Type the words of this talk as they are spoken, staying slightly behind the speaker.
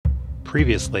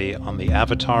Previously on The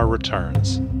Avatar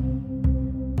Returns.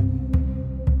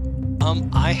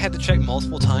 I had to check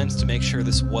multiple times to make sure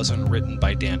this wasn't written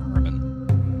by Dan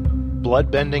Harmon.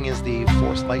 Bloodbending is the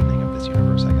force lightning of this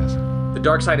universe, I guess. The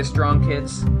dark side is strong,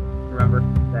 kids. Remember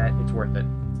that it's worth it.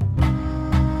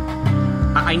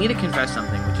 I need to confess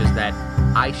something, which is that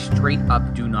I straight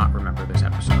up do not remember this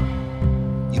episode.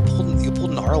 You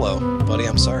pulled an Arlo, buddy.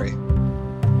 I'm sorry.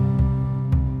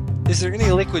 Is there any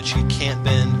liquid you can't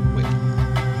bend? Wait.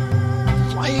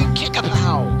 Flying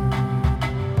kick-a-pow!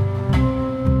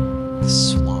 The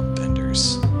swamp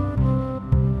benders.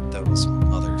 Those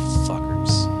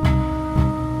motherfuckers.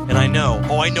 And I know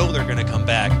they're gonna come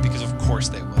back, because of course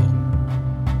they will.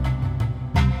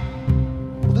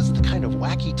 Well, this is the kind of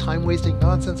wacky, time-wasting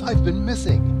nonsense I've been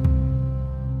missing.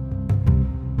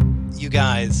 You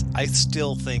guys, I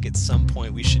still think at some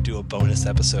point we should do a bonus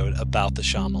episode about the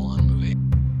Shyamalan movie.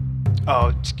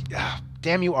 Oh,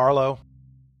 damn you, Arlo.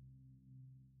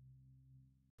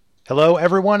 Hello,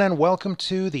 everyone, and welcome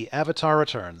to The Avatar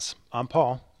Returns. I'm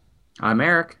Paul. I'm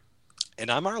Eric.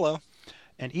 And I'm Arlo.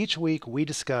 And each week we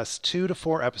discuss 2 to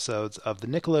 4 episodes of the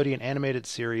Nickelodeon animated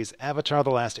series Avatar: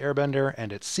 The Last Airbender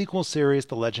and its sequel series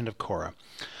The Legend of Korra.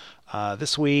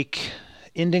 This week,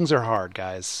 endings are hard,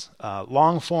 guys.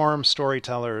 Long-form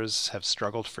storytellers have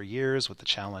struggled for years with the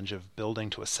challenge of building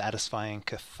to a satisfying,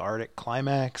 cathartic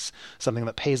climax, something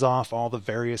that pays off all the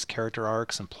various character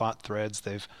arcs and plot threads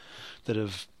that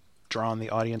have drawn the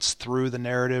audience through the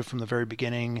narrative from the very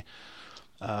beginning.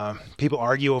 People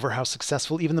argue over how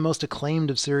successful even the most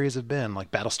acclaimed of series have been, like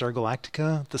Battlestar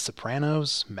Galactica, The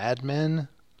Sopranos, Mad Men,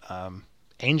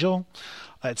 Angel.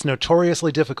 It's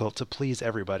notoriously difficult to please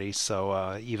everybody,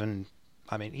 so even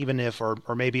if,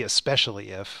 or maybe especially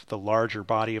if, the larger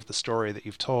body of the story that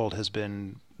you've told has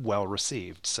been well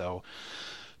received. So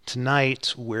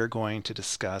tonight we're going to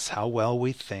discuss how well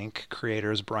we think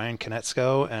creators Brian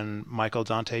Konietzko and Michael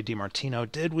Dante DiMartino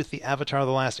did with the Avatar: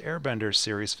 The Last Airbender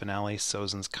series finale,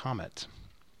 Sozin's Comet.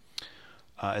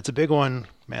 It's a big one,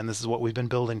 man. This is what we've been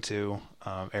building to.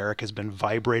 Eric has been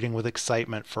vibrating with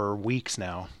excitement for weeks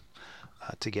now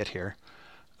to get here.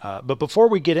 But before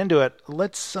we get into it,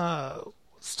 let's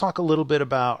talk a little bit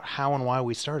about how and why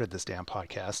we started this damn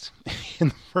podcast in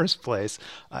the first place,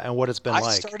 and what it's been like.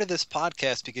 I started this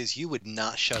podcast because you would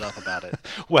not shut up about it.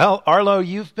 Well, Arlo,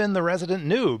 you've been the resident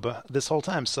noob this whole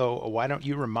time, so why don't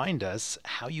you remind us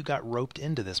how you got roped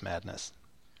into this madness?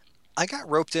 I got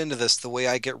roped into this the way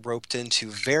I get roped into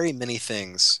very many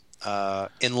things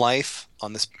in life,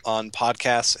 on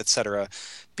podcasts, etc.,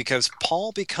 because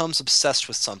Paul becomes obsessed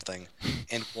with something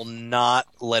and will not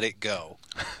let it go.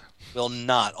 Will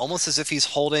not, almost as if he's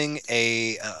holding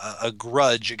a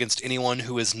grudge against anyone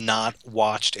who has not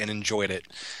watched and enjoyed it.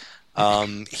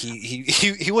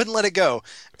 He wouldn't let it go,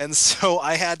 and so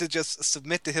I had to just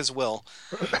submit to his will,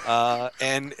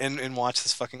 and watch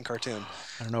this fucking cartoon.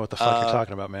 I don't know what the fuck you're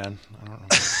talking about, man. I don't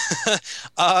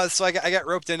know. So I got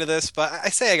roped into this, but I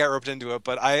say I got roped into it,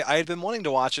 but I had been wanting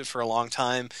to watch it for a long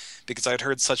time because I'd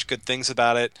heard such good things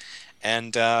about it,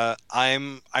 and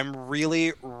I'm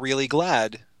really, really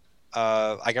glad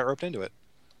I got roped into it.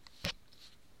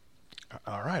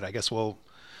 All right, I guess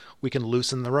we can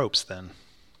loosen the ropes then.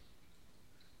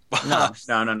 No. Not so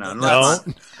fast.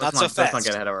 Let's not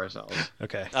get ahead of ourselves.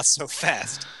 Okay. Not so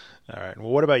fast. All right.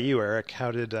 Well, what about you, Eric?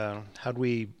 How'd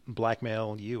we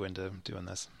blackmail you into doing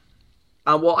this?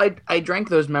 Well, I drank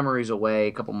those memories away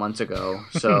a couple months ago,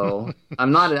 so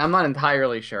I'm not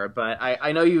entirely sure, but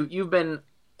I know you've been.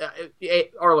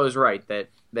 Arlo's right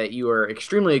that you are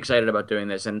extremely excited about doing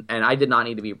this, and I did not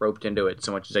need to be roped into it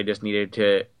so much as I just needed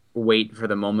to wait for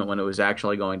the moment when it was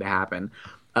actually going to happen.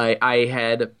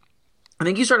 I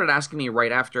think you started asking me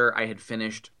right after I had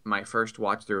finished my first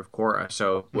watch through of Korra,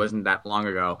 so it wasn't that long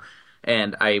ago.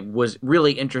 And I was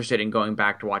really interested in going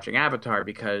back to watching Avatar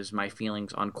because my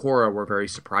feelings on Korra were very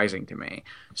surprising to me.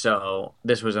 So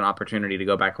this was an opportunity to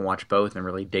go back and watch both and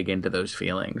really dig into those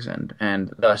feelings.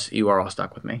 And thus, you are all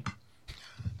stuck with me.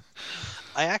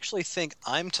 I actually think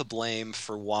I'm to blame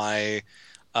for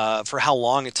how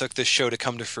long it took this show to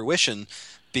come to fruition,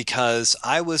 because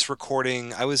I was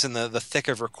in the thick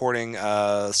of recording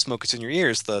Smoke It's in Your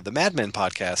Ears, the Mad Men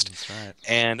podcast. That's right.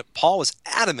 And Paul was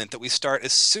adamant that we start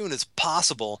as soon as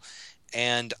possible,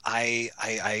 and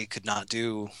I could not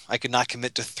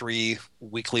commit to 3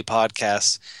 weekly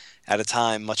podcasts at a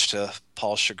time, much to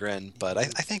Paul's chagrin, but I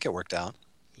think it worked out.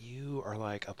 You are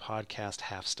like a podcast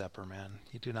half-stepper, man.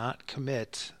 You do not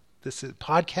commit.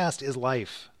 Podcast is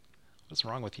life. What's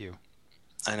wrong with you?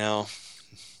 I know.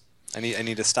 I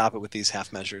need to stop it with these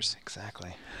half measures.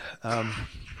 Exactly. All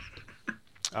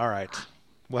right.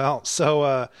 Well,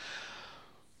 so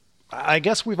I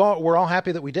guess we're all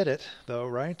happy that we did it, though,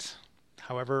 right?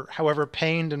 However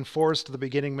pained and forced the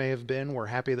beginning may have been, we're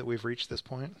happy that we've reached this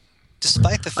point.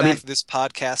 Despite the I mean, fact that this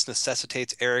podcast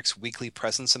necessitates Eric's weekly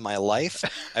presence in my life,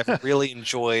 I've really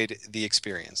enjoyed the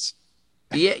experience.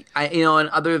 yeah, and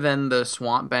other than the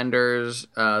Swamp Benders,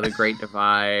 the Great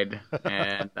Divide,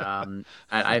 and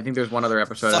I think there's one other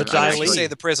episode. Fuck Di you if you Lee. say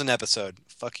the prison episode.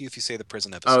 Fuck you if you say the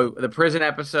prison Oh, episode. the prison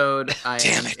episode.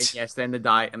 Damn it. Yes, then the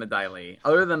Daily.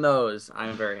 Other than those,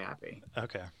 I'm very happy.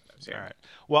 Okay. Yeah. All right.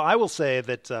 Well, I will say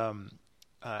that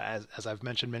as I've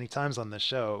mentioned many times on this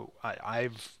show,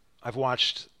 I've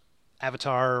watched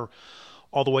Avatar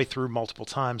all the way through multiple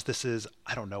times. This is,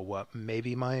 I don't know what,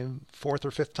 maybe my fourth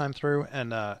or fifth time through,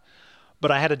 and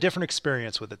but I had a different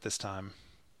experience with it this time.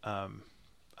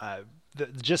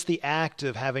 Just the act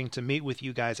of having to meet with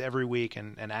you guys every week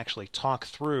and actually talk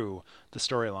through the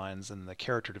storylines and the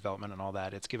character development and all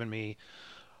that, it's given me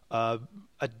a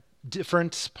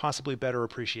different, possibly better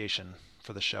appreciation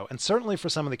for the show, and certainly for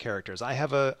some of the characters.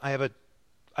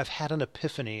 I've had an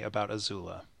epiphany about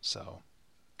Azula. So,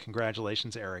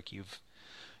 congratulations, Eric.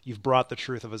 You've brought the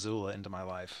truth of Azula into my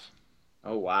life.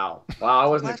 Oh wow! Wow, I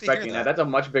wasn't Glad to hear expecting that. that. That's a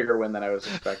much bigger win than I was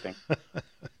expecting.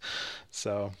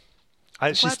 So,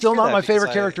 glad she's to still hear not that my favorite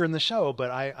because character in the show,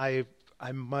 but I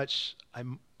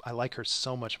like her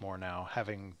so much more now,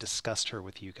 having discussed her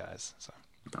with you guys. So,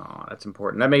 Oh, that's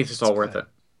important. That makes this all worth good. it.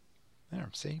 There,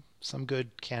 see, some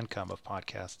good can come of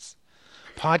podcasts.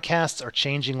 Podcasts are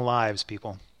changing lives,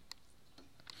 people.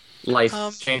 Life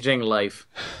Um, changing life.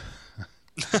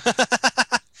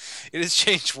 It has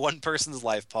changed one person's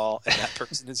life, Paul, and that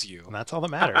person is you. And that's all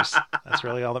that matters. That's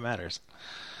really all that matters.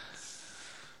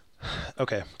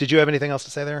 Okay. Did you have anything else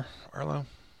to say there, Arlo?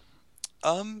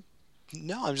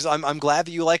 No, I'm glad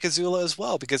that you like Azula as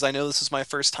well because I know this is my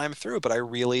first time through, but I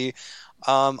really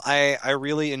I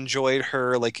really enjoyed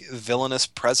her like villainous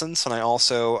presence, and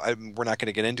we're not going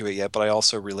to get into it yet, but I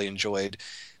also really enjoyed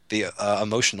the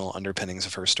emotional underpinnings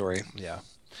of her story. Yeah.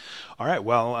 All right.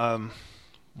 Well,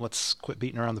 let's quit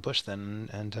beating around the bush then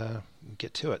and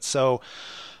get to it. So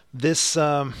this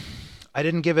I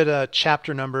didn't give it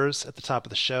chapter numbers at the top of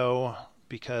the show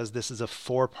because this is a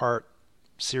 4-part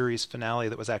series finale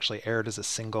that was actually aired as a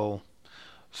single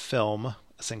film,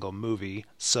 a single movie,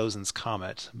 Sozin's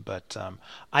Comet. But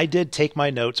I did take my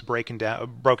notes broken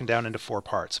down into 4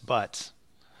 parts. But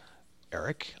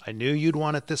Eric, I knew you'd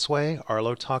want it this way.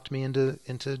 Arlo talked me into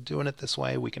doing it this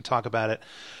way. We can talk about it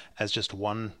as just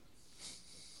one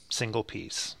single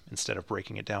piece instead of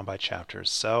breaking it down by chapters.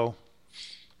 So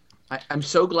I'm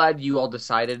so glad you all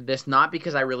decided this, not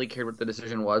because I really cared what the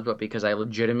decision was, but because I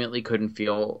legitimately couldn't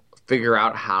figure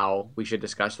out how we should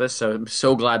discuss this. So I'm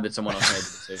so glad that someone else made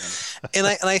the decision. And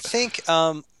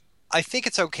I think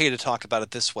it's okay to talk about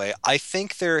it this way. I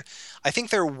think there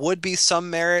would be some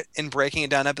merit in breaking it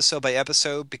down episode by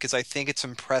episode because I think it's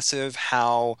impressive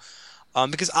how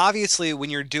because obviously when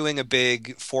you're doing a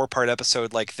big 4-part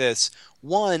episode like this,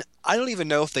 one, I don't even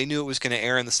know if they knew it was going to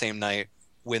air in the same night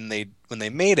when they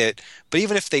made it, but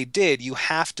even if they did, you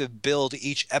have to build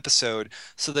each episode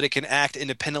so that it can act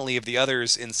independently of the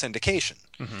others in syndication.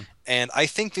 mm-hmm. And I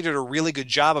think they did a really good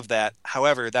job of that.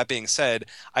 However, that being said,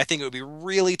 I think it would be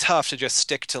really tough to just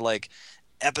stick to like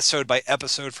episode by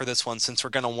episode for this one since we're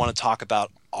going to want to talk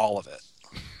about all of it.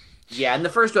 Yeah, and the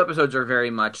first 2 episodes are very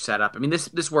much set up. I mean,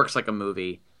 this works like a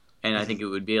movie, and I think it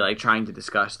would be like trying to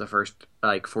discuss the first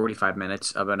like 45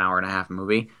 minutes of an hour and a half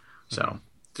movie. So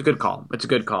it's a good call. It's a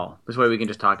good call. This way we can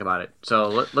just talk about it. So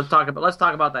let's talk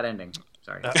about that ending.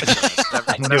 Sorry,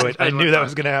 I knew it. I knew that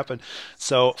was going to happen.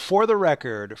 So, for the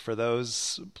record, for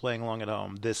those playing along at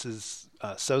home, this is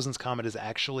Sozin's Comet is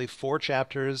actually 4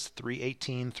 chapters,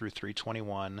 318 through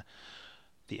 321.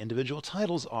 The individual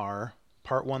titles are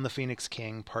Part 1, The Phoenix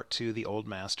King; Part 2, The Old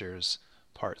Masters;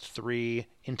 Part 3,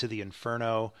 Into the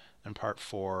Inferno; and Part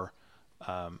 4,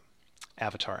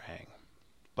 Avatar Aang.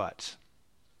 But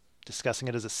discussing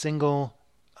it as a single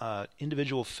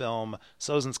individual film,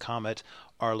 Sozin's Comet,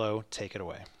 Arlo, take it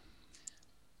away.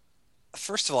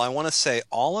 First of all, I want to say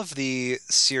all of the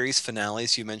series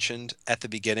finales you mentioned at the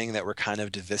beginning that were kind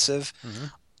of divisive,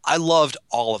 I loved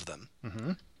all of them.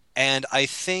 Mm-hmm. And I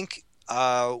think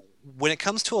when it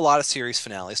comes to a lot of series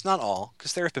finales, not all,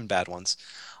 because there have been bad ones,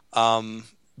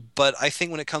 but I think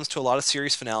when it comes to a lot of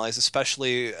series finales,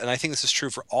 especially, and I think this is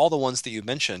true for all the ones that you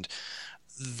mentioned,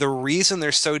 the reason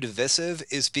they're so divisive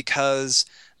is because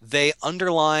they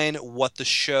underline what those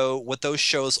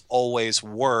shows always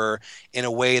were in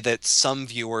a way that some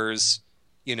viewers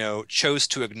chose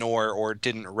to ignore or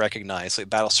didn't recognize. Like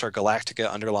Battlestar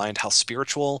Galactica underlined how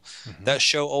spiritual Hmm. that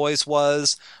show always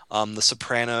was. The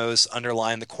Sopranos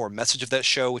underlined the core message of that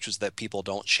show, which was that people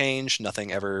don't change,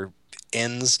 nothing ever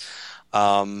ends.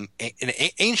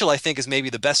 Angel, I think, is maybe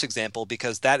the best example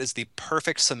because that is the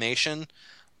perfect summation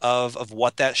of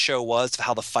what that show was, of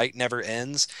how the fight never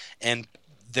ends, and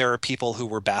there are people who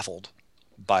were baffled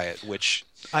by it, I, which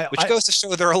I goes to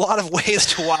show there are a lot of ways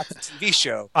to watch a TV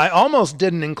show. I almost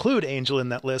didn't include Angel in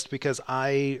that list because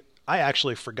I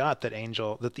actually forgot that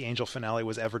the Angel finale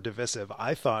was ever divisive.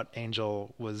 I thought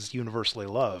Angel was universally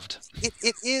loved. It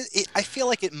is. I feel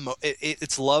like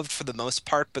it's loved for the most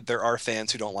part, but there are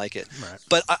fans who don't like it. Right.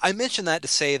 But I mention that to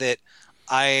say that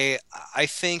I I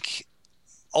think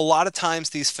a lot of times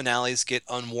these finales get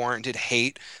unwarranted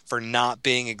hate for not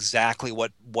being exactly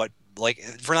what like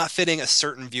for not fitting a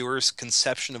certain viewer's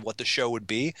conception of what the show would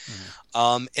be.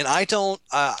 Hmm. And I don't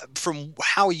from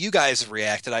how you guys have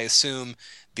reacted, I assume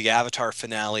the Avatar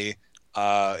finale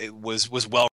it was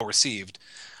well received.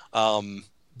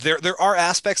 There are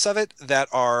aspects of it that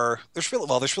are there's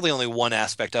really only one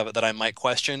aspect of it that I might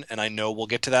question, and I know we'll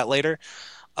get to that later.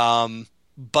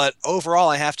 But overall,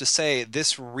 I have to say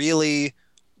this really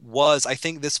was. I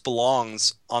think this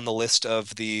belongs on the list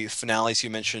of the finales you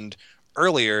mentioned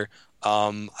earlier.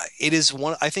 It is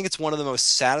one. I think it's one of the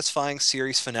most satisfying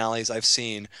series finales I've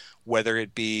seen, whether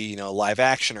it be live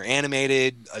action or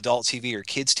animated, adult TV or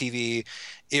kids TV.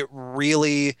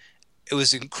 It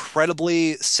was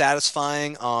incredibly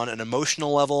satisfying on an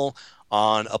emotional level,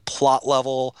 on a plot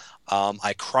level.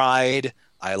 I cried,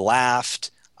 I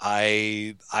laughed,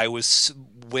 I was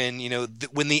when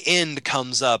when the end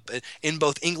comes up in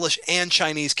both English and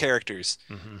Chinese characters,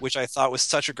 Hmm. which I thought was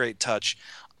such a great touch.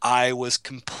 I was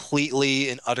completely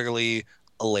and utterly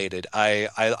elated. I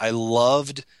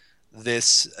loved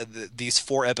these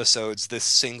 4 episodes, this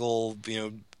single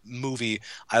movie.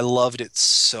 I loved it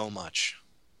so much.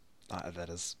 That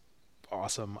is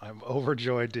awesome. I'm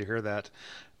overjoyed to hear that.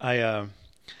 I uh,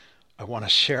 I want to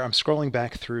share. I'm scrolling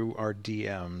back through our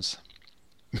DMs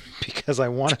because I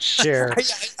want to share.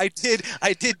 I did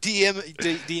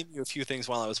DM you a few things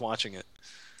while I was watching it.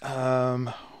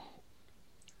 Um,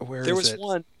 where There is was it?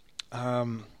 one.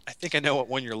 Um, I think I know what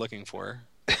one you're looking for.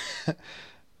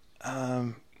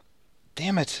 um,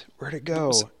 damn it, where'd it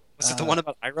Was it, go? was it the one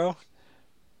about Iroh?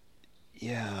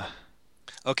 Yeah.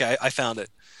 Okay, I found it.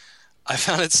 I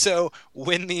found it. So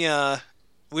when we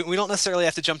don't necessarily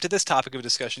have to jump to this topic of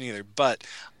discussion either, but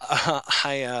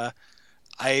I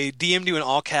DM'd you in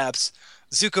all caps.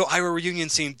 Zuko Iroh reunion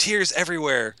scene, tears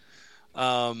everywhere.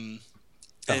 Um,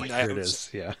 Oh, and I here it was is.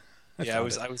 Yeah, I Yeah,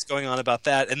 found it. I was going on about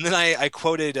that, and then I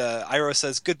quoted Iroh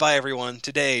says, "Goodbye, everyone.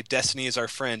 Today, destiny is our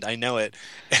friend. I know it."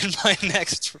 And my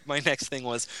next thing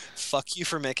was, "Fuck you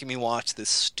for making me watch this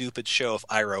stupid show if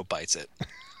Iroh bites it,"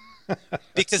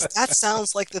 because that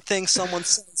sounds like the thing someone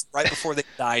says right before they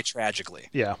die tragically.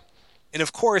 Yeah. And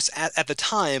of course, at the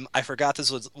time, I forgot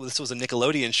this was a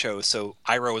Nickelodeon show, so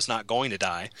Iroh was not going to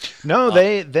die. No, Uh,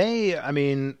 I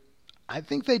mean, I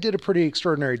think they did a pretty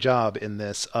extraordinary job in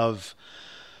this of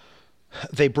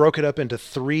they broke it up into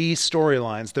three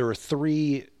storylines. There were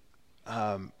three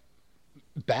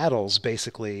battles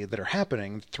basically that are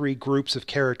happening, three groups of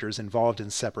characters involved in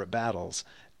separate battles,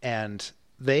 and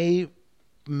they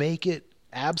make it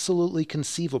absolutely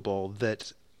conceivable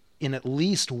that in at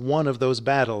least one of those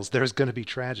battles there's going to be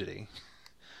tragedy.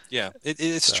 Yeah,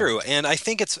 it's So, true. And I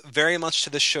think it's very much to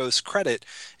this show's credit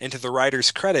and to the writer's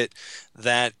credit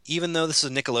that even though this is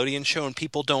a Nickelodeon show and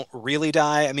people don't really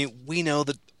die, I mean, we know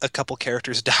that a couple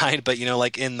characters died, but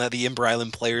like in the Ember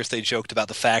Island Players, they joked about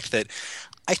the fact that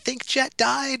I think Jet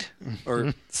died or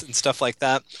and stuff like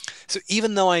that. So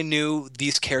even though I knew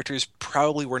these characters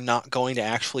probably were not going to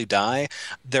actually die,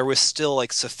 there was still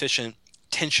like sufficient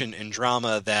tension and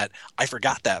drama that I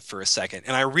forgot that for a second.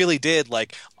 And I really did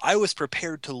I was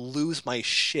prepared to lose my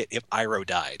shit if Iroh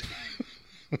died.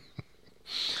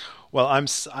 well,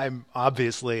 I'm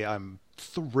obviously I'm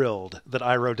thrilled that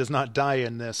Iroh does not die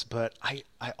in this, but I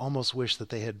almost wish that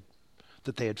they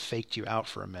had faked you out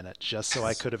for a minute just so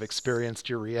I could have experienced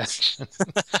your reaction.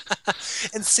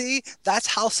 And see, that's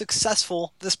how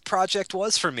successful this project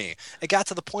was for me. It got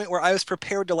to the point where I was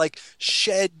prepared to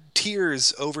shed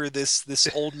tears over this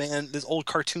old man, this old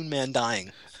cartoon man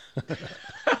dying.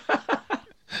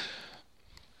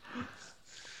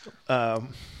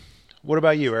 What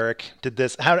about you, Eric? Did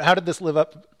this how did this live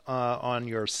up on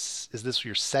your is this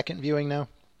your second viewing now?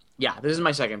 Yeah, this is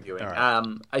my second viewing. All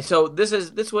right. So this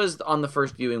was on the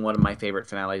first viewing one of my favorite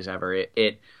finales ever.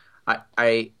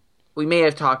 I we may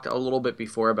have talked a little bit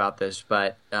before about this,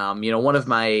 but one of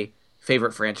my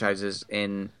favorite franchises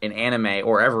in anime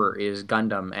or ever is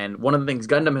Gundam. And one of the things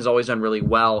Gundam has always done really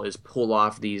well is pull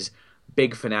off these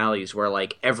big finales where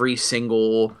like every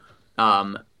single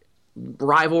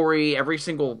rivalry, every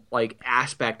single like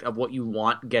aspect of what you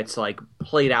want gets like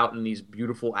played out in these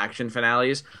beautiful action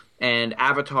finales. And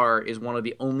Avatar is one of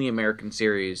the only American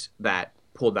series that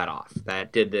pulled that off,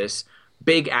 that did this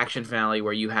big action finale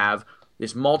where you have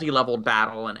this multi-leveled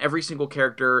battle and every single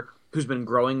character who's been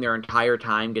growing their entire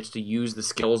time gets to use the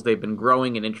skills they've been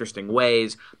growing in interesting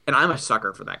ways. And I'm a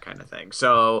sucker for that kind of thing.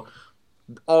 So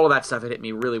all of that stuff had hit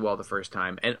me really well the first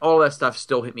time, and all of that stuff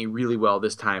still hit me really well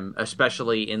this time,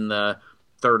 especially in the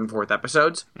third and fourth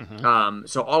episodes.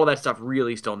 So all of that stuff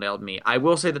really still nailed me. I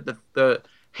will say that the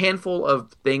handful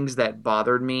of things that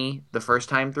bothered me the first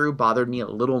time through bothered me a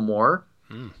little more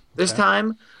this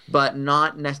time, but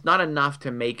not enough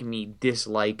to make me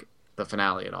dislike the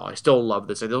finale at all. I still love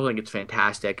this. I still think it's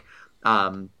fantastic.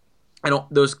 I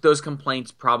don't those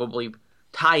complaints probably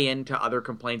tie into other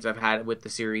complaints I've had with the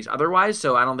series otherwise,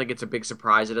 so I don't think it's a big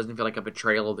surprise. It doesn't feel like a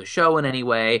betrayal of the show in any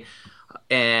way.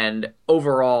 And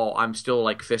overall, I'm still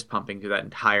like fist pumping through that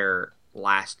entire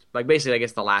last, like basically I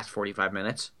guess the last 45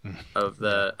 minutes of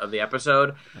the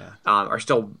episode are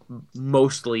still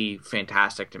mostly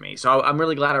fantastic to me. So I'm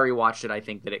really glad I rewatched it. I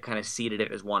think that it kind of seeded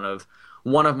it as one of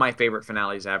my favorite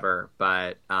finales ever.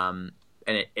 But and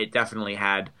it definitely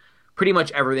had pretty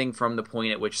much everything from the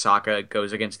point at which Sokka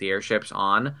goes against the airships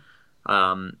on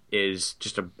is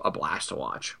just a blast to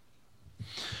watch.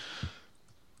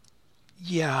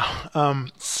 Yeah.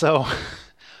 So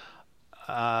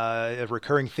a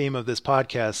recurring theme of this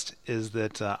podcast is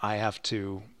that I have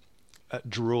to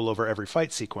drool over every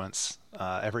fight sequence,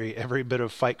 every bit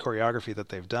of fight choreography that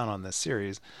they've done on this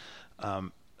series. The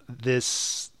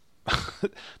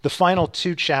final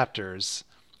 2 chapters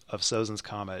of Sozin's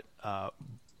Comet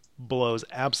blows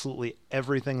absolutely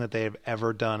everything that they have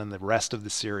ever done in the rest of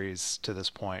the series to this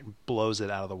point, blows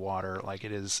it out of the water. Like,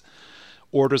 it is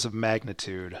orders of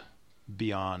magnitude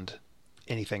beyond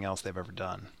anything else they've ever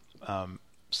done.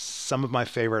 Some of my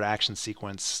favorite action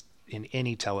sequence in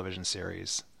any television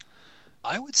series.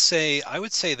 I would say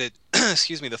that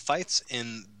excuse me, the fights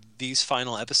in these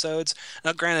final episodes.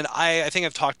 Now, granted, I think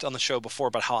I've talked on the show before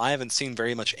about how I haven't seen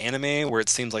very much anime where it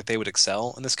seems like they would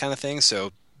excel in this kind of thing,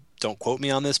 so don't quote me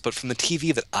on this, but from the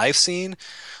TV that I've seen,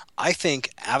 I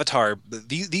think Avatar,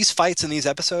 these fights in these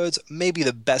episodes may be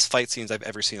the best fight scenes I've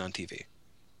ever seen on TV.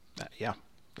 Yeah.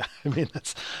 I mean,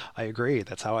 I agree.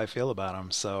 That's how I feel about them.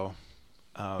 So,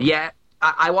 yeah,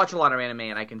 I watch a lot of anime,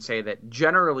 and I can say that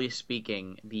generally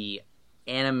speaking, the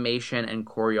animation and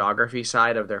choreography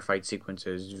side of their fight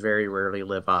sequences very rarely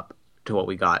live up to what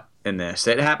we got in this.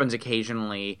 It happens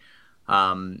occasionally,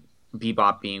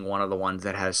 Bebop being one of the ones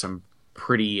that has some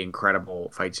pretty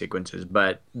incredible fight sequences.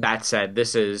 But that said,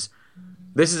 this is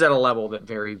at a level that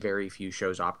very, very few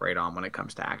shows operate on when it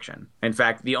comes to action. In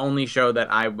fact, the only show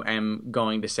that I am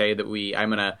going to say that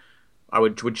I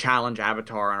would challenge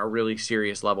Avatar on a really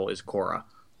serious level is Korra,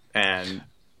 and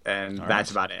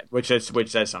that's about it. Which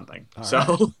says something. That's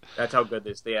how good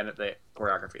the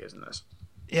choreography is in this.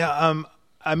 Yeah.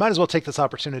 I might as well take this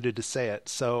opportunity to say it.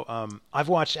 So I've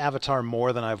watched Avatar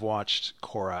more than I've watched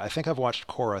Korra. I think I've watched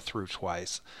Korra through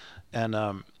twice,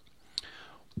 and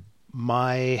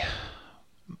my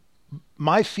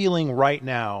feeling right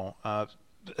now, I'm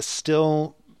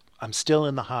still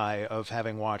in the high of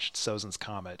having watched Sozin's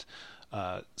Comet.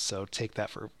 So take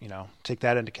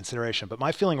that into consideration. But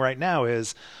my feeling right now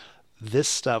is this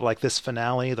stuff, like this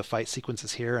finale, the fight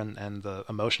sequences here, and the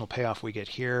emotional payoff we get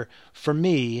here, for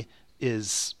me,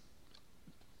 is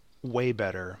way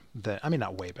better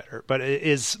not way better, but it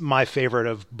is my favorite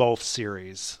of both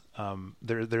series.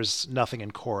 There's nothing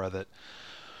in Korra that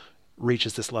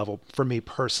reaches this level for me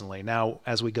personally. Now,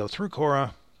 as we go through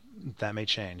Korra, that may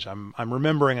change. I'm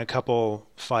remembering a couple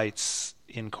fights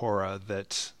in Korra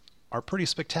that are pretty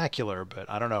spectacular, but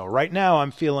I don't know. Right now,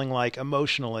 I'm feeling like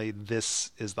emotionally,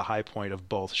 this is the high point of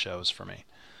both shows for me.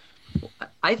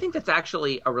 I think that's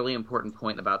actually a really important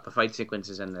point about the fight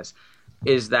sequences in this,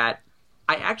 is that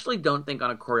I actually don't think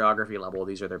on a choreography level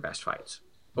these are their best fights,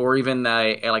 or even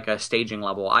like a staging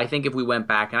level. I think if we went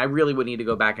back, and I really would need to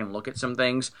go back and look at some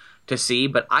things to see,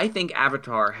 but I think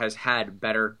Avatar has had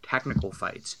better technical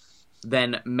fights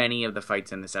than many of the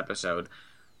fights in this episode.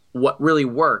 What really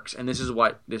works, and this is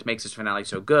what this makes this finale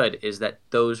so good, is that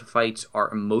those fights are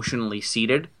emotionally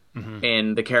seated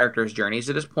in the characters' journeys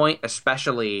to this point,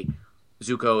 especially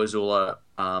Zuko, Azula,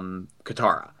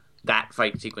 Katara. That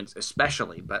fight sequence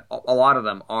especially, but a lot of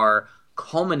them are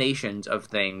culminations of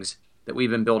things that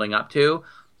we've been building up to.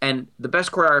 And the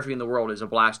best choreography in the world is a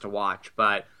blast to watch,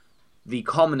 but the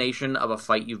culmination of a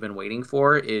fight you've been waiting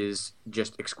for is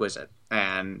just exquisite,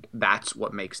 and that's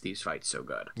what makes these fights so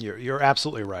good. You're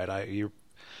absolutely right.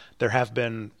 There have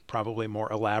been probably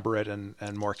more elaborate and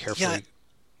more Yeah, carefully.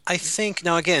 I think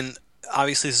now again,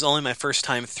 obviously this is only my first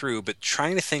time through, but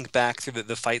trying to think back through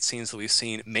the fight scenes that we've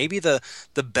seen, maybe the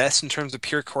best in terms of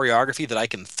pure choreography that I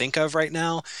can think of right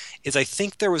now is I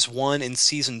think there was one in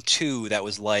season 2 that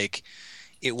was like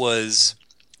it was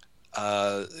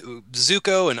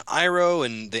Zuko and Iroh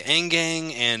and the Aang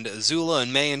Gang and Azula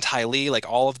and Mei and Ty Lee, like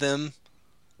all of them,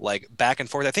 like back and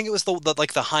forth. I think it was the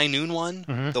like the High Noon one,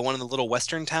 Hmm. the one in the little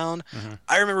western town. Hmm.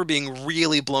 I remember being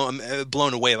really blown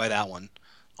away by that one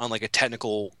on like a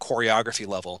technical choreography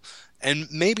level. And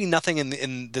maybe nothing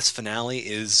in this finale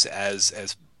is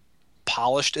as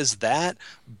polished as that,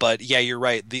 but yeah, you're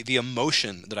right. The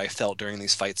emotion that I felt during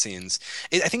these fight scenes,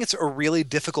 I think it's a really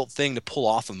difficult thing to pull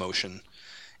off emotion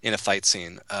in a fight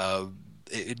scene.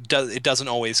 It doesn't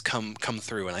always come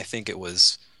through, and I think it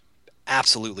was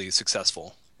absolutely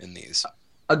successful in these.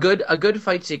 A good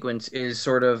fight sequence is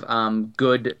sort of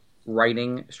good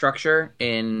writing structure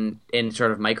in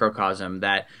sort of microcosm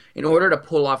that in order to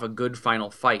pull off a good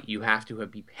final fight, you have to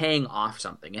be paying off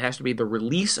something. It has to be the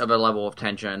release of a level of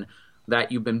tension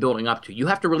that you've been building up to. You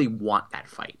have to really want that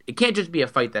fight. It can't just be a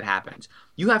fight that happens.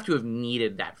 You have to have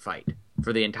needed that fight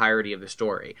for the entirety of the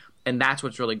story. And that's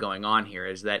what's really going on here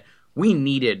is that we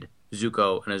needed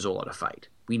Zuko and Azula to fight.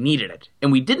 We needed it.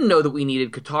 And we didn't know that we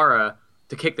needed Katara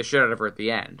to kick the shit out of her at the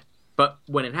end. But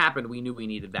when it happened, we knew we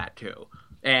needed that too.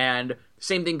 And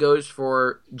same thing goes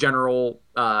for General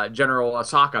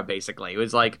Asaka. Basically, it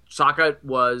was like Sokka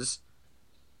was.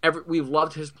 We've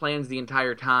loved his plans the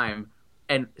entire time,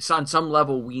 and on some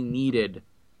level, we needed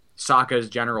Sokka's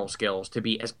general skills to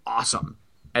be as awesome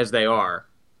as they are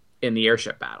in the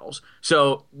airship battles.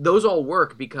 So those all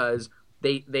work because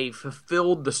they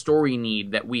fulfilled the story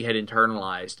need that we had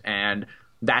internalized, and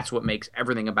that's what makes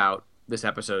everything about this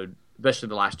episode, especially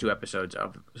the last 2 episodes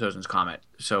of Sozin's Comet,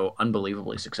 so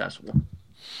unbelievably successful.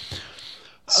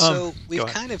 So Go we've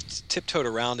ahead. kind of tiptoed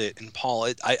around it, and Paul,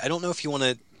 I don't know if you want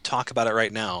to talk about it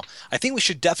right now. I think we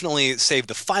should definitely save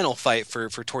the final fight for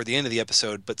toward the end of the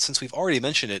episode, but since we've already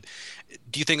mentioned it,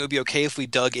 do you think it would be okay if we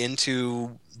dug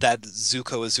into that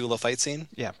Zuko Azula fight scene?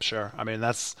 Yeah, sure. I mean,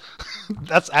 that's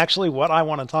actually what I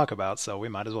want to talk about, so we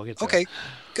might as well get to it. Okay,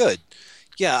 good.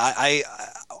 Yeah,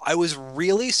 I was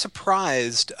really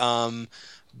surprised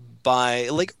by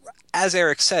like as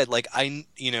Eric said, like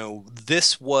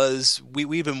this was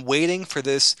we've been waiting for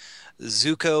this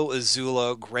Zuko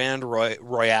Azula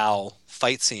Royale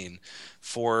fight scene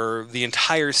for the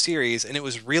entire series, and it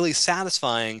was really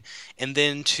satisfying. And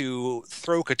then to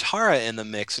throw Katara in the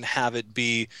mix and have it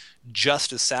be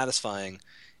just as satisfying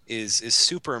is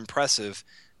super impressive.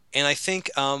 And I think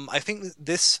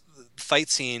this fight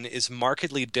scene is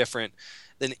markedly different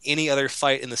than any other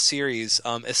fight in the series.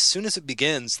 As soon as it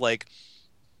begins, like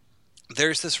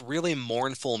there's this really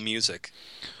mournful music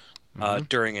Hmm.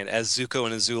 during it as Zuko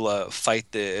and Azula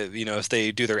fight as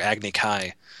they do their Agni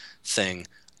Kai thing.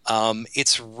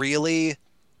 It's really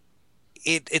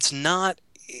it's not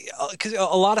because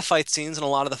a lot of fight scenes and a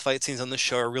lot of the fight scenes on the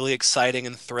show are really exciting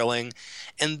and thrilling,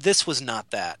 and this was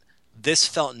not that. This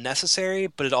felt necessary,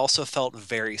 but it also felt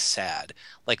very sad.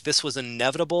 Like this was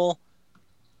inevitable,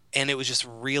 and it was just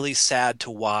really sad to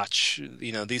watch.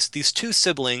 These two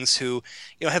siblings who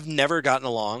have never gotten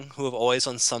along, who have always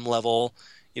on some level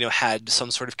had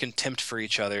some sort of contempt for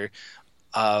each other,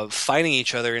 fighting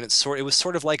each other, and it was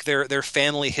sort of like their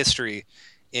family history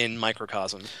in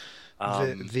microcosm. The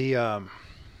Um, the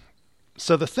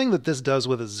So the thing that this does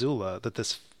with Azula, that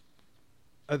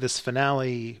this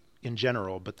finale in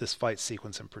general, but this fight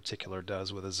sequence in particular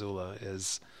does with Azula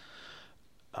is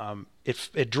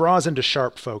it draws into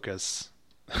sharp focus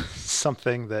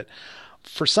something that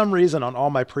for some reason on all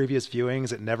my previous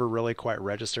viewings it never really quite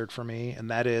registered for me, and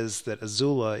that is that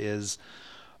Azula is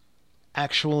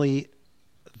actually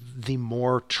the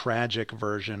more tragic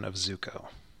version of Zuko.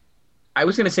 I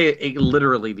was going to say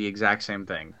literally the exact same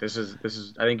thing. This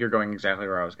is. I think you're going exactly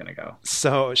where I was going to go.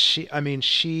 So she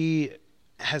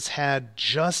has had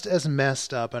just as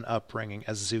messed up an upbringing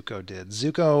as Zuko did.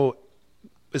 Zuko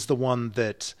is the one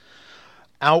that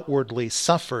outwardly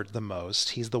suffered the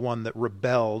most. He's the one that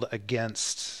rebelled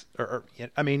against,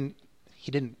 I mean,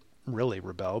 he didn't really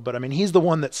rebel, but I mean, he's the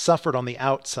one that suffered on the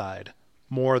outside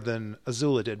more than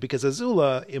Azula did, because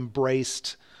Azula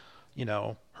embraced,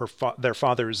 their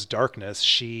father's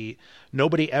darkness.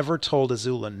 Nobody ever told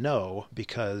Azula no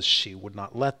because she would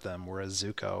not let them, whereas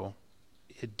Zuko,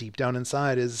 deep down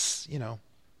inside, is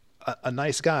a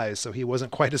nice guy, so he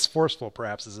wasn't quite as forceful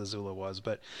perhaps as Azula was.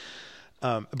 But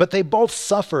But they both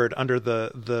suffered under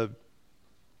the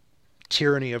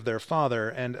tyranny of their father,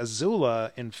 and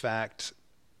Azula, in fact,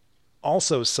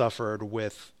 also suffered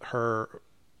with her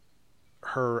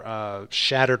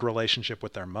shattered relationship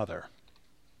with their mother.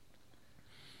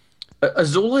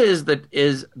 Azula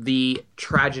is the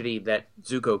tragedy that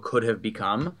Zuko could have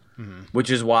become, which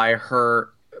is why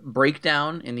her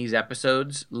breakdown in these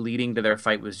episodes leading to their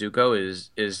fight with Zuko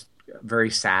is very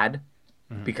sad,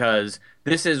 because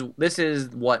this is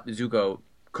what Zuko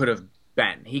could have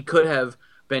been. He could have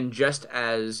been just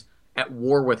as at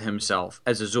war with himself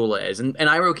as Azula is, and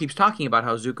Iroh keeps talking about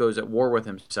how Zuko is at war with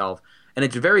himself, and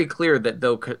it's very clear that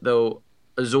though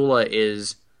Azula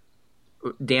is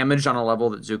damaged on a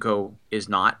level that Zuko is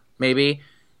not, maybe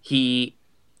she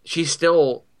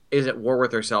still is at war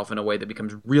with herself in a way that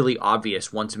becomes really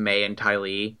obvious once May and Ty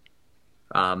Lee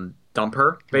dump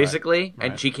her, basically,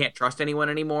 right. And she can't trust anyone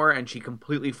anymore, and she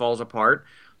completely falls apart.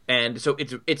 And so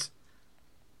it's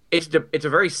a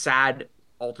very sad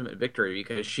ultimate victory,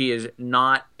 because she is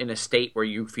not in a state where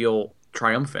you feel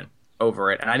triumphant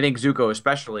over it. And I think Zuko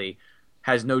especially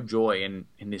has no joy in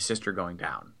his sister going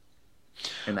down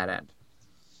in that end.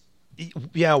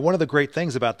 Yeah, one of the great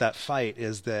things about that fight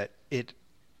is that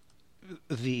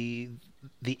the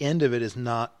end of it is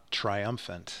not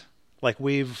triumphant. Like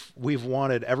we've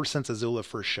wanted ever since Azula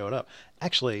first showed up.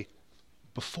 Actually,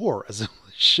 before Azula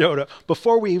showed up,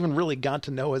 before we even really got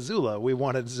to know Azula, we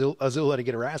wanted Azula to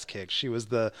get her ass kicked. She was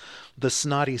the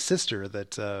snotty sister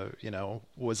that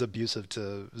was abusive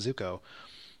to Zuko.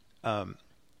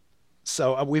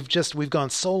 So we've gone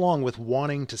so long with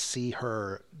wanting to see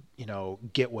her,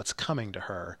 get what's coming to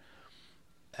her,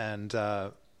 and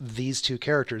these two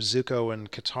characters, Zuko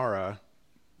and Katara,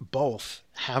 both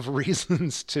have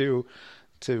reasons to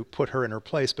put her in her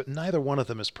place, but neither one of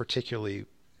them is particularly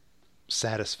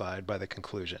satisfied by the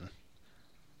conclusion.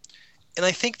 And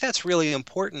I think that's really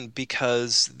important,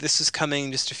 because this is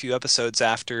coming just a few episodes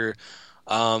after,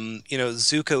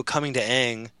 Zuko coming to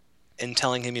Aang and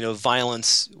telling him,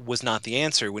 violence was not the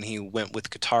answer when he went with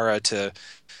Katara to,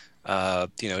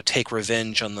 take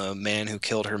revenge on the man who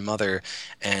killed her mother.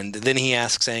 And then he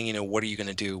asks Aang, what are you going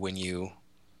to do when you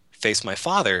face my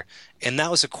father? And that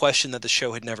was a question that the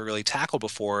show had never really tackled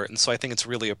before. And so I think it's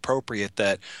really appropriate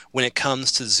that when it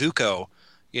comes to Zuko,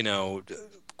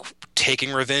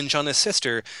 taking revenge on his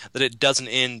sister, that it doesn't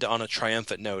end on a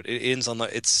triumphant note. It ends on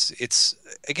it's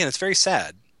very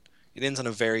sad. It ends on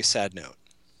a very sad note.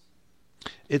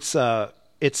 It's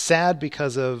sad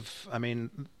because of,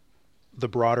 the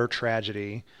broader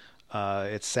tragedy.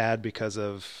 It's sad because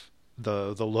of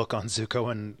the look on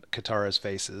Zuko and Katara's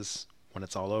faces when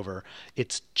it's all over.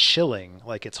 It's chilling,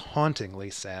 like it's hauntingly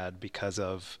sad because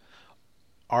of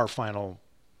our final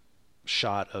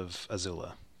shot of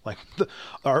Azula. Like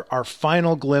our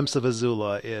final glimpse of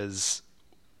Azula is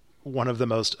one of the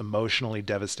most emotionally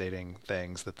devastating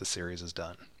things that the series has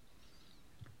done.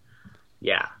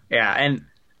 Yeah,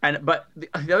 but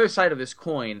the other side of this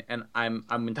coin, and I'm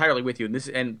entirely with you.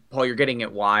 And Paul, you're getting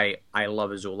at why I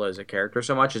love Azula as a character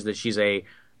so much, is that she's a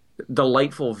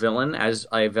delightful villain as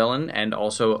a villain, and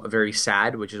also very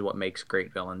sad, which is what makes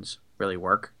great villains really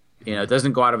work. It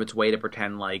doesn't go out of its way to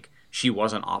pretend like she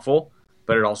wasn't awful,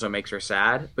 but it also makes her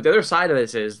sad. But the other side of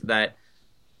this is that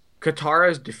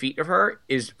Katara's defeat of her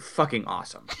is fucking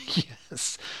awesome.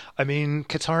 Yes.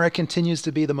 Katara continues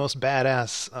to be the most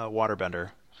badass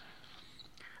waterbender.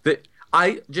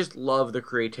 I just love the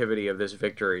creativity of this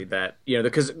victory, that,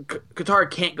 because Katara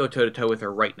can't go toe-to-toe with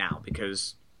her right now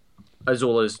because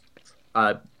Azula's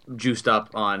juiced up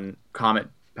on Comet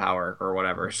power or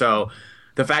whatever. So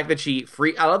the fact that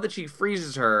I love that she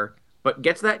freezes her, but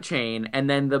gets that chain, and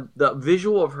then the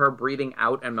visual of her breathing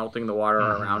out and melting the water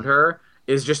around her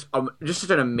is just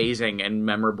an amazing and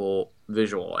memorable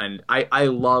visual. And I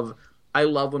love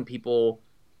when people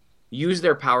use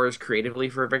their powers creatively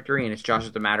for a victory, and it's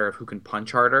just a matter of who can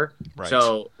punch harder. Right.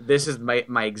 So this is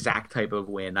my exact type of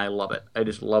win. I love it. I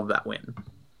just love that win.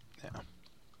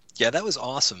 Yeah, that was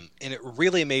awesome, and it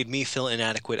really made me feel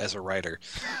inadequate as a writer.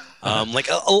 Like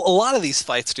a lot of these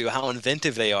fights do, how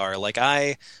inventive they are. Like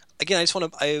I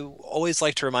always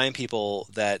like to remind people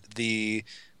that the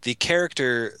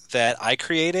character that I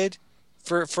created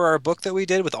for our book that we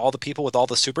did with all the people with all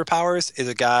the superpowers is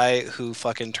a guy who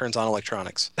fucking turns on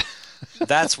electronics.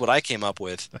 That's what I came up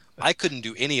with. I couldn't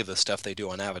do any of the stuff they do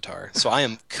on Avatar, so I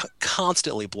am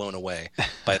constantly blown away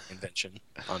by the invention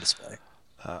on display.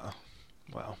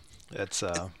 Well, it's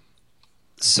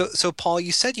So Paul,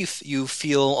 you said you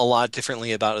feel a lot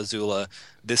differently about Azula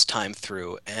this time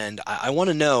through, and I want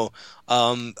to know.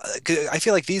 'Cause I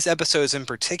feel like these episodes in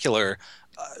particular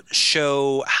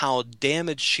show how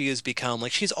damaged she has become.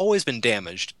 Like she's always been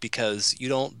damaged because you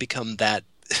don't become that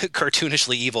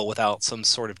cartoonishly evil without some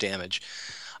sort of damage.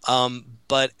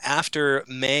 But after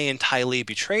May and Ty Lee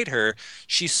betrayed her,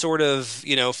 she sort of,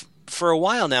 for a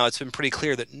while now, it's been pretty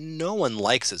clear that no one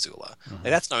likes Azula. Like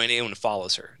that's not anyone who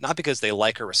follows her, not because they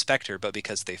like or respect her, but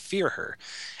because they fear her.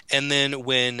 And then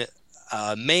when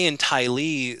May and Ty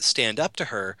Lee stand up to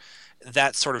her,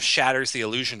 that sort of shatters the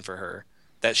illusion for her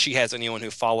that she has anyone who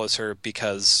follows her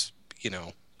because,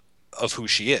 of who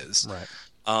she is. Right.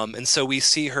 And so we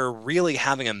see her really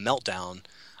having a meltdown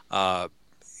uh,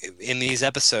 in these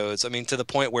episodes. I mean, to the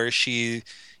point where she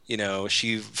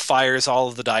fires all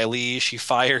of the Dai Li. She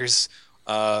fires,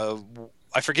 I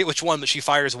forget which one, but she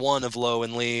fires one of Lo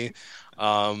and Lee.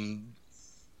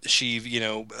 She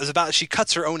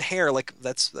cuts her own hair. Like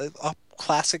that's a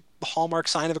classic hallmark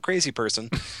sign of a crazy person.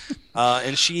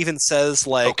 And she even says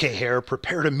like, "Okay, hair,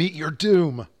 prepare to meet your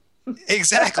doom."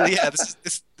 Exactly. Yeah,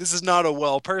 this is not a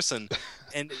well person.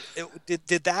 And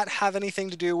did that have anything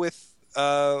to do with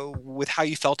how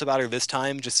you felt about her this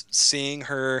time? Just seeing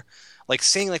her, like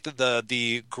seeing like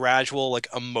the gradual like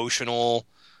emotional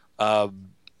uh,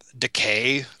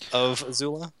 decay of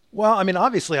Azula. Well, I mean,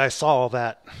 obviously, I saw all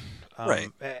that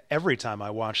Right. every time I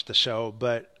watched the show,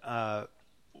 but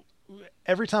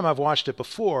every time I've watched it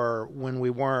before,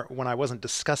 when I wasn't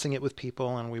discussing it with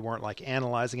people and we weren't like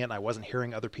analyzing it, and I wasn't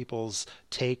hearing other people's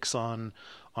takes on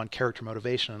character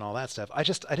motivation and all that stuff, I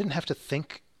didn't have to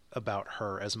think about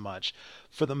her as much.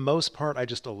 For the most part, I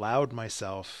just allowed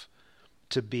myself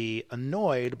to be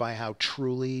annoyed by how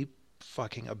truly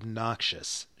fucking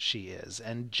obnoxious she is.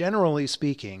 And generally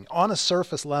speaking, on a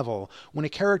surface level, when a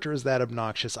character is that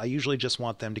obnoxious, I usually just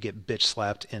want them to get bitch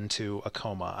slapped into a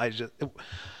coma.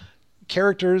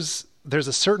 Characters, there's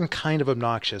a certain kind of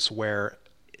obnoxious where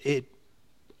it,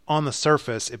 on the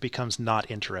surface, it becomes not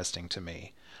interesting to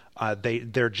me.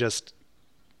 They're just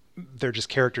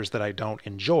characters that I don't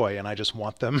enjoy, and I just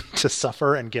want them to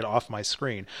suffer and get off my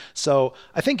screen. So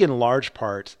I think in large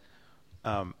part,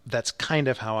 that's kind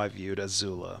of how I viewed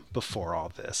Azula before all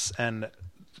this. And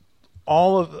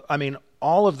all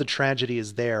of the tragedy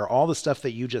is there. All the stuff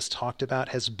that you just talked about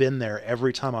has been there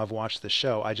every time I've watched the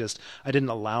show. I didn't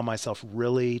allow myself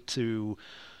really to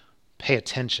pay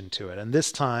attention to it. And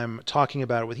this time, talking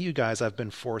about it with you guys, I've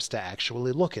been forced to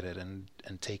actually look at it and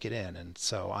take it in. And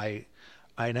so I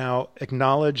now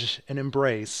acknowledge and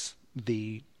embrace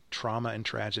the trauma and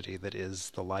tragedy that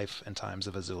is the life and times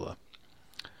of Azula.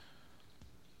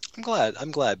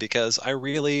 I'm glad because I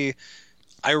really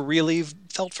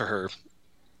felt for her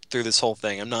through this whole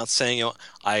thing. I'm not saying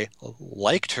I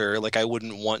liked her, like I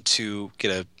wouldn't want to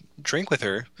get a drink with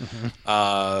her.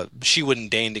 She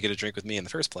wouldn't deign to get a drink with me in the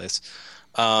first place.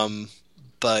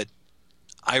 But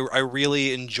I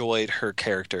really enjoyed her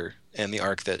character and the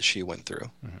arc that she went through,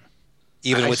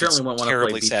 even with its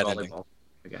terribly sad ending.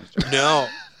 Against her.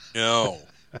 No,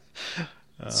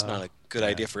 it's not a good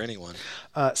idea for anyone.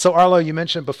 So Arlo, you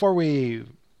mentioned, before we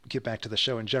get back to the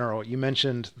show in general, you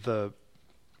mentioned the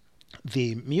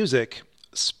music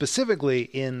specifically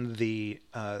in the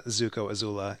Zuko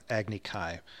Azula Agni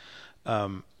Kai.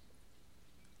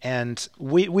 And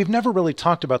we've never really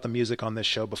talked about the music on this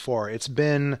show before. It's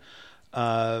been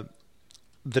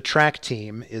the track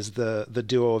team is the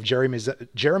duo of Jeremy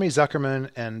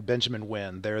Zuckerman and Benjamin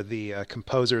Wynn. They're the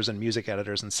composers and music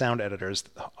editors and sound editors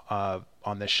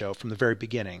on this show from the very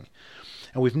beginning.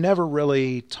 And we've never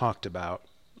really talked about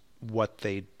what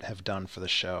they have done for the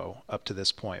show up to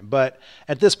this point. But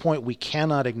at this point, we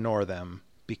cannot ignore them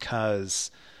because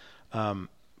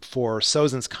for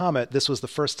Sozin's Comet, this was the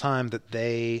first time that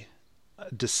they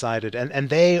decided, and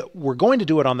they were going to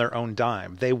do it on their own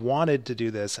dime. They wanted to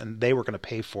do this, and they were going to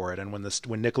pay for it. And when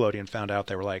Nickelodeon found out,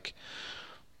 they were like,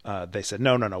 they said,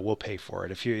 no, we'll pay for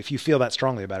it. If you feel that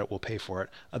strongly about it, we'll pay for it.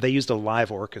 They used a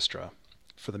live orchestra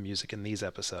for the music in these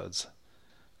episodes.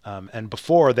 And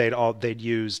before they'd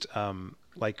used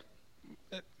like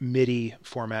MIDI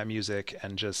format music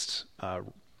and just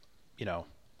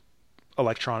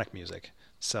electronic music.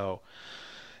 So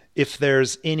if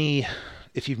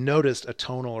you've noticed a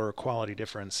tonal or a quality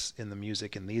difference in the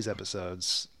music in these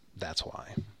episodes, that's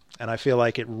why. And I feel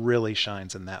like it really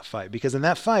shines in that fight, because in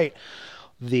that fight,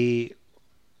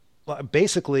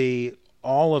 basically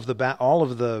all of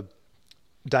the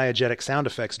diegetic sound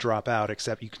effects drop out,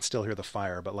 except you can still hear the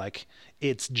fire, but like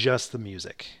it's just the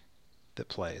music that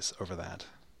plays over that.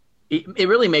 it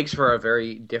really makes for a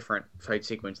very different fight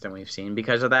sequence than we've seen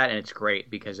because of that, and it's great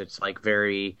because it's like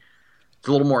it's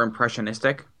a little more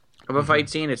impressionistic of a Hmm. fight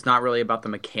scene. It's not really about the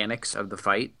mechanics of the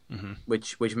fight, Hmm.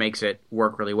 which makes it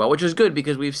work really well. Which is good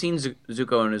because we've seen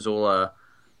Zuko and Azula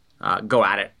go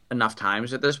at it enough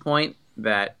times at this point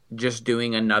that just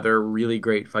doing another really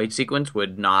great fight sequence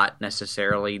would not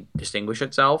necessarily distinguish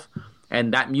itself.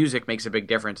 And that music makes a big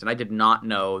difference. And I did not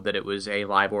know that it was a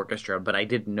live orchestra, but I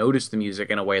did notice the music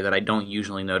in a way that I don't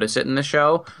usually notice it in the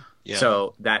show. Yeah.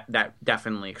 So that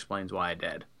definitely explains why I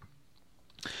did.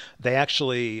 They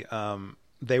actually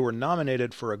they were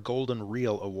nominated for a Golden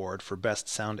Reel Award for Best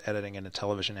Sound Editing in a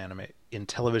television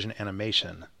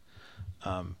animation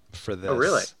for Oh,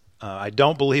 really? this. I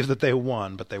don't believe that they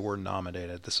won, but they were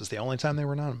nominated. This was the only time they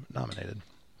were nominated.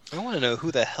 I want to know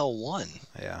who the hell won.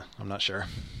 Yeah, I'm not sure.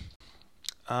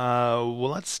 Well,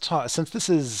 let's talk. Since this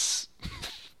is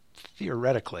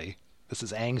theoretically this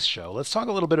is Aang's show, let's talk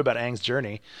a little bit about Aang's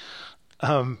journey.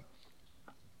 Um,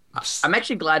 I'm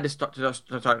actually glad to start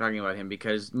talking about him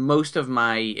because most of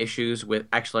my issues with,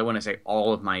 actually, I want to say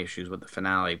all of my issues with the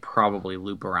finale probably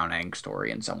loop around Aang's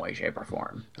story in some way, shape, or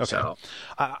form. okay, So,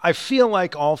 I feel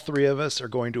like all three of us are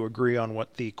going to agree on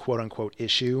what the quote unquote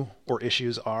issue or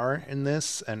issues are in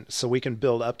this, and so we can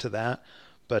build up to that.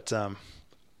 But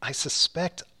I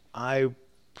suspect I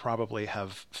probably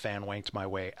have fan wanked my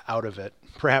way out of it,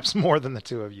 perhaps more than the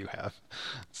two of you have.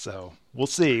 So we'll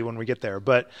see when we get there.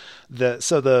 But the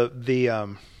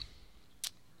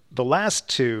last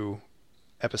two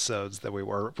episodes that we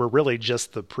were really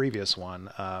just the previous one,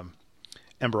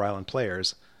 Ember Island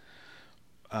Players.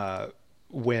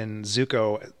 When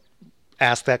Zuko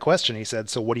asked that question, he said,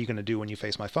 "So what are you going to do when you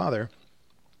face my father?"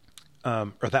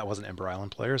 Or that wasn't Ember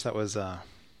Island Players. That was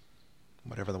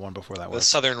whatever the one before that The was.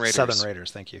 Southern Raiders. Southern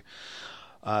Raiders. Thank you.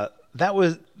 That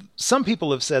was. Some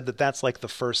people have said that that's like the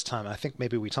first time. I think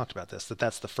maybe we talked about this.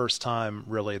 That's the first time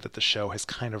really that the show has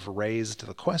kind of raised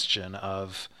the question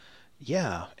of,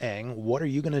 yeah, Aang, what are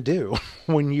you going to do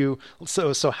when you?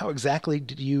 So how exactly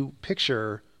did you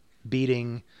picture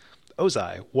beating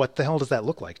Ozai? What the hell does that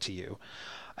look like to you?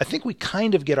 I think we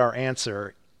kind of get our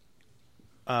answer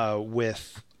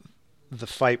with the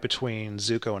fight between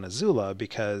Zuko and Azula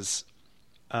because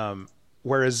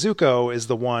whereas Zuko is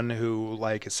the one who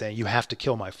like is saying you have to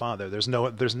kill my father. There's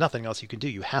nothing else you can do.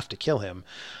 You have to kill him.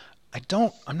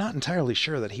 I'm not entirely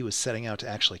sure that he was setting out to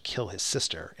actually kill his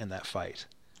sister in that fight.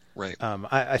 Right.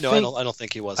 I No, think I don't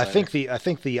think he was. I either.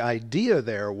 think the idea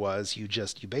there was you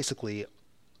basically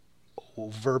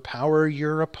overpower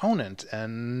your opponent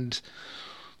and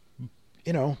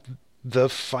you know the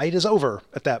fight is over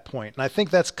at that point. And I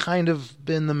think that's kind of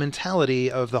been the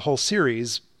mentality of the whole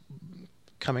series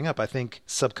coming up. I think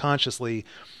subconsciously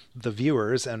the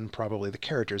viewers and probably the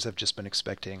characters have just been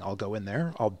expecting I'll go in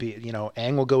there.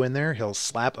 Aang will go in there. He'll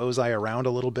slap Ozai around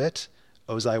a little bit.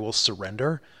 Ozai will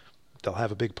surrender. They'll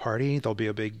have a big party. There'll be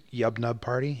a big yub nub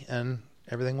party and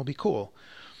everything will be cool.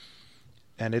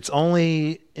 And it's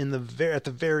only at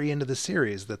the very end of the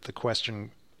series that the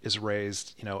question is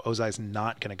raised, Ozai's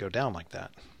not going to go down like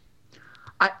that.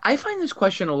 I find this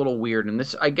question a little weird,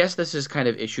 and I guess this is kind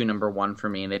of issue number one for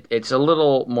me, and it's a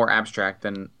little more abstract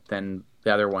than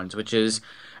the other ones, which is,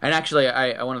 and actually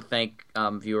I want to thank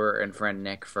viewer and friend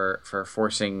Nick for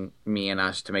forcing me and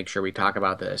us to make sure we talk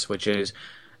about this, which is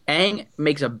Aang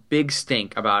makes a big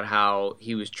stink about how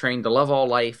he was trained to love all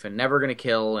life and never going to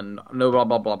kill and no blah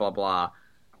blah blah blah blah.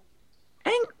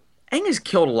 Aang has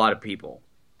killed a lot of people.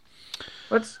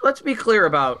 Let's be clear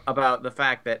about the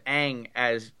fact that Aang,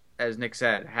 as Nick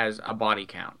said, has a body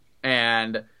count.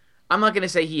 And I'm not going to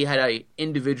say he had a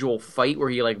individual fight where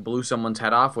he like blew someone's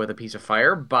head off with a piece of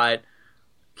fire, but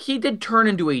he did turn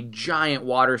into a giant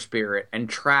water spirit and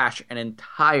trash an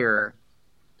entire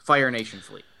Fire Nation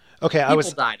fleet. Okay,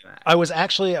 People died in that. I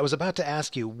was about to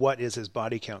ask you what is his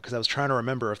body count because I was trying to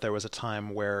remember if there was a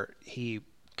time where he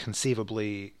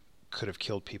conceivably could have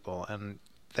killed people, and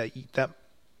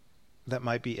that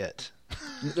might be it.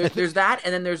 There's that,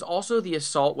 and then there's also the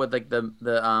assault with like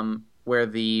the where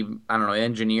the, I don't know,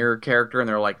 engineer character, and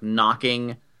they're like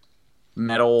knocking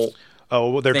metal.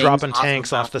 Oh, well, they're things dropping off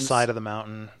tanks of off the mountains. side of the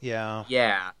mountain. Yeah.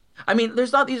 Yeah. I mean,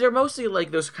 there's not, these are mostly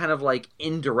like those kind of like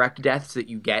indirect deaths that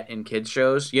you get in kids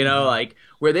shows, like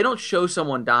where they don't show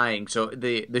someone dying, so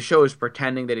the show is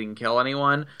pretending they didn't kill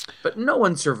anyone, but no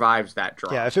one survives that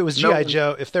drop. Yeah, if it was No GI one-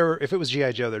 Joe, if it was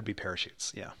GI Joe, there'd be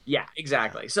parachutes. Yeah. Yeah,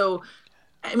 exactly. So,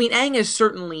 I mean, Aang has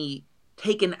certainly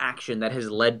taken action that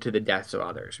has led to the deaths of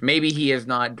others. Maybe he has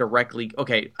not directly,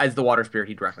 okay, as the water spirit,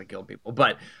 he directly killed people,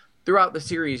 but throughout the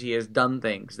series, he has done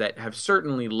things that have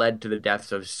certainly led to the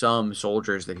deaths of some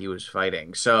soldiers that he was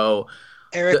fighting. So,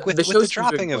 Eric, The with show the seems to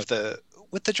dropping ignore of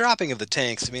the dropping of the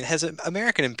tanks, I mean, has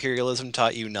American imperialism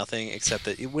taught you nothing except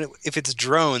that if it's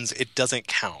drones, it doesn't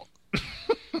count?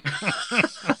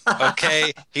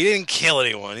 Okay, he didn't kill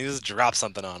anyone. He just dropped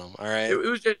something on them. All right, it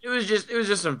was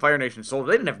just some Fire Nation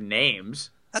soldiers. They didn't have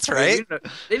names. that's I mean, right.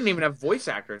 they didn't even have voice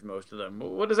actors. Most of them.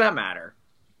 What does that matter?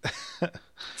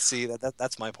 See,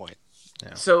 that's my point.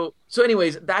 Yeah. So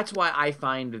anyways, that's why I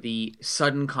find the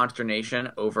sudden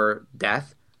consternation over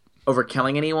death, over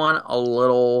killing anyone,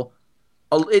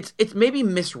 it's maybe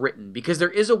miswritten because there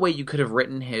is a way you could have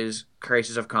written his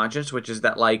crisis of conscience, which is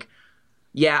that like,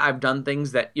 yeah, I've done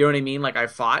things that you know what I mean, like I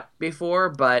fought before,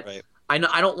 but Right.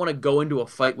 I don't want to go into a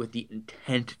fight with the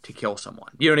intent to kill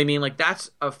someone. You know what I mean? Like that's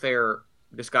a fair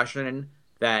discussion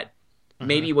that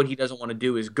maybe what he doesn't want to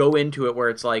do is go into it where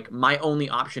it's like my only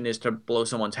option is to blow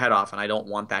someone's head off, and I don't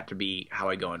want that to be how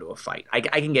I go into a fight. I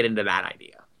can get into that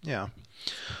idea. Yeah.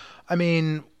 I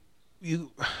mean,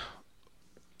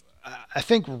 I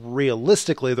think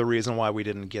realistically the reason why we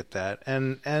didn't get that,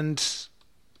 and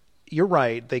you're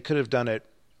right, they could have done it.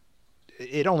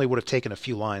 It only would have taken a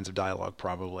few lines of dialogue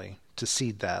probably to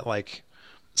seed that. Like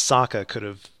Sokka could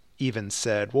have even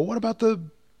said, "Well, what about the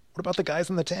guys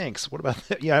in the tanks? What about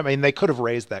yeah?" I mean, they could have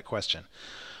raised that question,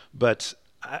 but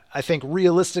I think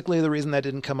realistically the reason that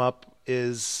didn't come up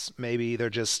is maybe they're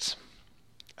just,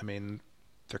 I mean,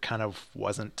 there kind of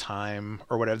wasn't time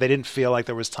or whatever. They didn't feel like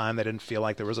there was time. They didn't feel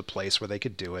like there was a place where they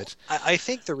could do it. I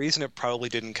think the reason it probably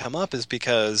didn't come up is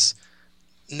because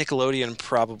Nickelodeon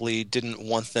probably didn't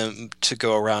want them to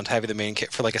go around having the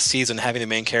for like a season having the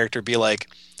main character be like,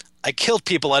 "I killed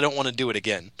people. I don't want to do it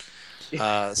again." So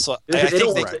I they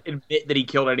don't think want to admit that he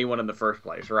killed anyone in the first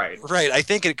place, right? right. I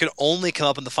think it could only come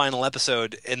up in the final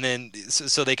episode, and then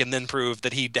so they can then prove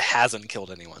that he hasn't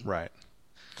killed anyone. Right.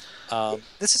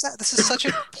 This is such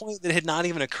a point that had not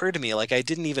even occurred to me. Like I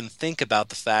didn't even think about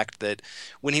the fact that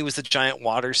when he was the giant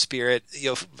water spirit,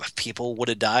 you know, people would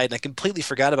have died, and I completely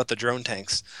forgot about the drone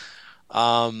tanks.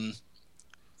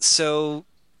 So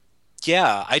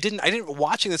yeah, I didn't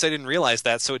watching this. I didn't realize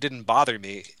that, so it didn't bother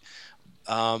me.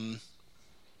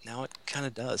 Now it kind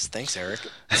of does. Thanks, Eric.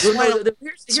 That's why I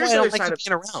don't like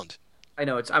being around. I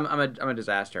know I'm a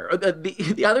disaster.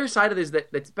 The other side of this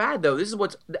that's bad though. This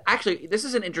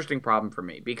is an interesting problem for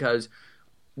me because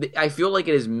I feel like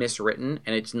it is miswritten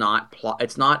and it's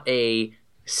not a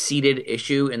seated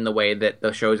issue in the way that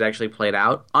the show is actually played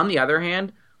out. On the other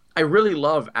hand, I really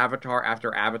love Avatar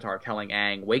after Avatar telling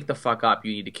Aang, "Wake the fuck up!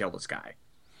 You need to kill this guy."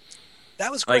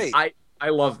 That was great. Like I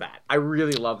love that. I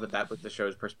really love that was the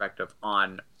show's perspective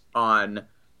on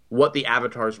what the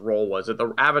Avatar's role was. That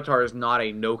the Avatar is not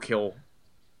a no-kill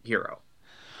hero.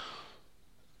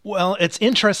 Well, it's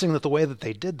interesting that the way that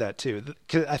they did that too.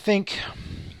 'Cause I think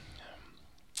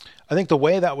the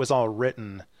way that was all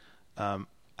written, I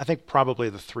think probably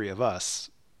the three of us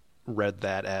read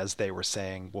that as they were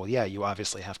saying, well, yeah, you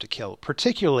obviously have to kill.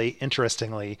 Particularly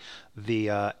interestingly,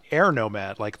 the air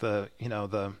nomad, like the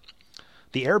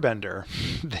airbender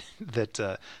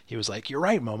that he was like, "You're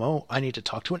right, Momo. I need to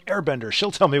talk to an airbender.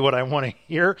 She'll tell me what I want to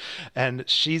hear." And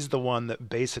she's the one that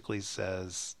basically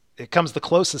says, it comes the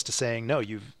closest to saying, no,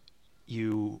 you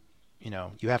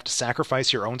have to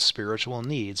sacrifice your own spiritual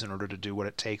needs in order to do what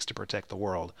it takes to protect the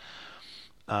world.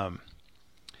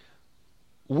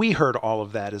 We heard all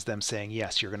of that as them saying,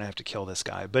 yes, you're going to have to kill this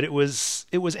guy. But it was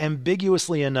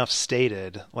ambiguously enough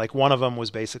stated. Like one of them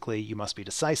was basically, you must be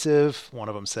decisive. One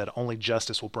of them said, only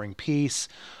justice will bring peace.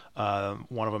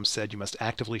 One of them said, you must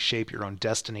actively shape your own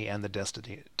destiny and the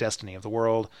destiny of the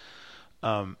world.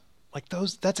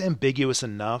 That's ambiguous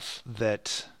enough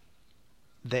that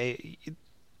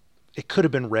it could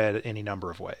have been read any number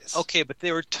of ways. Okay, but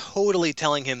they were totally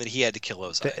telling him that he had to kill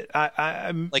Ozai.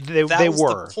 They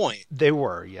were. The point. They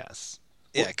were, yes.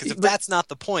 Yeah, because if that's not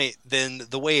the point, then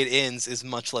the way it ends is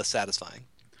much less satisfying.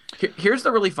 Here's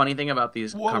the really funny thing about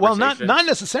these conversations. Well, not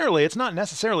necessarily. It's not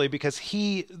necessarily because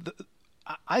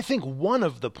I think one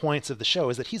of the points of the show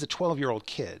is that he's a 12-year-old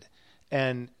kid,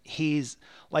 and he's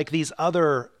like these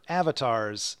other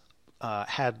avatars.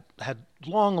 Had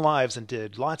long lives and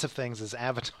did lots of things as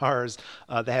avatars.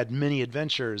 They had many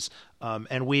adventures,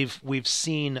 and we've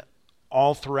seen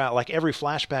all throughout, like every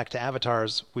flashback to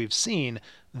avatars we've seen,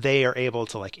 they are able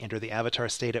to like enter the avatar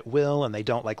state at will, and they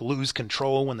don't like lose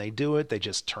control when they do it. They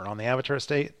just turn on the avatar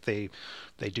state. They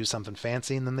do something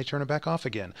fancy and then they turn it back off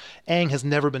again. Aang has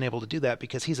never been able to do that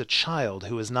because he's a child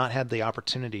who has not had the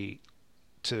opportunity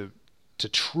to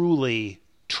truly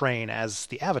train as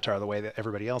the avatar the way that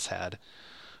everybody else had.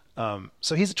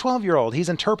 So he's a 12-year-old. He's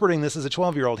interpreting this as a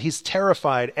 12-year-old. He's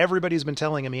terrified. Everybody's been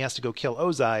telling him he has to go kill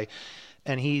Ozai,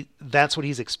 and that's what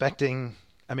he's expecting.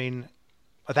 I mean,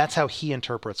 That's how he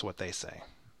interprets what they say,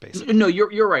 basically. No,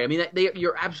 you're right. I mean,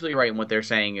 you're absolutely right in what they're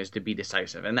saying is to be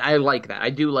decisive, and I like that. I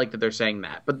do like that they're saying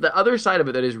that. But the other side of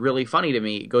it that is really funny to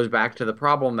me goes back to the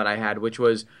problem that I had, which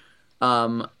was,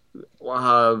 um,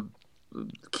 uh,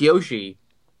 Kiyoshi.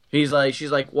 She's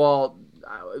like, well,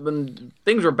 when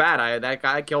things were bad, that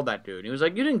guy killed that dude. And he was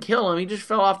like, you didn't kill him. He just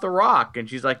fell off the rock. And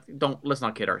she's like, let's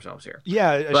not kid ourselves here.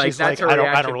 Yeah, Like she's that's like, her I don't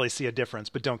reaction. really see a difference,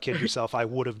 but don't kid yourself. I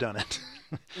would have done it.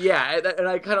 Yeah, and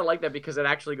I kind of like that because it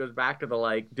actually goes back to the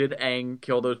like, did Aang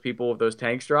kill those people with those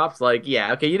tanks drops? Like,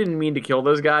 yeah, okay, you didn't mean to kill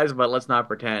those guys, but let's not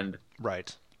pretend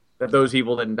Right. that those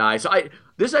people didn't die. So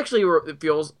this actually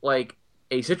feels like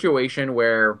a situation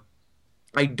where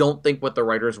I don't think what the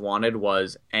writers wanted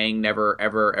was Aang never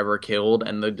ever ever killed,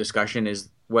 and the discussion is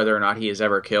whether or not he is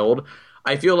ever killed.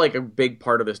 I feel like a big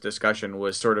part of this discussion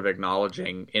was sort of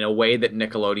acknowledging, in a way that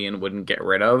Nickelodeon wouldn't get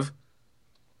rid of,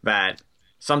 that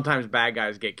sometimes bad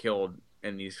guys get killed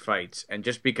in these fights, and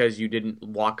just because you didn't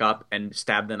walk up and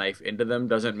stab the knife into them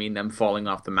doesn't mean them falling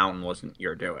off the mountain wasn't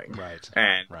your doing. Right.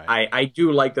 And Right. I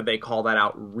do like that they call that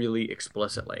out really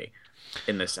explicitly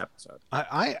in this episode.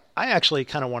 I actually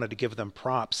kind of wanted to give them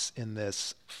props in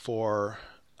this for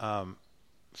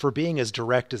being as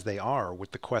direct as they are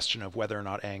with the question of whether or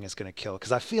not Aang is going to kill,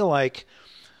 because I feel like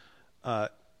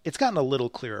it's gotten a little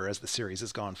clearer as the series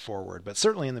has gone forward, but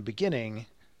certainly in the beginning,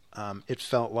 it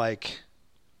felt like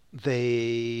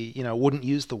they wouldn't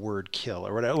use the word kill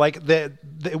or whatever. Like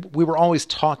we were always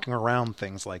talking around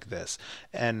things like this,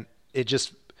 and it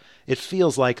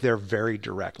feels like they're very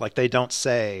direct. Like they don't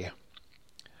say.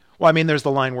 Well, I mean, there's the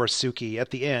line where at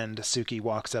the end, Suki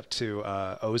walks up to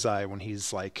Ozai when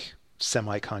he's like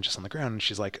semi-conscious on the ground, and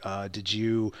she's like, "Did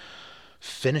you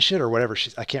finish it or whatever?"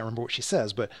 I can't remember what she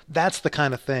says, but that's the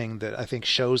kind of thing that I think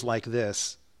shows like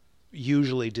this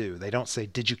usually do. They don't say,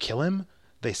 "Did you kill him?"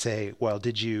 They say, "Well,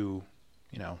 did you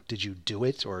do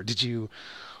it, or did you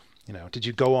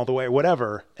go all the way, or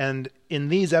whatever?" And in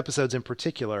these episodes in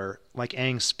particular, like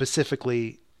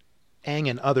Aang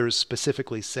and others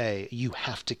specifically say, you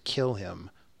have to kill him,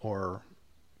 or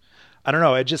I don't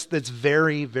know. It's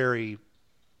very, very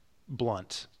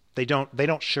blunt. They don't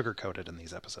sugarcoat it in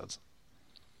these episodes.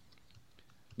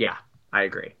 Yeah, I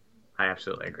agree. I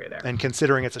absolutely agree there. And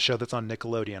considering it's a show that's on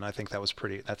Nickelodeon, I think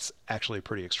that's actually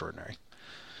pretty extraordinary.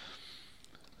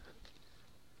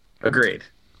 Agreed.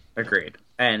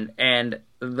 And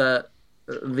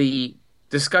the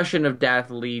discussion of death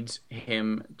leads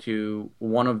him to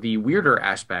one of the weirder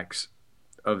aspects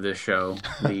of this show,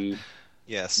 the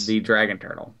Yes. the dragon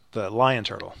turtle. The lion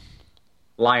turtle.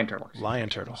 Lion turtle. Lion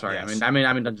turtle. Sorry, yes. I'm in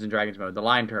Dungeons and Dragons mode. The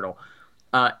lion turtle.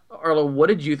 Arlo, what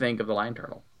did you think of the lion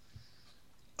turtle?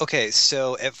 Okay,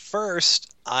 so at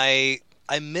first I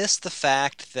missed the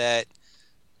fact that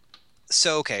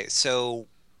so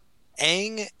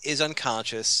Aang is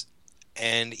unconscious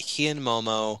and he and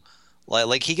Momo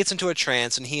like he gets into a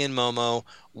trance and he and Momo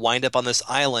wind up on this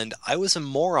island. I was a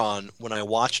moron when I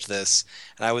watched this,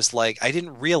 and I was like, I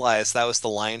didn't realize that was the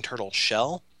lion turtle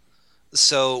shell.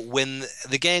 So when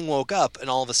the gang woke up and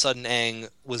all of a sudden Aang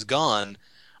was gone,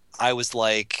 I was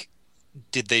like,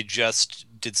 did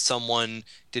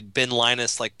Ben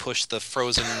Linus like push the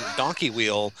frozen donkey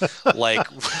wheel? Like,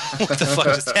 what the fuck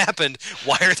just happened?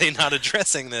 Why are they not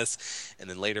addressing this? And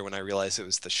then later when I realized it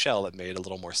was the shell, it made a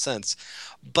little more sense.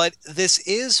 But this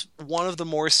is one of the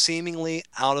more seemingly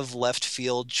out of left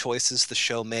field choices the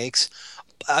show makes.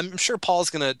 I'm sure Paul's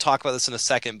going to talk about this in a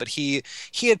second, but he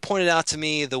had pointed out to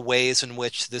me the ways in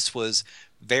which this was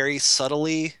very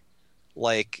subtly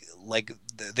like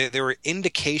there were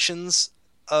indications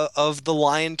of the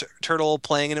lion turtle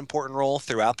playing an important role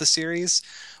throughout the series,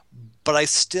 but I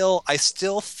still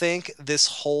think this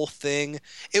whole thing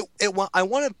I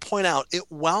want to point out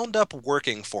it wound up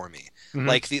working for me. Mm-hmm.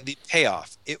 Like the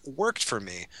payoff, it worked for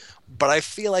me, but I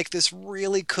feel like this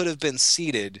really could have been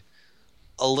seeded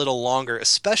a little longer,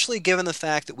 especially given the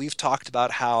fact that we've talked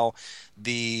about how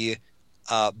the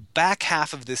back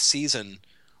half of this season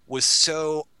was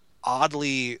so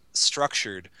oddly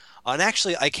structured. And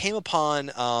actually, I came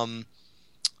upon Alan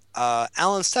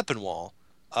Steppenwall.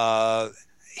 I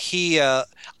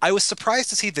was surprised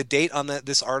to see the date on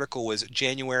this article was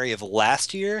January of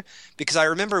last year, because I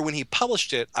remember when he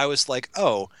published it, I was like,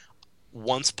 oh,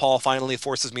 once Paul finally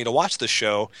forces me to watch the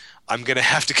show, I'm going to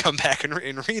have to come back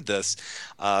and read this.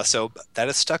 So that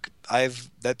is stuck.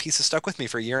 That piece has stuck with me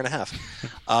for a year and a half.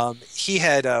 He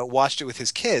had watched it with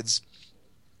his kids,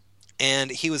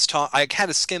 and he was I had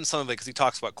to skim some of it because he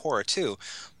talks about Korra too,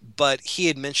 but he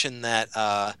had mentioned that,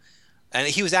 and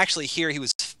he was actually here. He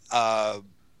was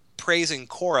praising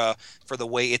Korra for the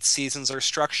way its seasons are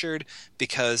structured,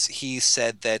 because he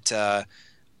said that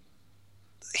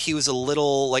he was a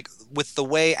little like with the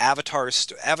way Avatar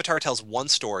tells one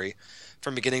story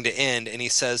from beginning to end, and he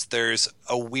says there's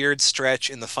a weird stretch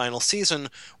in the final season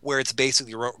where it's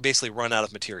basically run out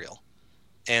of material,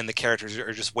 and the characters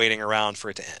are just waiting around for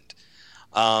it to end.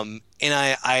 And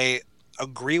I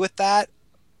agree with that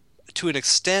to an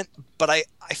extent, but I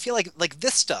feel like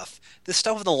this stuff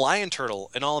with the lion turtle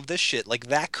and all of this shit, like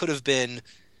that could have been,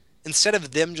 instead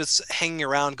of them just hanging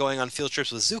around going on field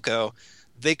trips with Zuko,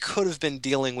 they could have been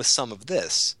dealing with some of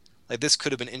this. Like this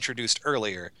could have been introduced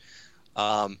earlier.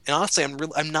 And honestly,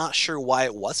 I'm not sure why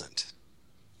it wasn't.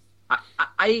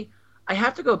 I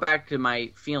have to go back to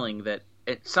my feeling that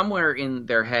somewhere in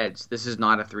their heads, this is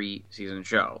not a 3-season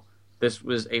show. This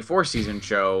was a 4-season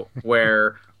show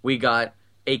where we got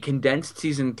a condensed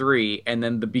season 3 and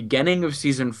then the beginning of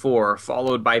season 4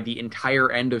 followed by the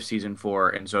entire end of season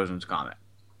 4 in Sozin's Comet.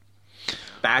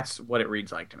 That's what it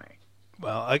reads like to me.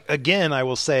 Well, again, I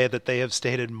will say that they have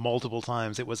stated multiple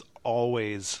times it was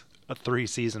always a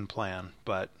 3-season plan,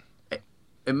 but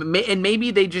and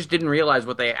maybe they just didn't realize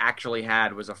what they actually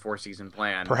had was a 4-season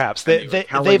plan. Perhaps they were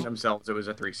telling themselves it was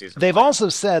a 3-season. They've plan. Also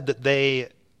said that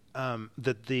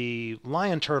that the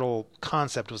lion turtle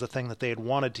concept was a thing that they had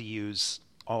wanted to use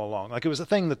all along. Like it was a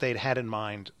thing that they'd had in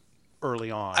mind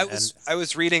early on. I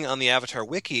was reading on the Avatar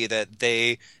wiki that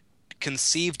they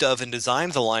conceived of and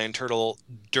designed the lion turtle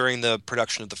during the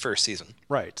production of the first season.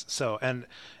 Right. So and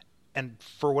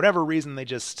for whatever reason they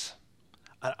just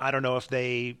I don't know if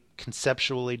they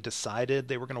conceptually decided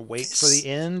they were going to wait for the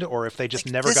end or if they just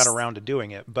never got around to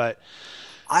doing it. But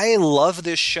I love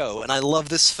this show and I love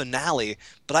this finale,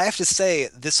 but I have to say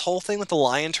this whole thing with the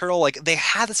lion turtle, like they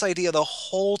had this idea the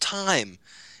whole time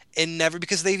and never,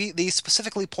 because they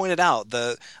specifically pointed out,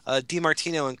 the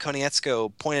DiMartino and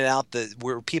Konietzko pointed out that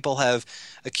where people have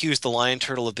accused the lion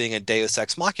turtle of being a Deus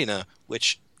Ex Machina,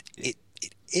 which it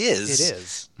is. It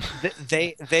is.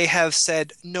 They have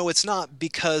said no, it's not,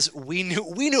 because we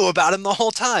knew about him the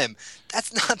whole time.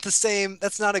 That's not the same.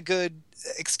 That's not a good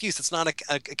excuse. It's not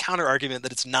a counter argument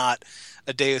that it's not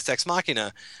a Deus Ex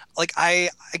Machina. Like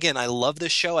I love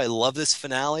this show. I love this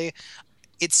finale.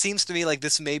 It seems to me like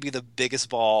this may be the biggest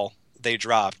ball they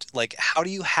dropped. Like, how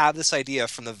do you have this idea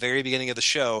from the very beginning of the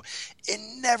show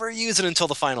and never use it until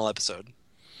the final episode?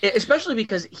 Especially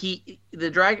because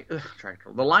the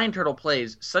lion turtle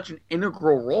plays such an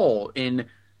integral role in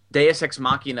Deus Ex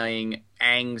Machina-ing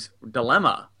Aang's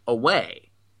dilemma away.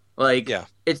 Like, yeah.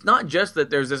 It's not just that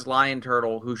there's this lion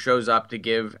turtle who shows up to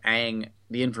give Aang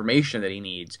the information that he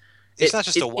needs. It's not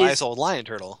just a wise old lion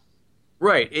turtle.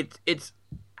 Right. It's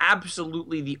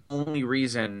absolutely the only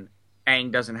reason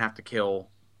Aang doesn't have to kill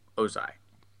Ozai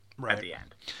at the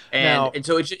end. And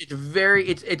so it's a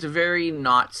very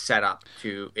not set up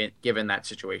to given that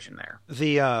situation there.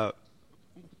 The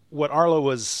what Arlo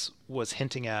was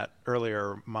hinting at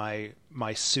earlier, my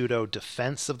pseudo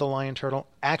defense of the lion turtle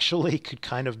actually could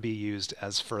kind of be used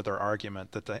as further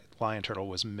argument that the lion turtle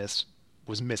was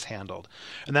mishandled.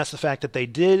 And that's the fact that they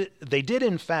did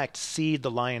in fact seed the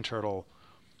lion turtle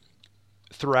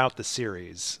throughout the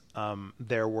series.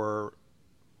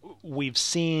 We've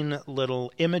seen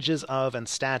little images of and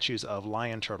statues of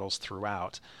lion turtles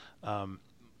throughout.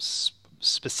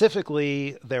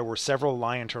 Specifically, there were several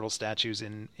lion turtle statues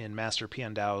in Master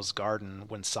Piandao's garden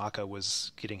when Sokka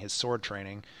was getting his sword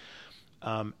training,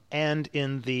 and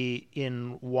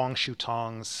in Wang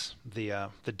Shutong's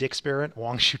the Dick Spirit,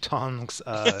 Wang Shutong's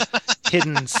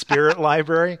hidden spirit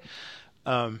library.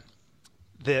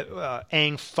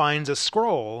 Aang finds a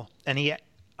scroll, and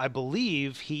I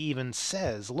believe he even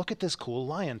says, "Look at this cool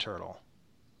lion turtle."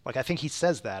 Like, I think he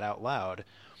says that out loud.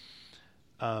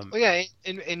 Well, yeah,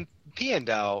 in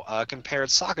Piandao compared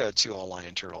Sokka to a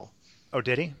lion turtle. Oh,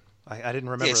 did he? I didn't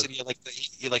remember. Yeah, he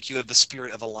said you have the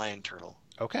spirit of a lion turtle.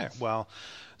 Okay, well,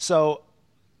 so,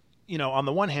 on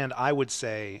the one hand, I would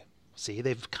say, see,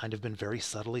 they've kind of been very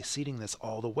subtly seeding this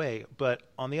all the way. But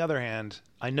on the other hand,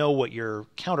 I know what your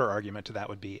counter argument to that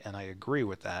would be, and I agree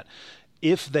with that.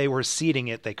 If they were seeding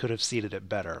it, they could have seeded it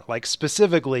better. Like,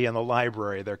 specifically in the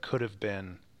library, there could have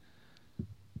been...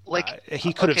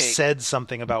 he could have said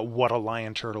something about what a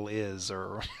lion turtle is,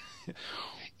 or...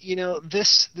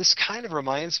 This kind of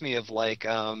reminds me of, like,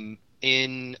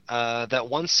 in that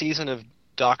one season of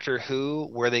Doctor Who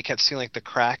where they kept seeing, like, the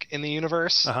crack in the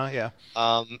universe. Yeah.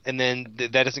 And then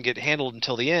that doesn't get handled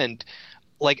until the end.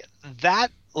 Like,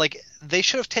 that... Like, they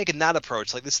should have taken that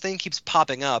approach. Like, this thing keeps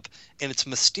popping up, and it's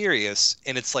mysterious,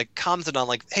 and it's, like, commented on,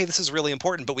 like, hey, this is really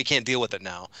important, but we can't deal with it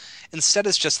now. Instead,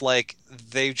 it's just, like,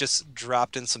 they just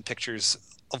dropped in some pictures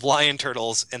of lion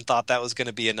turtles and thought that was going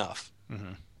to be enough.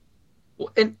 Mm-hmm.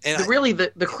 And And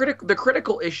the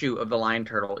critical issue of the lion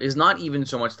turtle is not even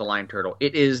so much the lion turtle;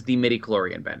 it is the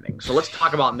midichlorian bending. So let's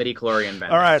talk about midichlorian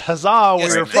bending. All right, huzzah!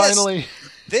 yes, We are finally.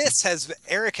 This has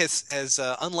Eric has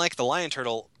unlike the lion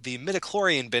turtle, the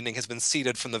midichlorian bending has been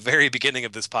seeded from the very beginning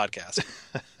of this podcast.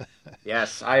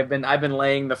 Yes, I've been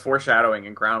laying the foreshadowing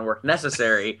and groundwork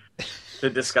necessary to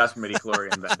discuss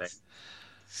midichlorian bending.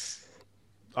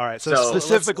 All right, so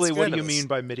specifically, let's what do you this. mean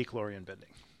by midichlorian bending?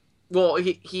 Well,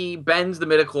 he bends the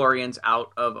midichlorians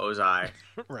out of Ozai,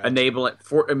 right.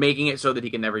 making it so that he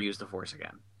can never use the Force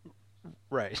again.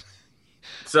 Right.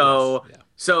 So Yes, yeah.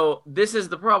 so this is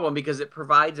the problem because it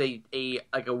provides a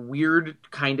weird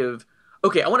kind of.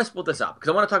 Okay, I want to split this up because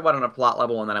I want to talk about it on a plot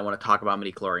level and then I want to talk about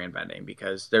midichlorian bending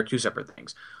because they're two separate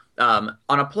things. On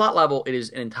a plot level, it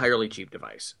is an entirely cheap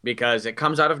device because it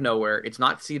comes out of nowhere. It's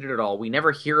not seeded at all. We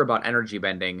never hear about energy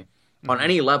bending on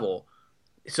any level,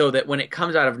 so that when it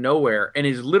comes out of nowhere and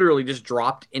is literally just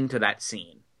dropped into that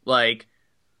scene, like,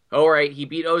 all right, he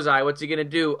beat Ozai. What's he gonna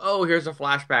do? Oh, here's a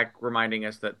flashback reminding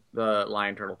us that the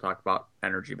lion turtle talked about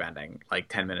energy bending like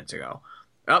 10 minutes ago.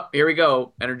 Oh, here we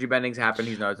go. Energy bending's happened.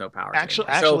 He has no powers.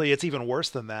 Actually, it's even worse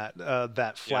than that.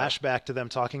 That flashback to them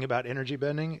talking about energy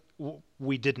bending,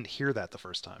 we didn't hear that the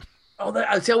first time. Oh,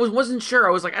 see, I wasn't sure.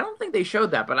 I was like, I don't think they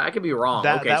showed that, but I could be wrong.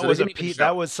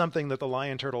 That was something that the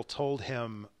lion turtle told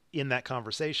him in that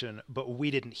conversation, but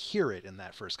we didn't hear it in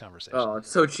that first conversation. Oh,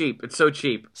 it's so cheap. It's so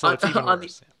cheap. So it's even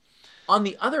worse. On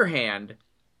the other hand,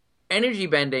 energy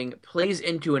bending plays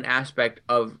into an aspect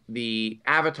of the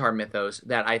Avatar mythos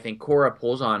that I think Korra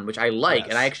pulls on, which I like. Yes.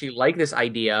 And I actually like this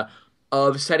idea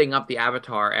of setting up the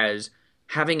Avatar as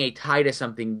having a tie to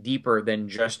something deeper than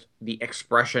just the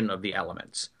expression of the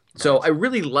elements. Right. So I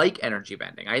really like energy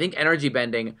bending. I think energy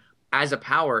bending as a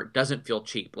power doesn't feel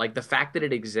cheap. Like the fact that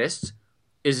it exists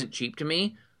isn't cheap to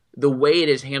me. The way it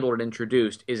is handled and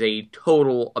introduced is a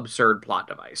total absurd plot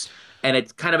device. And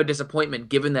it's kind of a disappointment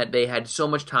given that they had so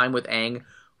much time with Aang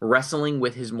wrestling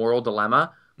with his moral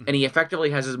dilemma, and he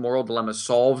effectively has his moral dilemma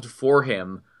solved for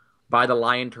him by the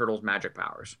lion turtle's magic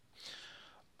powers.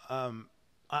 I'm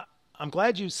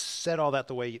glad you said all that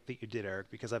the way that you did,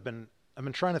 Eric, because I've been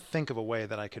trying to think of a way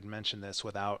that I could mention this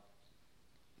without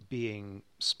being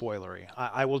spoilery.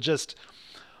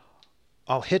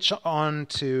 I'll hitch on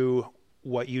to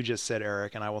what you just said,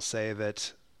 Eric, and I will say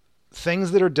that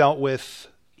things that are dealt with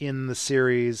in the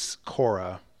series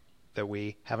Korra that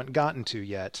we haven't gotten to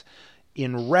yet,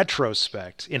 in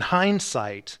retrospect, in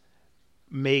hindsight,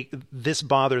 this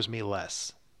bothers me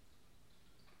less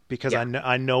because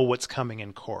I know what's coming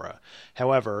in Korra.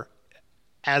 However,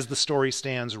 as the story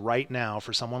stands right now,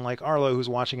 for someone like Arlo who's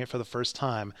watching it for the first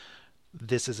time,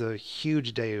 this is a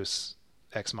huge Deus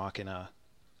Ex Machina,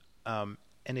 and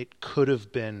it could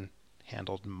have been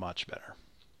handled much better.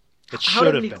 How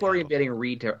did midichlorian bending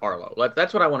read to Arlo?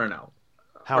 That's what I want to know.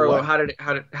 Arlo, how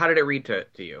did it read to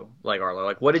you? Like Arlo,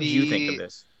 like what did you think of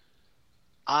this?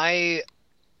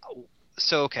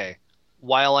 Okay.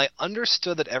 While I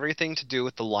understood that everything to do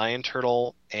with the lion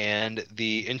turtle and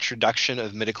the introduction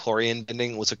of midichlorian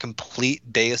bending was a complete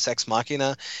Deus Ex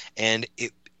Machina, and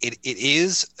it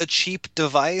is a cheap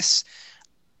device,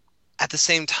 at the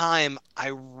same time,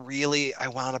 I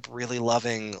wound up really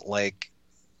loving like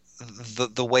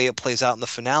the way it plays out in the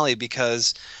finale,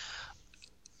 because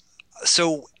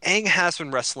so Aang has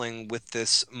been wrestling with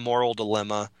this moral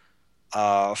dilemma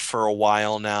for a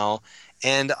while now,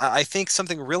 and I think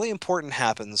something really important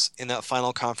happens in that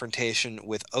final confrontation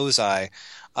with Ozai.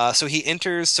 So he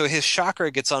enters, so his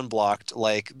chakra gets unblocked.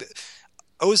 Like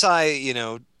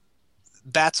Ozai,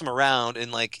 bats him around,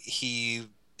 and like he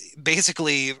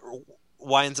basically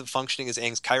winds up functioning as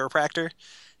Aang's chiropractor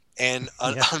and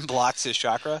unblocks his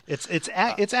chakra. It's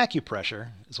acupressure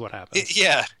is what happens.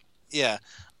 Yeah.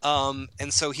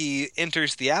 And so he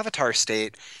enters the Avatar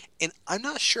state, and I'm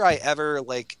not sure I ever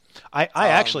like. I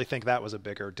actually think that was a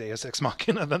bigger Deus Ex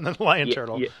Machina than the lion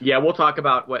turtle. Yeah, we'll talk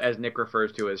about what as Nick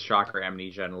refers to as chakra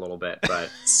amnesia in a little bit. But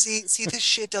see, this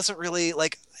shit doesn't really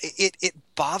like it. It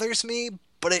bothers me,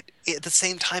 but it at the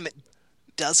same time it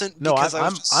doesn't. No, because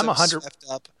I'm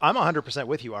 100%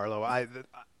 with you, Arlo.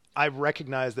 I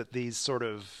recognize that these sort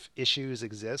of issues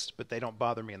exist, but they don't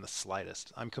bother me in the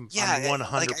slightest. I'm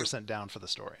 100% down for the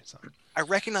story. So. I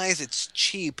recognize it's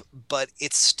cheap, but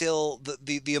it's still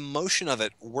the emotion of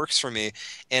it works for me,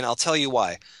 and I'll tell you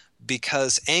why.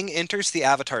 Because Aang enters the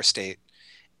Avatar state,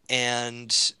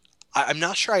 and I'm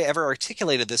not sure I ever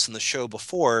articulated this in the show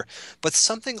before, but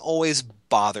something always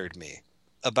bothered me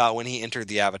about when he entered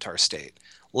the Avatar state.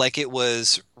 Like, it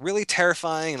was really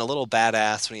terrifying and a little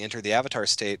badass when he entered the Avatar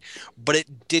state, but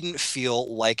it didn't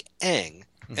feel like Aang.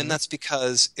 Mm-hmm. And that's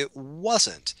because it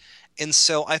wasn't. And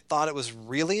so I thought it was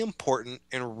really important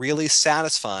and really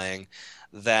satisfying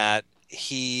that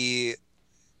he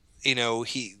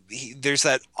there's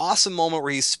that awesome moment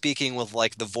where he's speaking with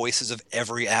like the voices of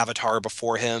every avatar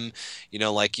before him,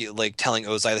 like telling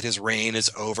Ozai that his reign is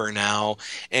over now,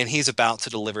 and he's about to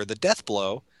deliver the death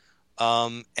blow.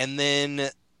 And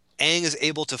then Aang is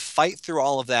able to fight through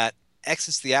all of that,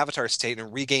 exits the Avatar state,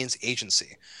 and regains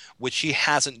agency, which he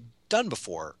hasn't done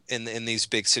before in these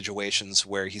big situations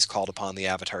where he's called upon the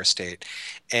Avatar state.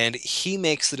 And he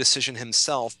makes the decision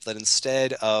himself that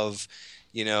instead of,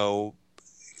 you know,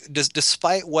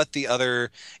 despite what the other,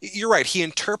 you're right, he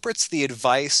interprets the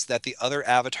advice that the other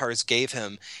avatars gave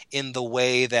him in the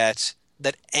way that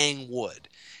Aang would,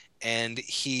 and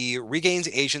he regains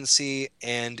agency,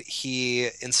 and he,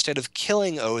 instead of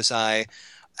killing Ozai,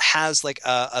 has like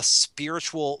a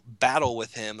spiritual battle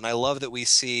with him. And I love that we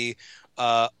see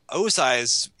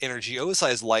Ozai's energy,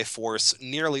 Ozai's life force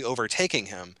nearly overtaking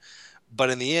him,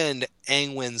 but in the end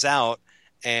Aang wins out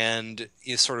and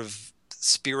he sort of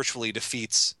spiritually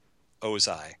defeats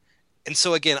Ozai. And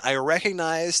so again, I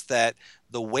recognize that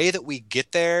the way that we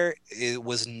get there, it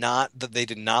was not that they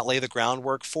did not lay the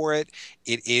groundwork for it.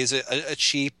 It is a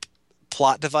cheap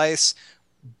plot device,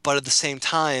 but at the same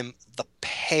time, the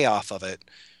payoff of it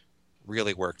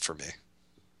really worked for me.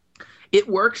 It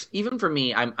works even for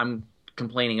me. I'm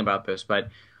complaining about this, but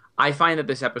I find that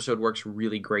this episode works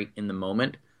really great in the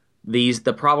moment.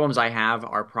 The problems I have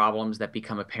are problems that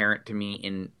become apparent to me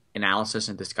in analysis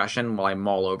and discussion while I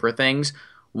mull over things.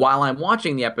 While I'm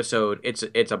watching the episode,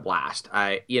 it's a blast.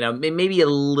 Maybe a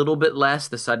little bit less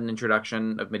the sudden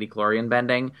introduction of midichlorian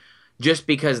bending, just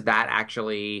because that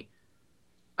actually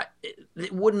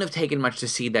it wouldn't have taken much to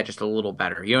see that just a little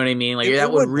better. You know what I mean? Like It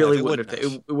that wouldn't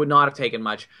have. it would not have taken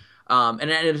much.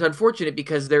 And it's unfortunate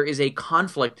because there is a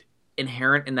conflict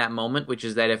inherent in that moment, which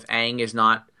is that if Aang is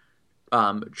not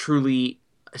truly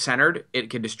centered, it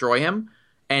can destroy him.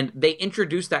 And they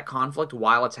introduce that conflict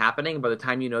while it's happening. By the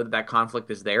time you know that that conflict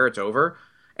is there, it's over.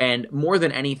 And more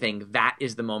than anything, that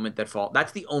is the moment that falls.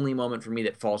 That's the only moment for me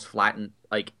that falls flat and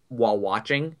like while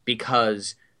watching,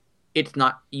 because it's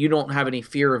not, you don't have any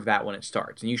fear of that when it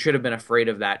starts, and you should have been afraid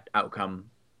of that outcome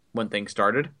when things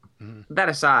started. Mm-hmm. That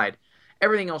aside,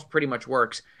 everything else pretty much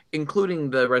works, including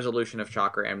the resolution of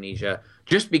chakra amnesia.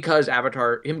 Just because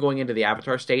him going into the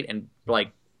Avatar state and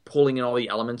like pulling in all the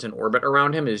elements in orbit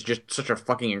around him is just such a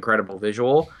fucking incredible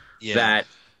visual that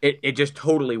it just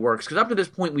totally works. Because up to this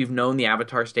point, we've known the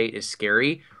Avatar state is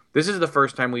scary. This is the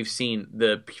first time we've seen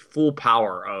the full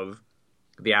power of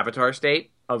the Avatar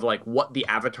state, of like what the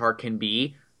Avatar can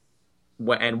be,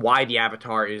 and why the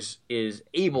Avatar is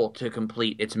able to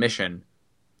complete its mission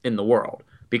in the world.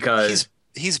 Because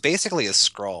he's basically a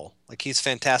Skrull. Like he's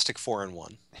Fantastic Four in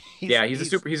one. He's a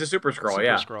super Skrull.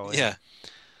 Skrull, yeah.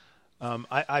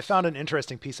 I found an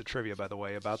interesting piece of trivia, by the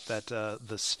way, about that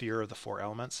the sphere of the four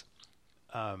elements.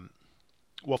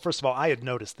 Well, first of all, I had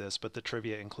noticed this, but the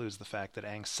trivia includes the fact that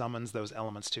Aang summons those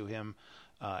elements to him,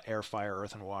 air, fire,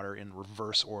 earth, and water, in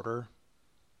reverse order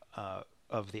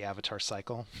of the Avatar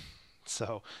cycle.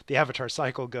 So the Avatar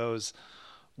cycle goes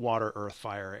water, earth,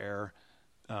 fire, air,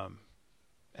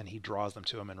 and he draws them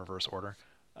to him in reverse order.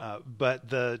 But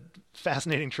the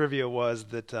fascinating trivia was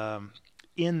that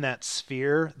in that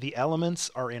sphere, the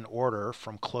elements are in order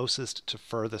from closest to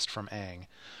furthest from Aang,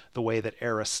 the way that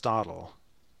Aristotle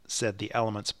said the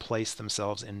elements place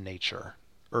themselves in nature: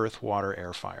 earth, water,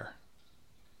 air, fire.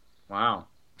 Wow.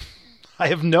 I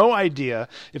have no idea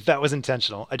if that was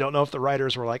intentional. I don't know if the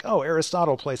writers were like, oh,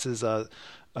 Aristotle places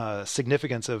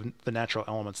significance of the natural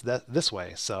elements this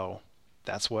way, so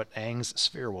that's what Aang's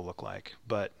sphere will look like.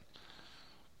 But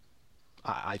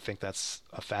I think that's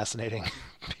a fascinating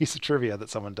piece of trivia that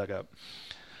someone dug up.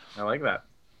 I like that.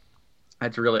 I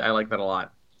like that a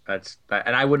lot.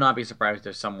 And I would not be surprised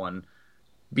if someone,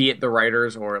 be it the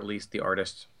writers or at least the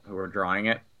artists who were drawing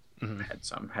it, mm-hmm. had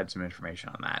some information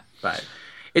on that. But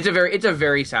it's a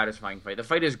very satisfying fight. The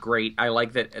fight is great. I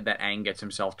like that Aang gets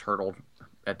himself turtled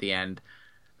at the end,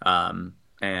 and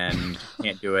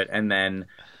can't do it. And then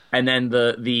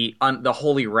the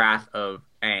holy wrath of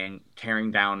Aang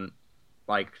tearing down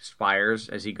like spires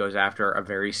as he goes after a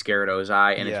very scared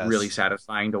Ozai, and It's really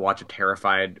satisfying to watch a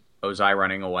terrified Ozai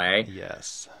running away.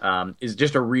 Yes,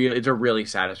 it's a really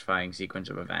satisfying sequence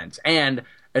of events. And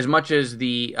as much as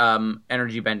the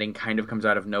energy bending kind of comes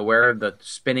out of nowhere, the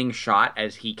spinning shot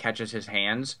as he catches his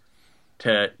hands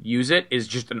to use it is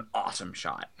just an awesome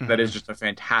shot. Mm-hmm. That is just a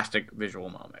fantastic visual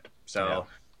moment. So,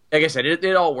 like I said,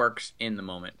 it all works in the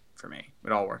moment for me.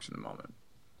 It all works in the moment.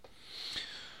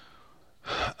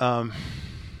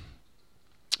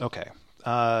 Okay.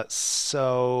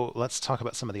 So let's talk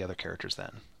about some of the other characters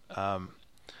then.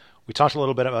 We talked a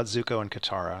little bit about Zuko and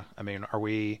Katara. I mean, how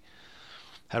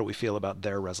do we feel about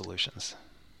their resolutions?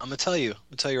 I'm gonna tell you. I'm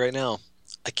gonna tell you right now.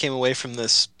 I came away from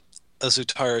this a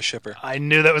Zutara shipper. I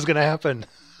knew that was going to happen.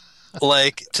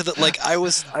 I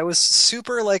was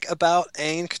super like about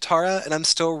Aang and Katara, and I'm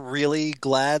still really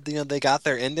glad they got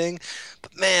their ending.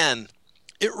 But man,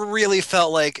 it really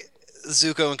felt like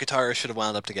Zuko and Katara should have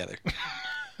wound up together.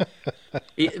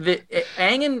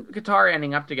 Aang and Katara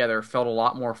ending up together felt a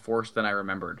lot more forced than I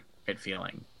remembered it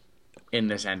feeling in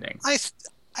this ending. I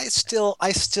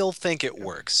still think it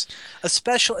works,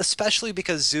 especially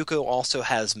because Zuko also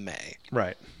has May.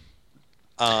 Right.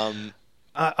 Um,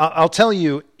 I'll tell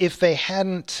you, if they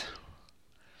hadn't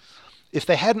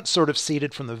sort of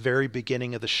seeded from the very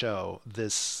beginning of the show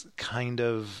this kind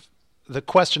of the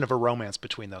question of a romance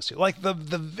between those two, like the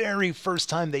very first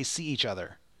time they see each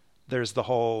other, there's the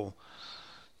whole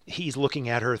he's looking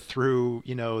at her through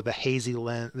the hazy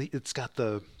lens. It's got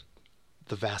the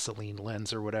Vaseline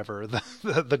lens or whatever,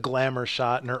 the glamour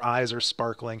shot, and her eyes are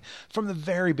sparkling. From the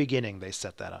very beginning, they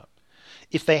set that up.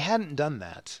 If they hadn't done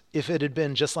that, if it had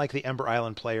been just like the Ember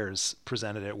Island players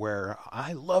presented it, where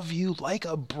I love you like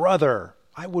a brother,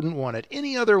 I wouldn't want it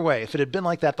any other way. If it had been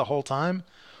like that the whole time,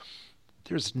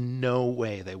 there's no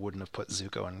way they wouldn't have put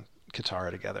Zuko and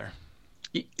Katara together.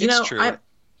 it's true.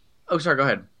 Oh, sorry, go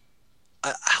ahead.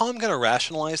 How I'm going to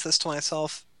rationalize this to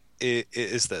myself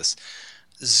is this.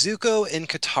 Zuko and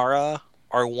Katara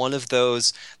are one of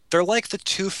those. They're like the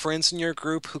two friends in your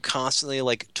group who constantly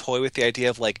like toy with the idea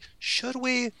of like, should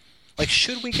we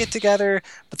get together?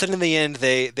 But then in the end,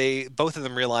 they both of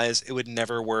them realize it would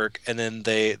never work, and then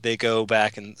they go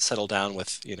back and settle down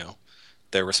with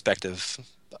their respective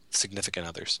significant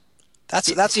others.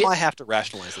 That's how I have to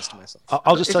rationalize this to myself.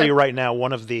 I'll just tell you right now,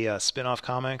 one of the spin-off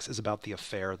comics is about the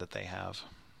affair that they have.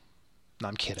 No,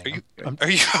 I'm kidding. Are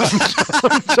you?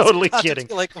 I'm totally kidding.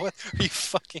 Like, what? Are you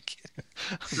fucking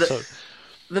kidding?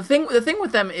 The thing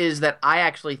with them is that I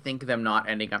actually think them not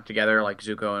ending up together like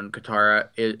Zuko and Katara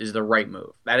is the right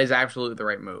move. That is absolutely the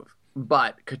right move.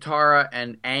 But Katara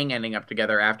and Aang ending up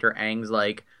together after Aang's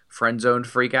like friend zoned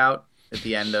freak out at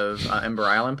the end of Ember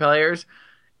Island Players,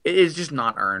 it is just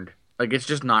not earned. Like, it's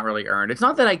just not really earned. It's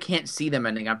not that I can't see them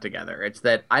ending up together. It's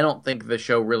that I don't think the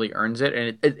show really earns it.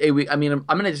 And I mean,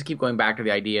 I'm going to just keep going back to the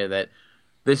idea that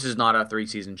this is not a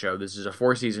 3-season show. This is a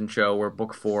 4-season show where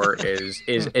book 4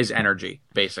 is energy,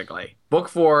 basically. Book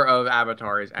 4 of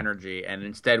Avatar is energy, and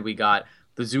instead we got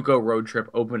the Zuko road trip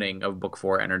opening of book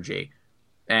 4 energy.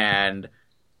 And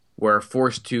we're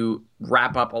forced to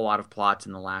wrap up a lot of plots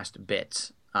in the last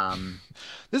bits.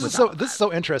 This is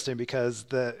so interesting because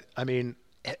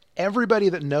everybody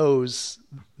that knows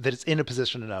that it's in a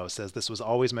position to know says this was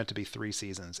always meant to be 3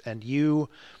 seasons, and you're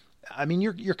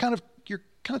kind of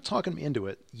talking me into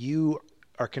it. You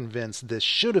are convinced this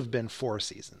should have been 4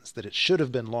 seasons, that it should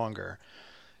have been longer.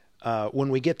 When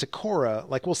we get to Korra,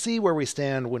 like, we'll see where we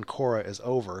stand when Korra is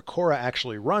over. Korra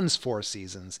actually runs 4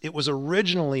 seasons. It was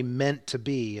originally meant to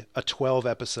be a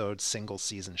 12-episode single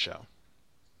season show.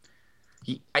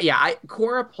 Yeah,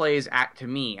 Korra plays to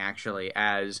me actually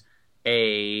as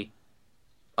a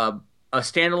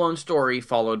standalone story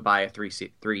followed by a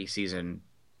 3-season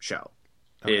show.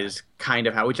 Okay. Is kind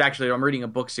of how, which actually I'm reading a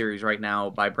book series right now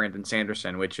by Brandon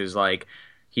Sanderson, which is like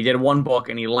he did one book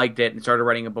and he liked it and started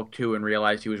writing a book 2 and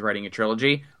realized he was writing a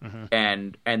trilogy. Mm-hmm.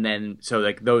 and then so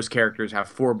like those characters have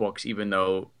 4 books even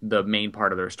though the main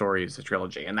part of their story is the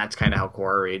trilogy, and that's kind of how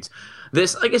Korra reads.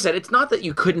 This, like I said, it's not that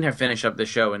you couldn't have finished up the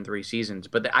show in 3 seasons,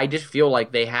 but I just feel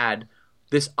like they had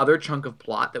this other chunk of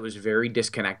plot that was very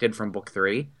disconnected from book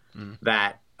 3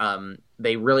 that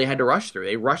they really had to rush through.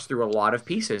 They rushed through a lot of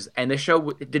pieces, and the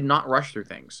show did not rush through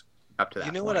things up to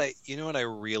that point. What I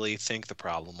really think the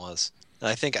problem was, and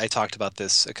I think I talked about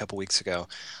this a couple weeks ago.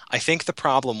 I think the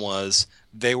problem was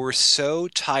they were so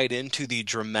tied into the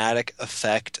dramatic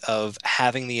effect of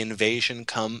having the invasion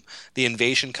come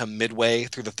midway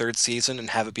through the 3rd season and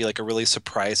have it be like a really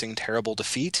surprising, terrible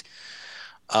defeat.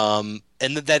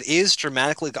 And that is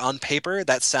dramatically on paper.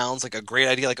 That sounds like a great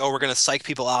idea. Like, oh, we're going to psych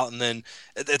people out, and then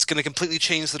it's going to completely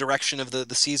change the direction of the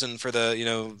season for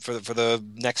the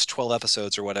next 12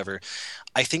 episodes or whatever.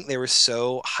 I think they were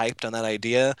so hyped on that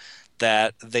idea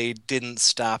that they didn't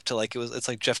stop to like it's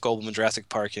like Jeff Goldblum in Jurassic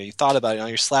Park. You thought about it.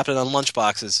 You're slapping it on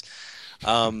lunchboxes.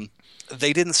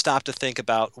 They didn't stop to think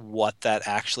about what that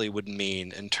actually would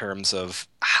mean in terms of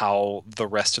how the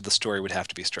rest of the story would have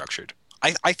to be structured.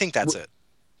 I think that's it.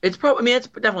 It's probably. I mean, it's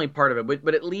definitely part of it,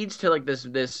 but it leads to like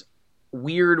this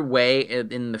weird way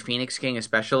in the Phoenix King,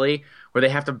 especially where they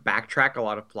have to backtrack a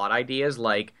lot of plot ideas.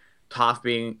 Like Toph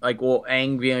being like, well,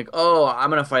 Aang being like, oh, I'm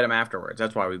gonna fight him afterwards.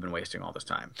 That's why we've been wasting all this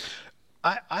time.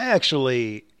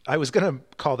 I was going to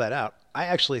call that out. I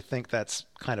actually think that's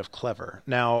kind of clever.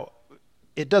 Now,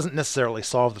 it doesn't necessarily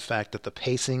solve the fact that the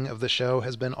pacing of the show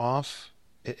has been off.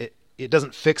 It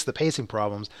doesn't fix the pacing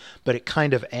problems, but it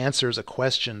kind of answers a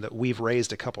question that we've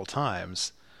raised a couple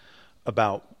times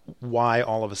about why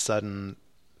all of a sudden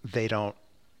they don't,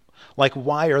 like,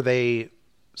 why are they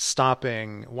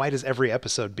stopping? Why does every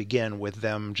episode begin with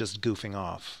them just goofing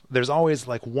off? There's always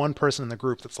like one person in the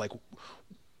group that's like,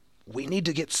 we need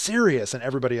to get serious, and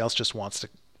everybody else just wants to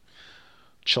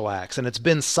chillax. And it's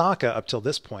been Sokka up till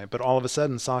this point, but all of a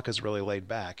sudden Sokka's really laid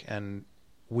back, and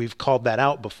we've called that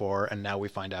out before, and now we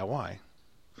find out why.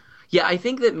 Yeah, I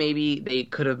think that maybe they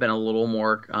could have been a little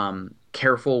more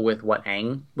careful with what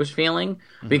Aang was feeling,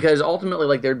 because ultimately,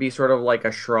 like, there'd be sort of like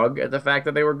a shrug at the fact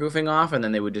that they were goofing off, and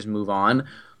then they would just move on.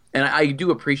 And I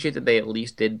do appreciate that they at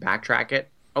least did backtrack it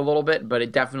a little bit, but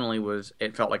it definitely was.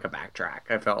 It felt like a backtrack.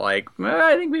 I felt like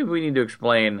I think maybe we need to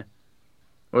explain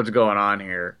what's going on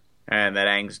here, and that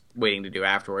Aang's waiting to do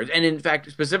afterwards. And in fact,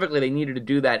 specifically, they needed to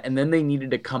do that, and then they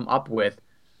needed to come up with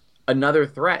another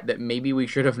threat that maybe we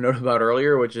should have known about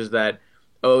earlier, which is that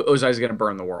Ozai's going to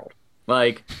burn the world.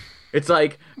 Like, it's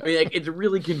like, I mean, like, it's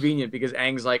really convenient because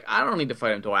Aang's like, I don't need to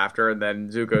fight him until after, and then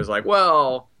Zuko's like,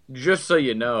 well, just so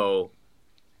you know,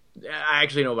 I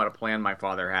actually know about a plan my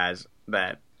father has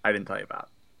that I didn't tell you about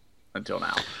until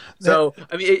now. So,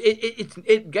 I mean,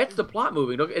 it gets the plot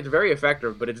moving. It's very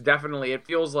effective, but it's definitely, it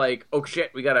feels like, oh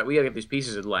shit, we gotta get these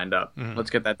pieces lined up. Let's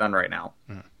get that done right now.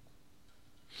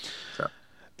 So.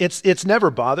 It's never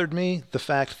bothered me, the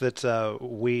fact that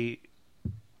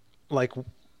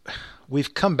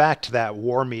we've come back to that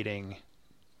war meeting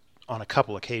on a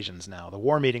couple occasions now. The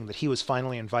war meeting that he was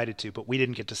finally invited to, but we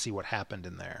didn't get to see what happened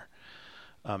in there.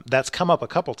 That's come up a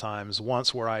couple times.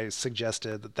 Once where I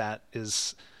suggested that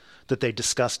they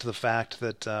discussed the fact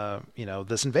that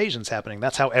this invasion's happening.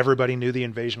 That's how everybody knew the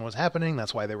invasion was happening.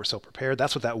 That's why they were so prepared.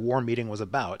 That's what that war meeting was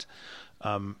about.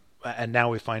 And now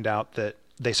we find out that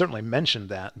they certainly mentioned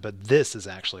that, but this is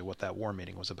actually what that war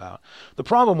meeting was about. The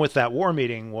problem with that war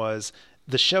meeting was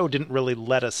the show didn't really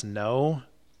let us know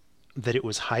that it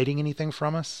was hiding anything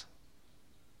from us.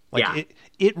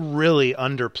 It really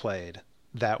underplayed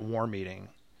that war meeting.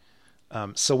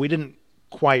 So we didn't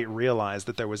quite realize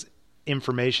that there was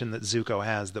information that Zuko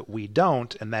has that we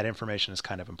don't, and that information is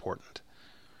kind of important.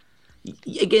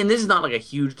 Again, this is not like a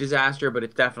huge disaster, but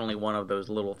it's definitely one of those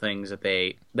little things that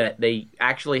they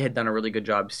actually had done a really good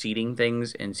job seeding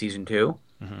things in season 2,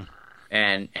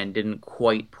 and didn't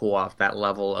quite pull off that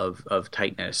level of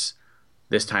tightness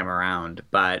this time around.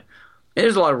 But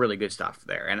there's a lot of really good stuff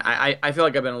there, and I feel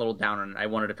like I've been a little down on it. I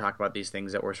wanted to talk about these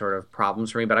things that were sort of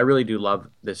problems for me, but I really do love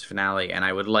this finale, and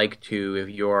I would like to, if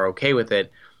you're okay with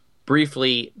it,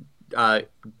 briefly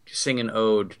sing an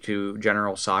ode to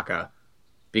General Sokka,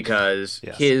 because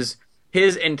yes.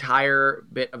 his entire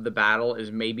bit of the battle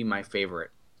is maybe my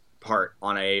favorite part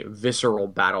on a visceral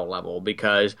battle level,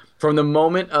 because from the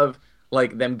moment of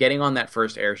like them getting on that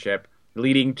first airship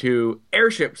leading to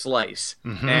airship slice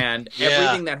and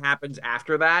everything that happens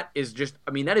after that is just,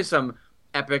 I mean, that is some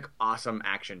epic, awesome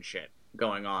action shit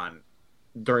going on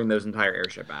during those entire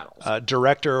airship battles.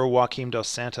 Director Joaquim dos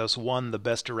Santos won the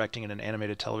best directing in an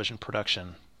animated television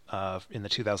production in the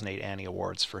 2008 Annie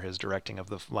Awards for his directing of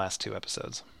the last 2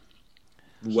 episodes.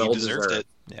 Well deserved it.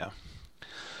 Yeah.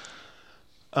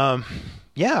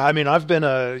 Yeah, I mean, I've been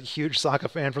a huge Sokka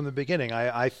fan from the beginning.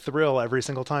 I thrill every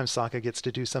single time Sokka gets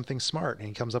to do something smart and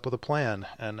he comes up with a plan.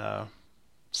 And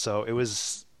so it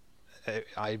was,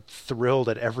 I thrilled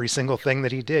at every single thing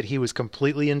that he did. He was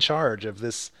completely in charge of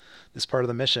this part of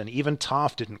the mission. Even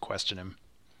Toph didn't question him.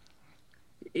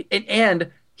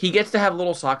 And he gets to have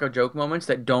little Sokka joke moments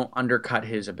that don't undercut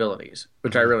his abilities,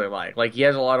 which I really like. Like, he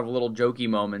has a lot of little jokey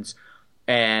moments,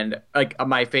 and like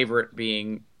my favorite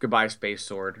being "Goodbye, Space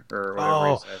Sword" or whatever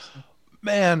he says.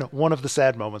 Man, one of the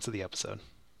sad moments of the episode.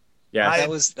 Yeah, that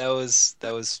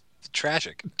was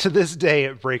tragic. To this day,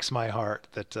 it breaks my heart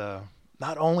that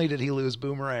not only did he lose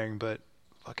Boomerang, but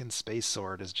fucking Space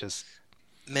Sword is just.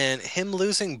 Man, him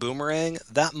losing Boomerang,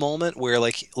 that moment where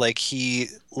like he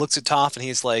looks at Toph and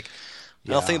he's like,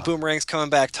 I don't think Boomerang's coming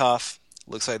back, Toph.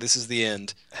 Looks like this is the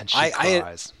end. And she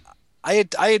cries. I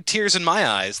had tears in my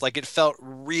eyes. Like, it felt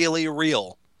really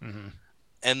real.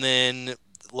 And then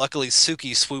luckily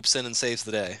Suki swoops in and saves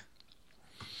the day.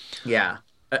 Yeah.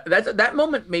 That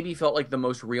moment maybe felt like the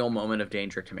most real moment of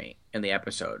danger to me in the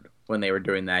episode when they were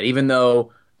doing that. Even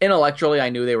though intellectually I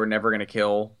knew they were never going to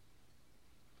kill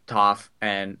Toph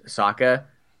and Sokka,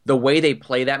 the way they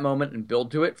play that moment and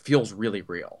build to it feels really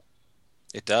real.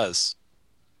 It does.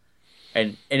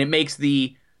 And it makes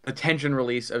the tension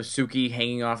release of Suki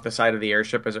hanging off the side of the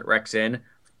airship as it wrecks in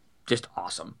just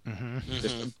awesome.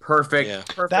 Just Hmm. a perfect, Yeah.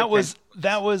 perfect tension That release.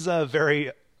 was a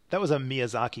very that was a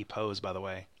Miyazaki pose, by the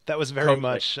way. That was very Totally.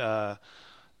 much uh,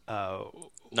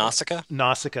 Nausicaa?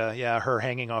 Nausicaa. Yeah, her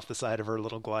hanging off the side of her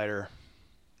little glider.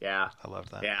 Yeah, I love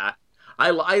that. yeah.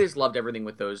 I just loved everything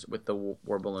with those with the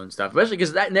war balloon stuff, especially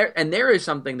because there is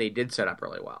something they did set up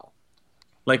really well.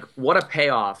 Like what a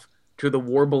payoff to the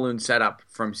war balloon setup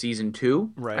from season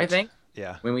two. I Right. think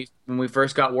Yeah. when we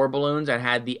first got war balloons and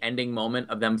had the ending moment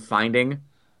of them finding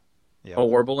Yep. a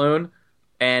war balloon.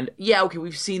 And yeah, okay,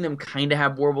 we've seen them kind of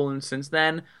have war balloons since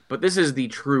then, but this is the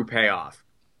true payoff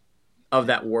of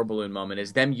that war balloon moment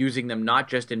is them using them not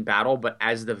just in battle, but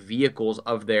as the vehicles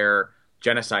of their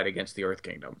genocide against the Earth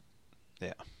Kingdom.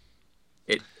 Yeah.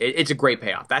 It's a great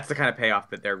payoff. That's the kind of payoff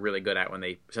that they're really good at when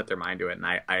they set their mind to it, and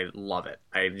I love it.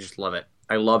 I just love it.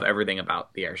 I love everything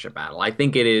about the airship battle. I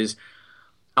think it is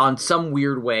on some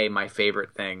weird way my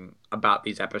favorite thing about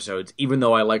these episodes, even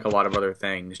though I like a lot of other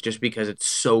things, just because it's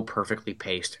so perfectly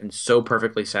paced and so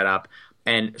perfectly set up.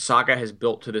 And Sokka has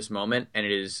built to this moment, and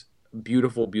it is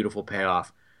beautiful, beautiful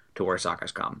payoff to where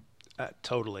Sokka's come.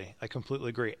 Totally. I completely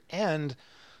agree. And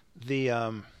the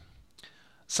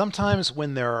sometimes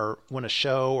when a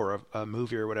show or a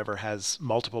movie or whatever has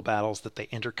multiple battles that they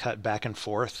intercut back and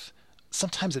forth,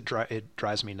 sometimes it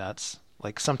drives me nuts.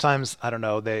 Like sometimes I don't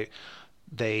know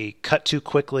they cut too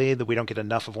quickly that we don't get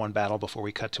enough of one battle before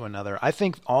we cut to another. I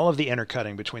think all of the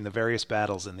intercutting between the various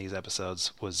battles in these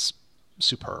episodes was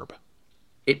superb.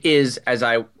 It is, as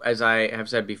I have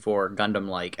said before,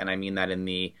 Gundam-like, and I mean that in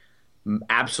the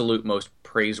absolute most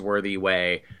praiseworthy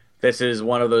way. This is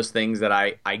one of those things that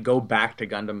I go back to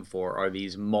Gundam for are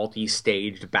these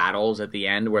multi-staged battles at the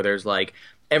end where there's like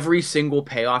every single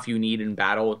payoff you need in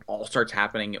battle it all starts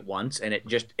happening at once and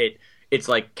it's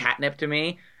like catnip to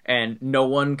me and no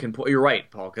one can pull. You're right,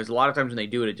 Paul, because a lot of times when they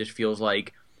do it, it just feels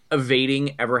like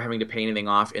evading ever having to pay anything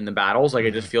off in the battles. Like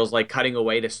it just Mm-hmm. feels like cutting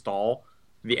away to stall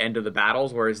the end of the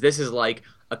battles, whereas this is like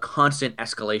a constant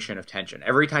escalation of tension.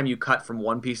 Every time you cut from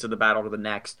one piece of the battle to the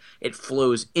next, it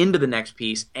flows into the next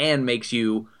piece and makes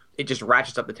you it just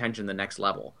ratchets up the tension the next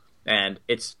level. And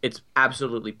it's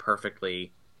absolutely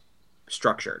perfectly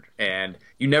structured. And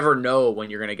you never know when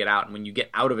you're going to get out. And when you get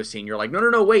out of a scene, you're like, no, no,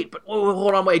 no, wait, but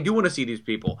hold on, wait, I do want to see these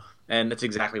people. And that's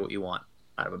exactly what you want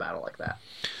out of a battle like that.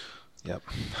 Yep.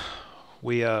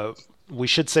 We uh we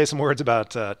should say some words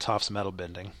about Toph's metal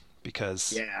bending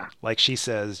because, Yeah. like she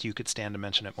says, you could stand to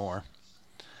mention it more.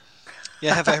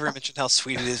 Yeah, have I ever mentioned how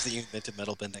sweet it is that you invented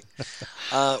metal bending?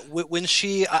 When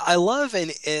I love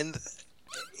and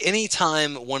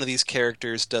anytime one of these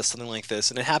characters does something like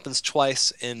this, and it happens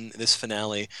twice in this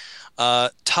finale,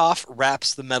 Toph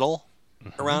wraps the metal Hmm.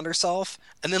 around herself,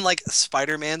 and then like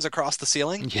Spider-Man's across the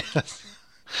ceiling. Yes.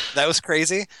 That was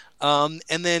crazy. And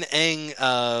then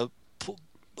Aang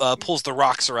pulls the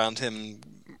rocks around him,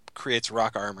 creates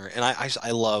rock armor, and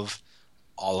I love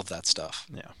all of that stuff.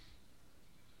 Yeah. That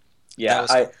Yeah,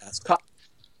 was fantastic.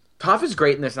 Toph is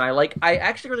great in this, and I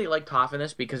actually really like Toph in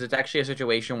this because it's actually a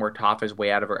situation where Toph is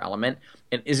way out of her element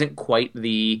and isn't quite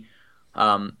the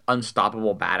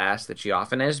unstoppable badass that she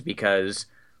often is because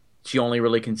she only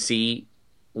really can see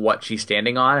what she's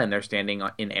standing on, and they're standing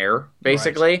in air Right.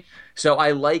 basically. So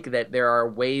I like that there are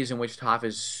ways in which Toph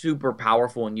is super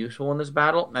powerful and useful in this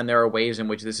battle, and there are ways in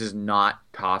which this is not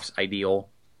Toph's ideal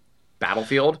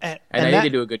battlefield, And and I and think they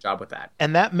that do a good job with that.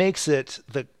 and that makes it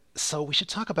the so we should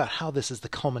talk about how this is the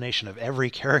culmination of every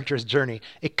character's journey.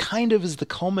 It kind of is the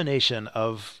culmination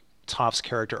of Toph's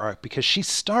character arc because she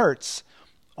starts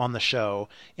on the show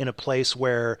in a place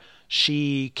where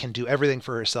she can do everything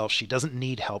for herself. She doesn't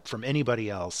need help from anybody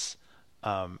else.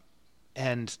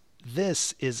 And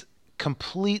this is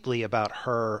completely about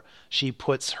her. She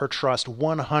puts her trust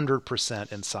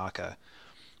 100% in Sokka.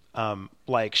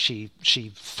 Like she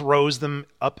throws them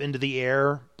up into the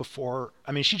air before.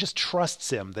 I mean, she just trusts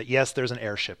him that yes, there's an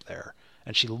airship there,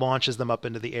 and she launches them up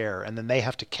into the air, and then they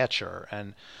have to catch her,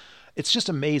 and it's just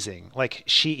amazing. Like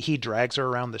he drags her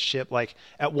around the ship. Like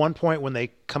at one point when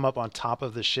they come up on top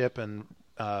of the ship and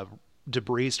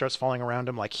debris starts falling around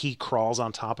him, like he crawls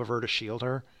on top of her to shield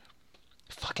her.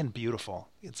 Fucking beautiful.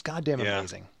 It's goddamn Yeah,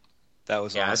 amazing. that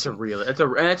was Yeah, awesome.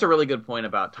 that's a really good point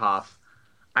about Toph.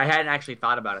 I hadn't actually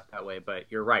thought about it that way, but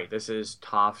you're right. This is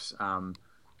Toph's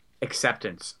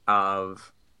acceptance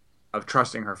of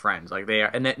trusting her friends. Like they are,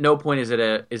 and at no point is it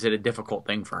a difficult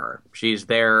thing for her. She's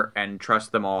there and trusts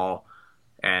them all,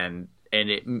 and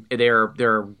they're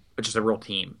just a real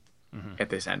team Hmm. at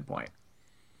this end point.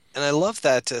 And I love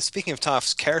that, speaking of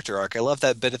Toph's character arc, I love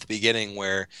that bit at the beginning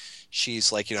where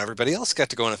she's like, everybody else got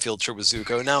to go on a field trip with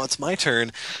Zuko. Now it's my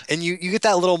turn. And you get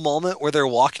that little moment where they're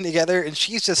walking together and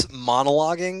she's just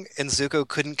monologuing and Zuko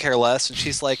couldn't care less. And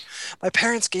she's like, my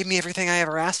parents gave me everything I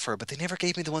ever asked for, but they never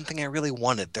gave me the one thing I really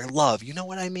wanted, their love. You know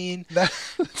what I mean?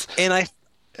 And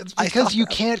It's I because thought you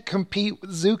can't compete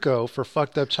with Zuko for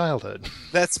fucked up childhood.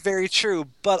 that's very true.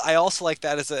 But I also like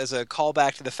that as a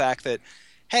callback to the fact that,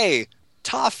 hey,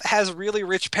 Toph has really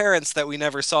rich parents that we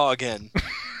never saw again.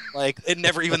 Like it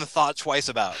never even thought twice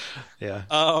about. Yeah.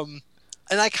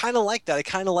 And I kind of like that. I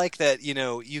kind of like that,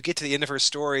 you get to the end of her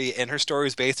story and her story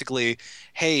is basically,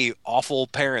 hey, awful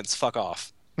parents, fuck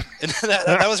off. And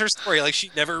that was her story. Like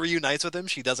she never reunites with him.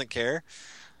 She doesn't care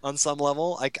on some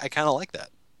level. I kind of like that.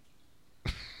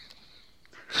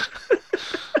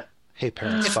 Hey,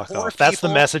 parents, If fuck more off. That's the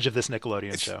people- message of this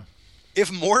Nickelodeon show. If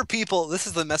more people, this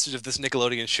is the message of this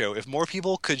Nickelodeon show, if more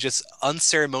people could just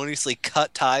unceremoniously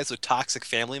cut ties with toxic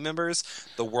family members,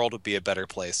 the world would be a better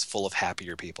place full of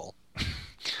happier people.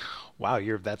 Wow,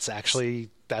 that's actually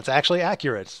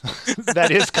accurate.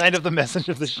 That is kind of the message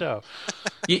of the show.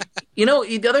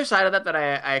 The other side of that I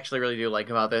actually really do like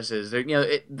about this is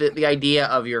that, the idea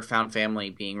of your found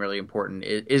family being really important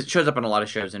is shows up in a lot of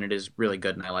shows, and it is really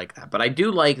good, and I like that. But I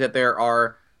do like that there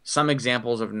are some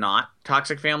examples of not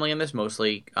toxic family in this,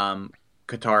 mostly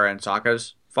Katara and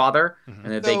Sokka's father,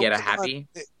 and that they get a happy.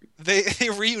 They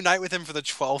reunite with him for the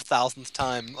 12,000th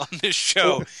time on this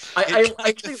show. I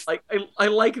actually I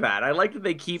like that. I like that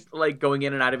they keep like going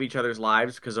in and out of each other's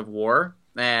lives because of war,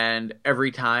 and every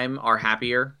time are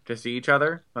happier to see each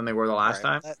other than they were the last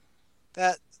time.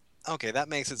 That okay, that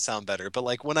makes it sound better. But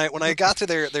like when I got to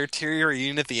their teary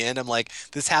reunion at the end, I'm like,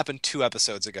 this happened 2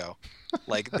 episodes ago.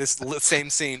 Like this same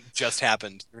scene just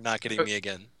happened. You're not getting me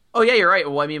again. Oh yeah, you're right.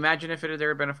 Well, I mean, imagine if there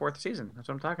had been a 4th season. That's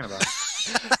what I'm talking about.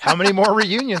 How many more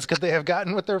reunions could they have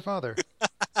gotten with their father?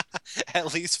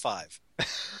 At least 5.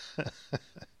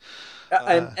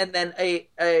 And then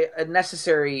a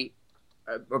necessary,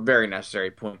 a very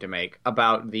necessary point to make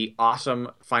about the awesome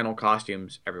final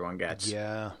costumes everyone gets.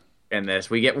 Yeah. In this,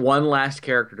 we get one last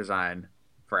character design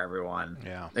for everyone.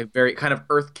 Yeah. Like very kind of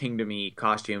Earth Kingdom-y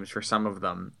costumes for some of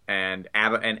them, and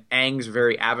Aang's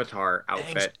very Avatar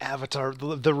outfit. Avatar,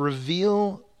 the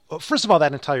reveal. Well, first of all,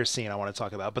 that entire scene I want to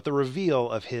talk about, but the reveal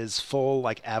of his full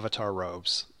like Avatar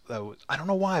robes. I don't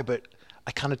know why, but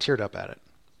I kind of teared up at it.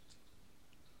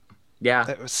 Yeah,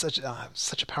 That was such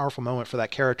a powerful moment for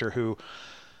that character who,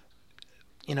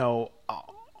 all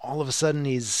of a sudden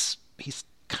he's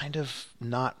kind of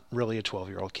not really a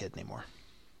 12-year-old kid anymore.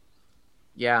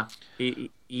 yeah. I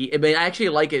mean, I actually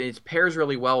like it. It pairs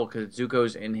really well because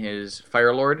Zuko's in his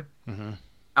Fire Lord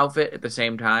outfit at the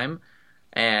same time,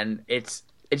 and it's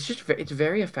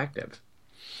very effective.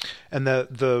 And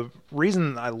the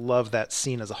reason I love that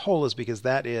scene as a whole is because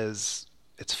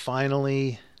it's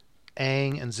finally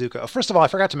Aang and Zuko. First of all, I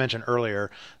forgot to mention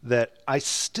earlier that I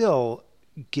still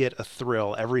get a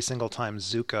thrill every single time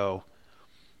Zuko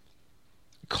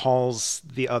calls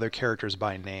the other characters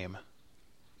by name.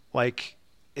 Like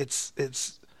it's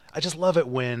I just love it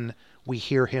when we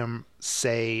hear him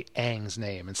say Aang's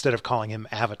name instead of calling him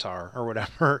Avatar or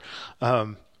whatever.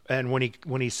 And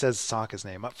when he says Sokka's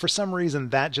name, for some reason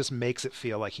that just makes it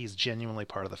feel like he's genuinely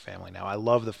part of the family now. I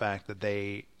love the fact that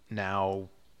they now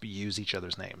use each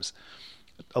other's names.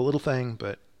 A little thing,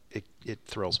 but it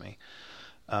thrills me.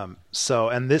 And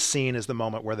this scene is the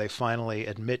moment where they finally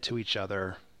admit to each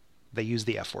other. They use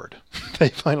the F word. They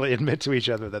finally admit to each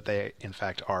other that they, in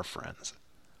fact, are friends.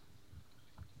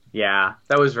 Yeah,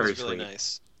 that was very really sweet.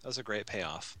 Nice. That was a great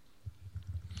payoff.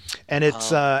 And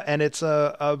it's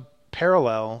a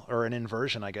parallel or an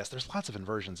inversion, I guess. There's lots of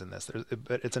inversions in this.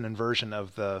 But it's an inversion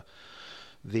of the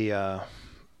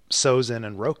Sozin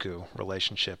and Roku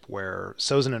relationship, where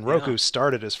Sozin and Roku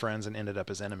started as friends and ended up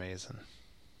as enemies. And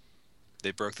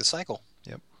they broke the cycle.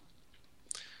 Yep.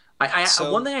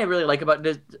 One thing I really like about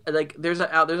this, like there's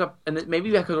a and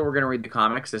maybe because we're gonna read the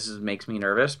comics, makes me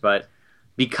nervous, but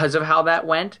because of how that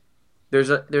went, there's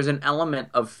an element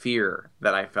of fear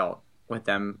that I felt with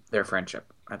their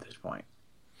friendship at this point,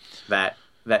 that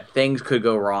things could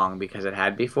go wrong because it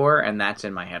had before, and that's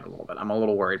in my head a little bit. I'm a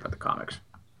little worried about the comics.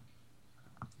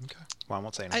 Okay. Well, I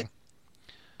won't say anything.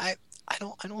 I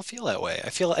don't feel that way. I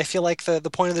feel like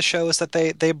the point of the show is that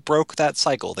they broke that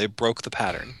cycle. They broke the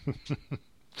pattern.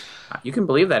 You can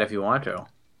believe that if you want to.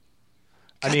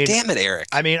 God damn it, Eric.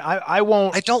 I mean, I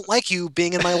won't. I don't like you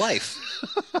being in my life.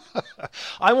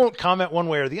 I won't comment one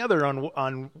way or the other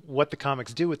on what the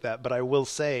comics do with that, but I will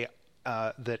say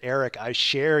that, Eric, I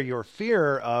share your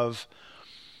fear of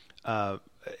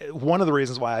one of the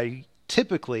reasons why I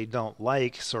typically don't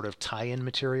like sort of tie-in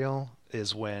material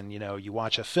is when, you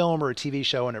watch a film or a TV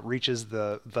show and it reaches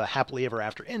the happily ever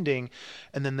after ending,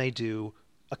 and then they do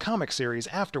a comic series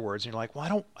afterwards, and you're like,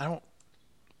 well, I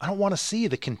don't want to see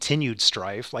the continued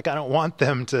strife. Like, I don't want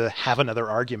them to have another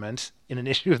argument in an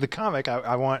issue of the comic.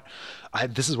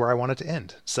 This is where I want it to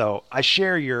end. So I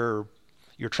share your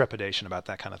trepidation about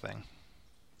that kind of thing.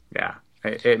 Yeah,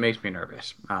 it makes me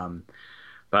nervous.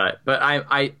 But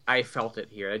I felt it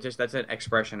here. That's an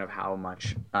expression of how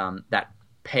much that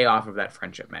payoff of that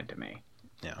friendship meant to me.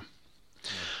 Yeah.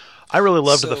 I really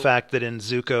loved the fact that in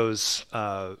Zuko's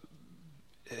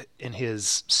in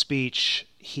his speech,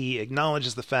 he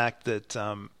acknowledges the fact that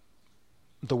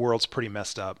the world's pretty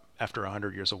messed up after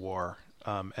 100 years of war,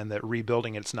 and that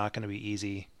rebuilding it's not going to be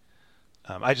easy.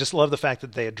 I just love the fact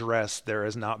that they address there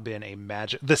has not been a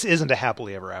magic. This isn't a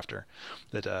happily ever after.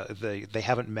 That they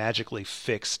haven't magically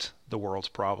fixed the world's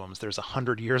problems. There's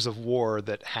 100 years of war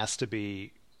that has to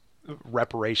be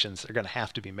reparations are going to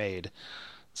have to be made.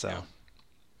 So. Yeah.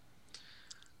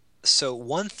 So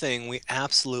one thing we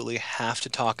absolutely have to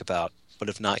talk about, but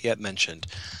have not yet mentioned.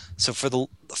 So for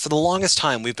the longest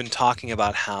time, we've been talking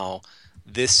about how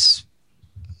this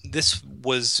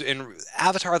was in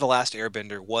Avatar: The Last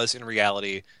Airbender was in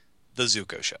reality the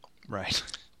Zuko show, right?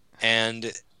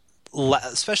 And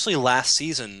especially last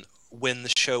season when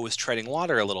the show was treading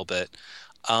water a little bit,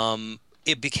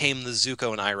 it became the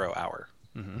Zuko and Iroh hour.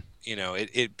 Mm-hmm.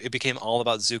 It became all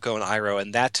about Zuko and Iroh,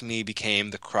 and that to me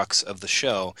became the crux of the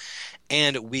show.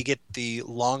 And we get the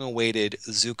long-awaited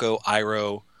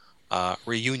Zuko-Iroh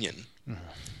reunion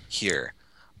here.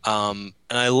 And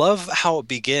I love how it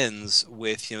begins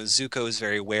with, Zuko is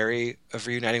very wary of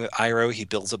reuniting with Iroh. He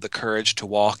builds up the courage to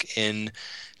walk in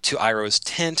to Iroh's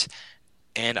tent,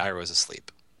 and Iroh's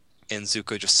asleep. And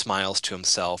Zuko just smiles to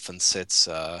himself and sits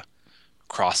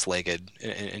cross-legged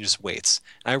and just waits.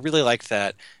 And I really liked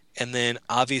that. And then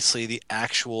obviously the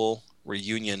actual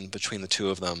reunion between the two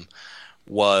of them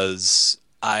was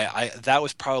that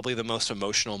was probably the most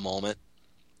emotional moment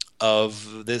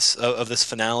of this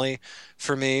finale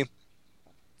for me.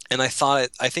 And I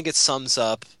think it sums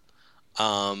up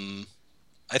everything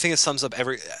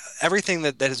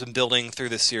that has been building through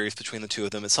this series between the two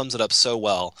of them. It sums it up so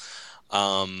well.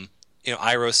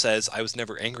 Iroh says, "I was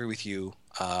never angry with you.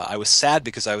 I was sad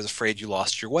because I was afraid you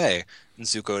lost your way." And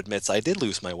Zuko admits, "I did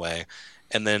lose my way."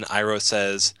 And then Iroh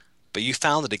says, "But you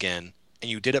found it again,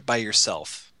 and you did it by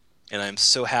yourself. And I'm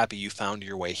so happy you found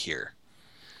your way here."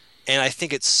 And I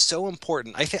think it's so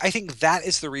important. I think that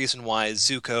is the reason why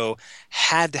Zuko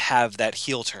had to have that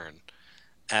heel turn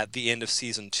at the end of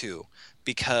season 2,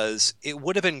 because it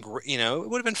would have been, it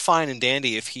would have been fine and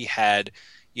dandy if he had,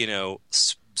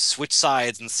 switched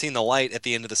sides and seen the light at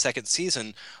the end of the second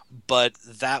season, but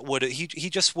that would he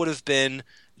just would have been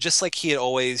just like he had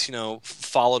always,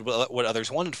 followed what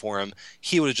others wanted for him.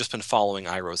 He would have just been following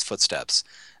Iroh's footsteps.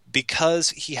 Because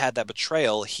he had that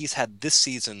betrayal, he's had this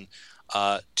season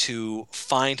to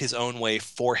find his own way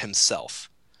for himself.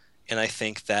 And I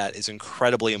think that is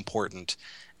incredibly important,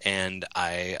 and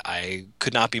I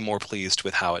could not be more pleased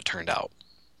with how it turned out.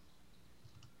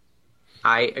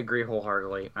 I agree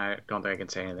wholeheartedly. I don't think I can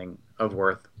say anything of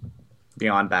worth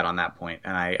beyond that on that point,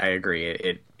 and I agree.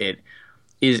 It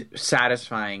is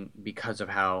satisfying because of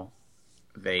how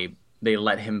they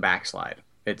let him backslide.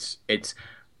 It's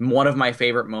one of my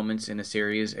favorite moments in a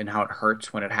series, and how it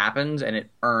hurts when it happens, and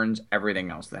it earns everything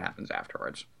else that happens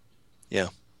afterwards. Yeah.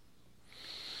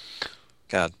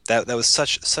 God, that was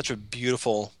such a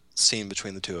beautiful scene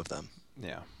between the two of them.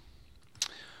 Yeah.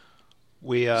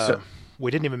 We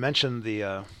didn't even mention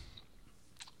the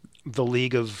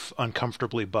League of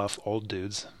Uncomfortably Buff Old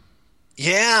Dudes.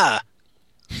 Yeah.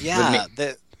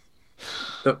 The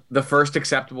first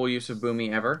acceptable use of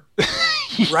Boomy ever.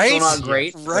 Right? Still not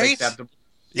great, right? Acceptable.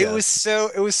 It was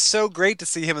so great to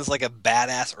see him as like a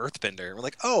badass earthbender. We're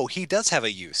like, oh, he does have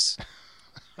a use.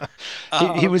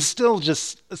 He was still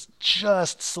just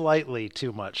slightly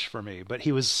too much for me, but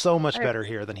he was so much better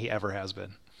here than he ever has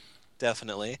been.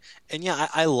 Definitely. And yeah,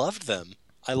 I loved them.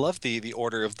 I loved the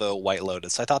Order of the White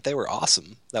Lotus. I thought they were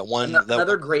awesome.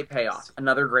 Another great payoff.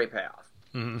 Another great payoff.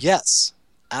 Mm-hmm. Yes,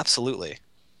 absolutely.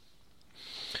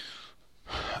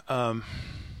 By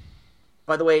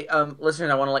the way, listeners,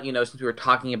 I want to let you know, since we were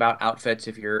talking about outfits,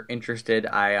 if you're interested,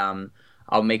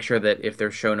 I'll make sure that if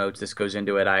there's show notes, this goes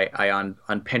into it. I on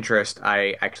Pinterest,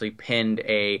 I actually pinned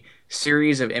a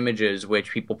series of images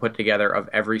which people put together of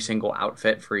every single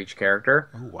outfit for each character.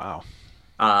 Oh, wow.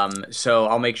 So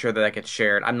I'll make sure that gets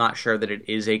shared. I'm not sure that it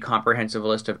is a comprehensive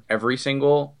list of every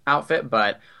single outfit,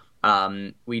 but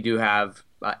we do have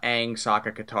Aang,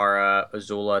 Sokka, Katara,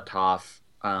 Azula, Toph,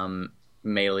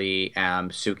 Meili,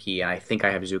 Suki, and I think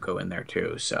I have Zuko in there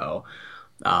too. So,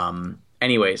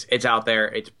 anyways, it's out there.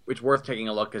 It's worth taking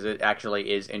a look because it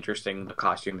actually is interesting the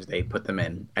costumes they put them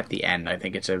in at the end. I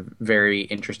think it's a very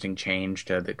interesting change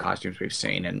to the costumes we've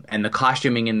seen, and the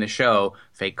costuming in the show,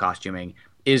 fake costuming,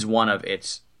 is one of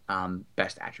its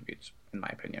best attributes in my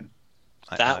opinion.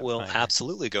 That will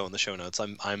absolutely go in the show notes.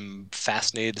 I'm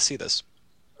fascinated to see this.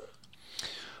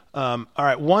 All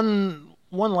right, one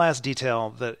last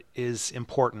detail that is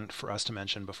important for us to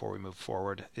mention before we move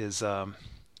forward is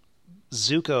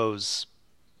Zuko's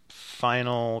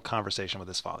final conversation with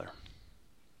his father.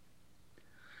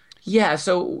 Yeah,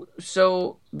 so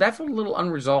that's a little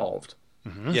unresolved.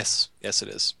 Mm-hmm. Yes, it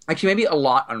is. Actually, maybe a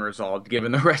lot unresolved,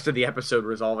 given the rest of the episode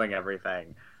resolving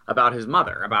everything about his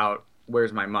mother, about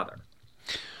where's my mother.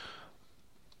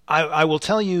 I will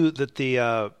tell you that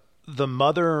the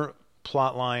mother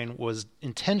plot line was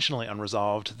intentionally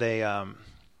unresolved. They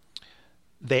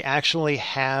actually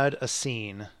had a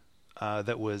scene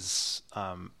that was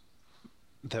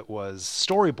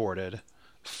storyboarded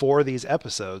for these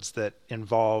episodes that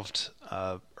involved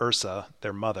Ursa,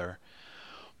 their mother,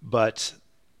 but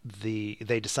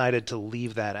they decided to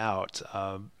leave that out.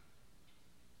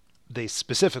 They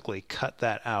specifically cut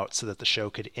that out so that the show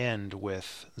could end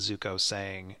with Zuko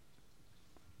saying,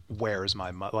 "Where is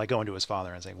my mother?" Like going to his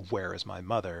father and saying, "Where is my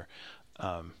mother?"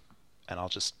 And I'll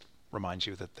just remind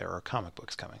you that there are comic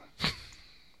books coming.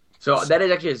 So that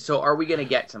is actually. So are we going to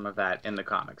get some of that in the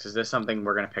comics? Is this something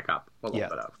we're going to pick up a little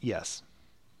bit of? Yes.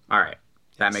 All right.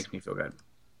 That makes me feel good.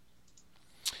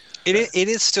 It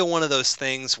is still one of those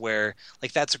things where,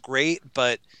 like, that's great,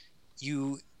 but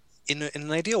you, in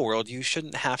an ideal world, you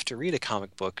shouldn't have to read a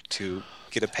comic book to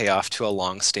get a payoff to a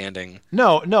long-standing.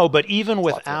 No, but even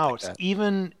without, like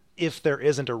even if there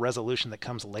isn't a resolution that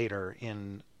comes later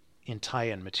in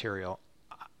tie-in material,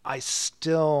 I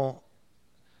still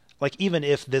like, even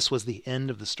if this was the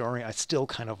end of the story, I still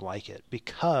kind of like it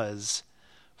because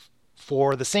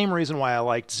for the same reason why I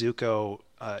liked Zuko,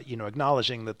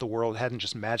 acknowledging that the world hadn't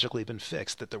just magically been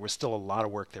fixed, that there was still a lot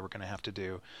of work they were going to have to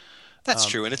do. That's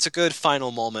true, and it's a good final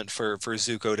moment for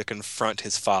Zuko to confront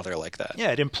his father like that.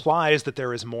 Yeah, it implies that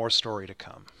there is more story to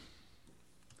come.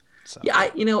 So. Yeah,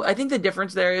 I think the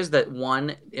difference there is that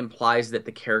one implies that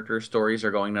the character stories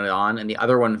are going on, and the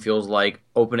other one feels like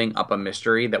opening up a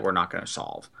mystery that we're not going to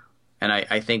solve. And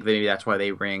I think that maybe that's why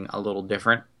they ring a little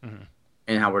different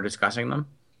in how we're discussing them.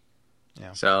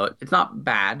 Yeah. So it's not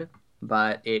bad,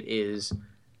 but it is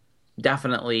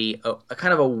definitely a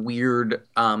kind of a weird,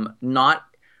 not.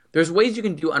 There's ways you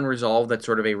can do unresolved that's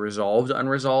sort of a resolved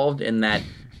unresolved, in that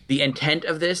the intent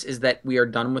of this is that we are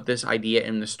done with this idea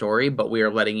in the story, but we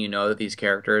are letting you know that these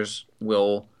characters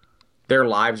their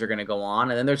lives are going to go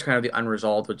on. And then there's kind of the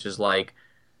unresolved, which is like,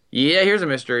 yeah, here's a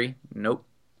mystery. Nope.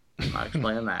 I'm not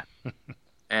explaining that.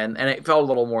 And it felt a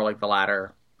little more like the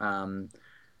latter.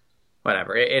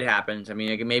 Whatever, it happens. I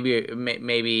mean, maybe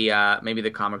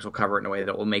the comics will cover it in a way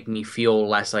that will make me feel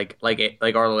less like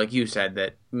Arlo, like you said,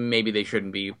 that maybe they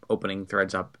shouldn't be opening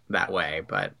threads up that way.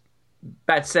 But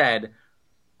that said,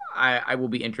 I will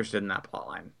be interested in that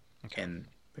plotline in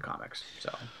the comics.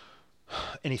 So,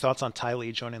 any thoughts on Ty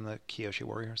Lee joining the Kyoshi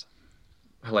Warriors?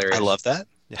 Hilarious. I love that.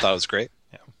 Yeah. Thought it was great.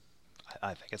 Yeah,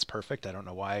 I think it's perfect. I don't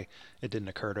know why it didn't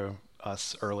occur to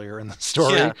us earlier in the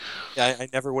story. Yeah, I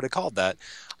never would have called that.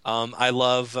 I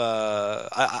love.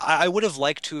 I would have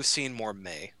liked to have seen more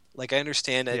May. Like, I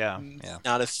understand it. Yeah.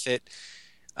 Not a fit.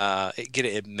 Get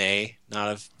it? It may not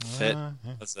have fit.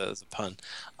 That's a pun.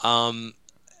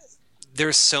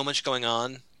 There's so much going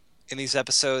on in these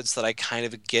episodes that I kind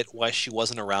of get why she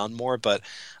wasn't around more. But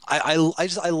I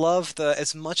love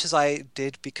as much as I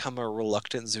did become a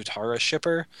reluctant Zutara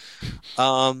shipper.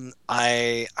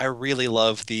 I really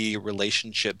love the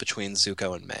relationship between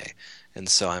Zuko and May. And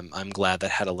so I'm glad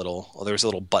that had there was a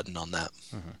little button on that.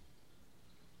 Mm-hmm.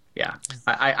 Yeah,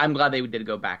 I'm glad they did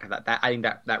go back to that. I think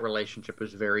that relationship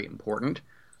was very important,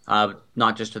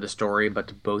 not just to the story, but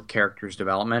to both characters'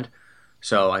 development.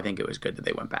 So I think it was good that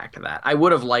they went back to that. I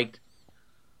would have liked,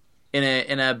 in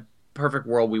a perfect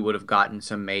world, we would have gotten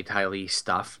some May Ty Lee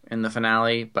stuff in the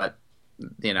finale, but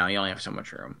you only have so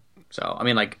much room. So I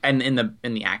mean, like, and in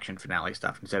the action finale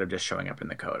stuff instead of just showing up in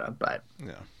the coda, but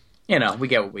yeah. We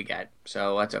get what we get,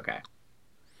 so that's okay.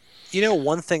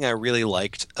 One thing I really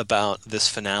liked about this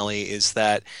finale is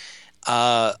that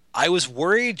I was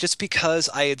worried just because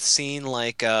I had seen,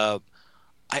 like,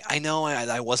 I know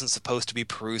I wasn't supposed to be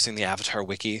perusing the Avatar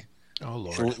wiki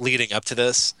leading up to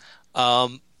this,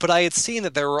 but I had seen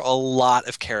that there were a lot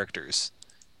of characters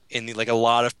a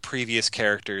lot of previous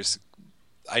characters.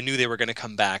 I knew they were going to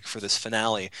come back for this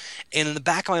finale, and in the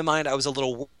back of my mind, I was a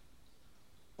little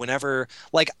whenever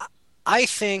like I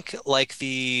think like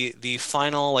the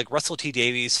final like Russell T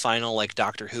Davies final like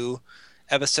Doctor Who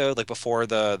episode like before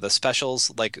the specials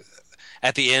like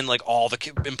at the end like all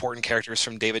the important characters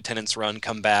from David Tennant's run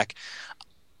come back.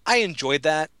 I enjoyed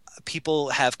that. People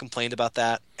have complained about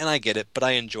that, and I get it, but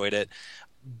I enjoyed it.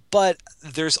 But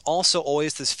there's also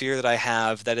always this fear that I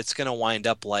have that it's going to wind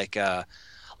up like the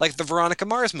Veronica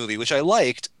Mars movie, which I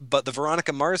liked, but the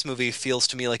Veronica Mars movie feels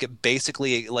to me like it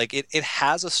basically like it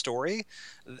has a story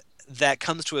that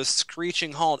comes to a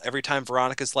screeching halt every time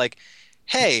Veronica's like,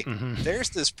 "Hey, there's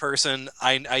this person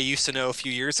I used to know a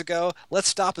few years ago. Let's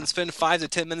stop and spend 5 to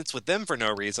 10 minutes with them for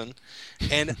no reason."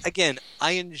 And again,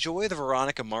 I enjoy the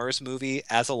Veronica Mars movie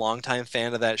as a longtime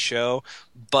fan of that show,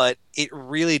 but it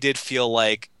really did feel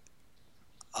like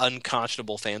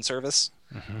unconscionable fan service.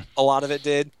 A lot of it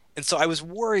did. And so I was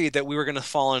worried that we were going to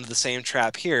fall into the same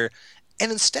trap here.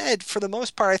 And instead, for the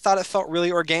most part, I thought it felt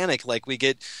really organic. Like we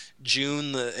get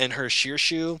June and her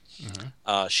Shearshoe.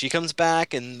 She comes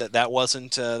back, and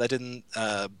that didn't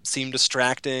seem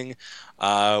distracting.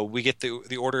 We get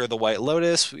the Order of the White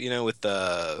Lotus, with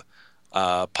the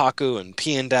Paku and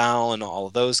Piandao and all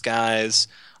of those guys.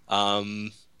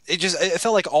 It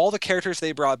felt like all the characters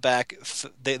they brought back,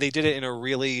 they did it in a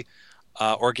really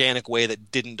organic way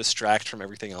that didn't distract from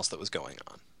everything else that was going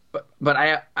on.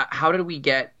 But how did we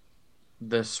get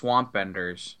the Swamp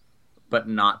Benders, but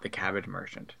not the Cabbage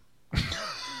Merchant?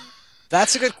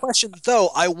 That's a good question, though.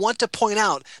 I want to point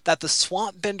out that the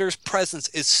Swamp Bender's presence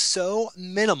is so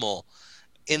minimal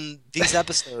in these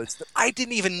episodes that I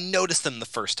didn't even notice them the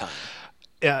first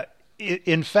time.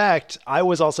 In fact, I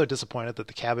was also disappointed that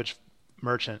the Cabbage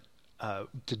Merchant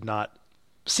did not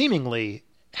seemingly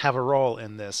have a role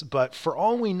in this, but for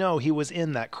all we know, he was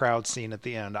in that crowd scene at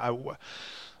the end.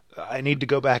 I need to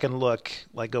go back and look,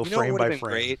 like go frame by frame.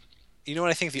 Great? You know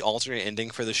what I think the alternate ending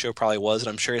for the show probably was, and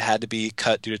I'm sure it had to be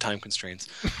cut due to time constraints.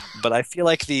 But I feel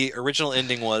like the original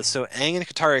ending was, so Aang and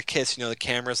Katara kiss, the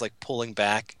camera's like pulling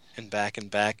back and back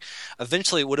and back.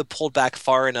 Eventually it would have pulled back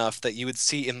far enough that you would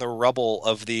see in the rubble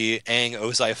of the Aang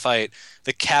Ozai fight,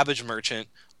 the Cabbage Merchant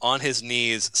on his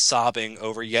knees sobbing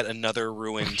over yet another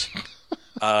ruined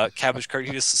cabbage cart.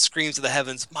 He just screams to the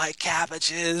heavens, "My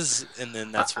cabbages!" And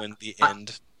then that's when the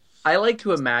end. I like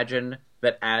to imagine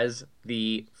that as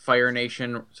the Fire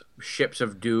Nation ships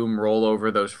of doom roll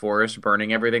over those forests,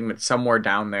 burning everything, that somewhere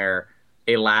down there,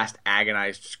 a last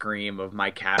agonized scream of "my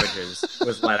cabbages"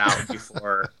 was let out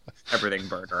before everything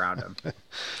burned around him.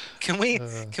 Can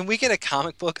we get a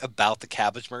comic book about the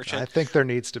Cabbage Merchant? I think there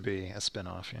needs to be a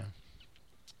spinoff. Yeah,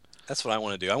 that's what I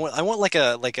want to do. I want like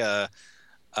a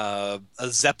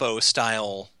Zeppo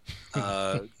style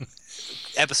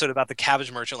episode about the Cabbage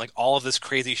Merchant. Like all of this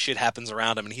crazy shit happens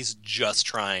around him, and he's just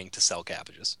trying to sell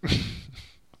cabbages.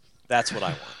 That's what I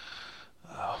want.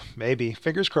 Oh, maybe.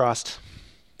 Fingers crossed.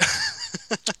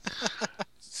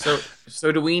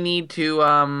 So do we need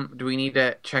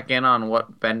to check in on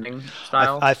what bending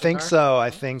style? I think so. I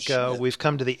think we've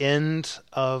come to the end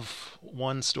of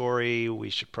one story. We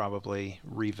should probably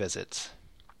revisit.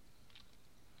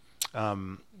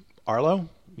 Arlo,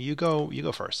 you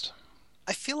go first.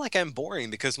 I feel like I'm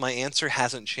boring because my answer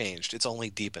hasn't changed. It's only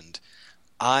deepened.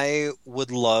 I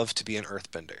would love to be an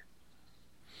earthbender.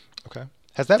 Okay.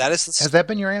 Has that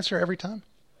been your answer every time?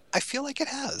 I feel like it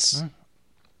has.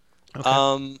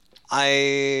 Okay.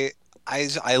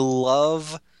 I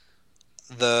love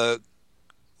the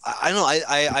I don't know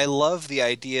I love the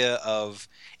idea of,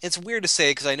 it's weird to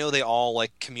say because I know they all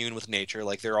like commune with nature,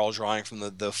 like they're all drawing from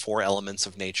the four elements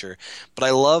of nature, but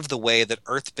I love the way that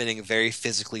earthbending very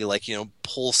physically like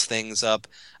pulls things up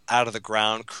out of the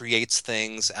ground, creates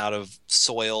things out of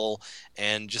soil,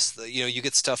 and just you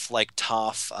get stuff like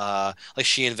Toph, like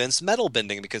she invents metal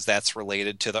bending because that's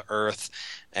related to the earth,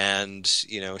 and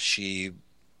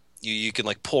you can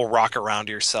like pull rock around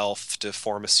yourself to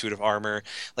form a suit of armor.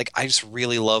 Like I just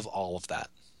really love all of that.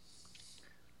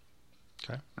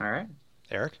 Okay. All right.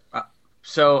 Eric?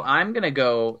 So I'm going to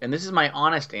go, and this is my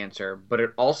honest answer, but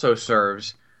it also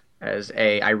serves as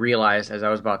I realized as I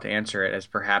was about to answer it, as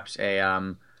perhaps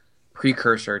a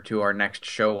precursor to our next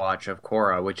show watch of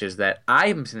Korra, which is that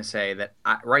I'm going to say that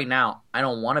right now, I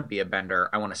don't want to be a bender.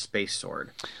 I want a space sword.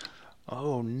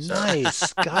 Oh,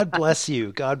 nice. God bless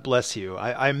you. God bless you.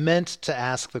 I meant to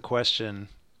ask the question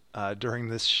during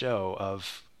this show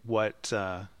of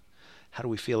how do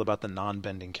we feel about the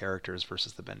non-bending characters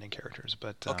versus the bending characters?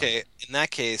 But okay, in that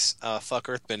case, fuck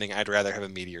earthbending. I'd rather have a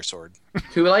meteor sword.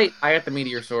 Too late. I got the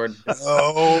meteor sword.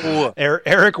 Oh,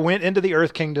 Eric went into the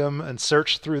Earth Kingdom and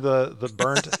searched through the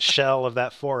burnt shell of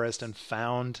that forest and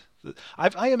found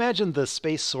I imagine the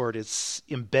space sword is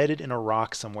embedded in a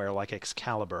rock somewhere, like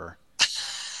Excalibur.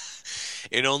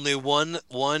 And only one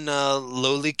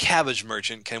lowly cabbage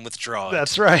merchant can withdraw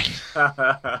That's it. right.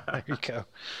 There you go.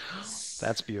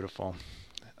 That's beautiful.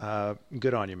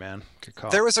 Good on you, man. Good call.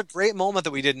 There was a great moment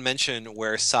that we didn't mention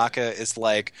where Sokka is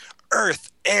like,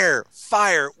 Earth, air,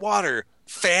 fire, water,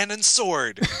 fan, and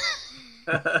sword.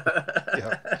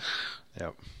 Yep.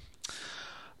 Yep.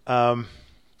 All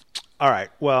right.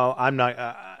 Well, I'm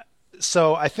not.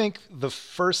 So I think the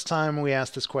first time we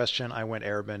asked this question, I went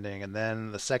airbending, and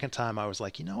then the second time I was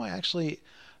like, I actually,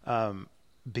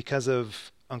 because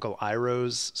of Uncle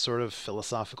Iroh's sort of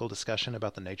philosophical discussion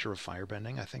about the nature of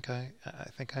firebending, I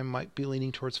think I might be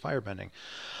leaning towards firebending.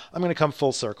 I'm going to come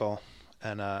full circle,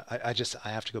 and I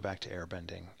have to go back to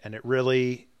airbending, and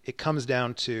it comes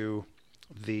down to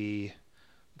the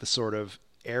sort of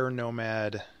air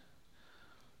nomad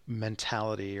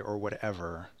mentality or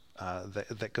whatever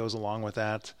that goes along with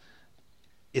that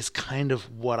is kind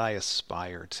of what I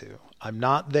aspire to. I'm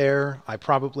not there. I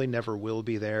probably never will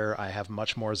be there. I have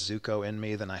much more Zuko in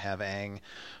me than I have Aang,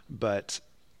 but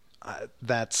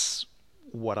that's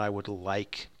what I would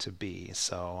like to be.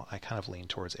 So I kind of lean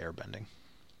towards airbending.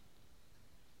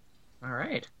 All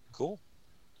right. Cool.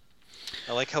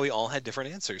 I like how we all had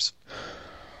different answers.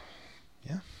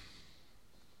 Yeah.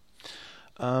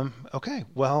 Okay.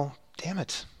 Well, damn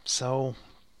it. So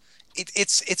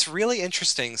it's really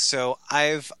interesting. So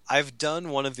I've done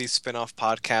one of these spin-off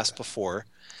podcasts before,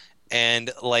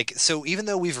 and like so even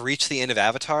though we've reached the end of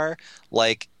Avatar,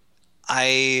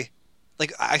 I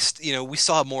we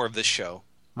still have more of this show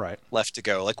right. left to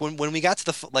go. Like when we got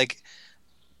to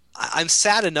I'm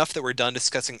sad enough that we're done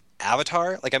discussing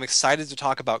Avatar. Like I'm excited to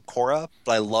talk about Korra,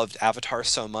 but I loved Avatar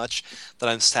so much that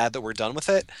I'm sad that we're done with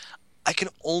it. I can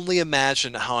only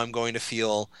imagine how I'm going to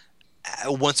feel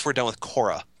once we're done with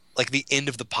Korra, like the end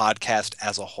of the podcast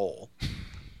as a whole.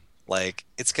 Like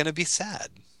it's gonna be sad.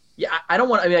 Yeah, I don't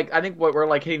want. I mean, like, I think we're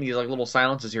like hitting these like little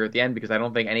silences here at the end because I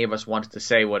don't think any of us wants to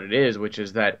say what it is, which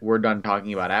is that we're done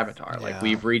talking about Avatar. Yeah. Like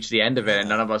we've reached the end of it, and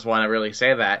none of us want to really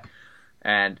say that,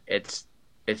 and it's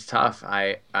tough. So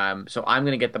I'm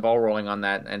gonna get the ball rolling on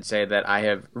that and say that I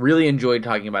have really enjoyed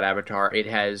talking about Avatar. It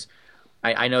has.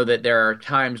 I know that there are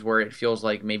times where it feels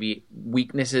like maybe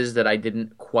weaknesses that I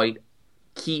didn't quite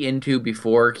key into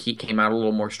before came out a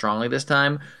little more strongly this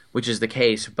time, which is the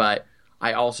case. But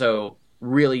I also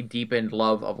really deepened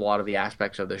love of a lot of the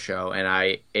aspects of the show,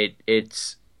 and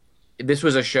this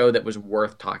was a show that was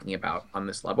worth talking about on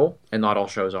this level, and not all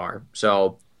shows are.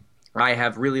 So I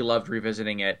have really loved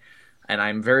revisiting it, and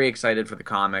I'm very excited for the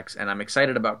comics, and I'm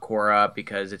excited about Korra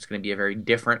because it's going to be a very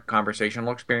different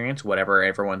conversational experience, whatever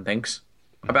everyone thinks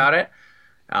about it.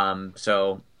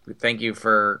 So thank you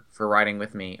for riding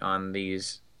with me on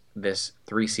this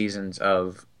 3 seasons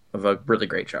of a really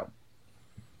great show.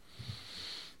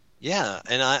 Yeah,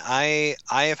 and I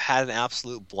have had an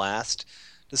absolute blast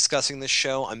discussing this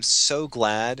show. I'm so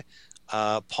glad,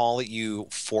 Paul, that you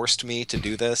forced me to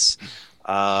do this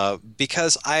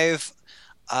because I've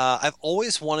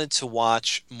always wanted to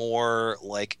watch more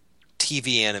like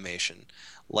TV animation.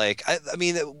 Like I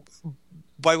mean,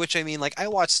 by which I mean like I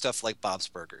watch stuff like Bob's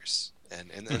Burgers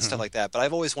and stuff like that, but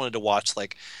I've always wanted to watch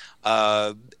like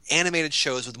animated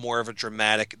shows with more of a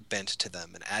dramatic bent to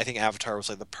them, and I think Avatar was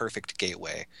like the perfect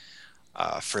gateway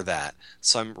for that.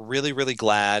 So I'm really, really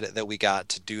glad that we got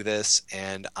to do this,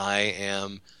 and I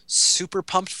am super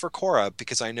pumped for Korra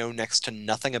because I know next to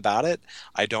nothing about it.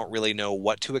 I don't really know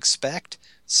what to expect,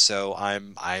 so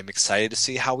I'm excited to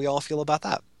see how we all feel about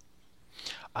that.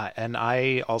 And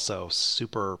I also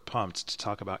super pumped to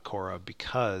talk about Korra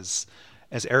because,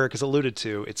 as Eric has alluded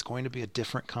to, it's going to be a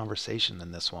different conversation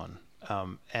than this one.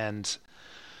 And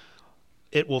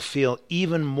it will feel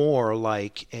even more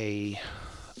like a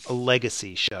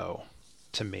legacy show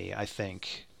to me, I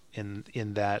think, in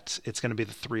that it's going to be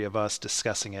the three of us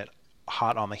discussing it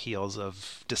hot on the heels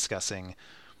of discussing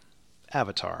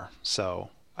Avatar. So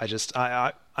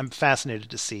I'm fascinated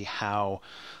to see how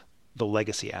the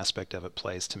legacy aspect of it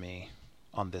plays to me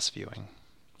on this viewing.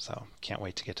 So can't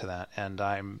wait to get to that. And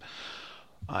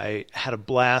I had a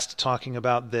blast talking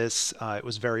about this. It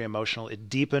was very emotional. It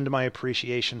deepened my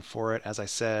appreciation for it. As I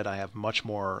said, I have much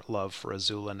more love for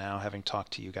Azula now, having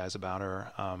talked to you guys about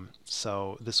her.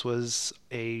 So this was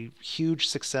a huge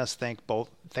success. Thank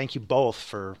you both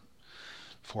for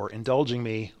indulging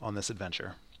me on this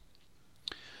adventure.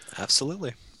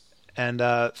 Absolutely. And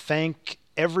thank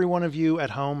every one of you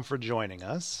at home for joining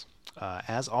us.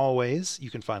 As always, you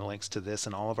can find links to this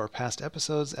and all of our past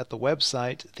episodes at the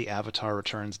website,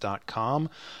 theavatarreturns.com.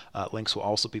 Links will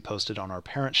also be posted on our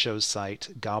parent show's site,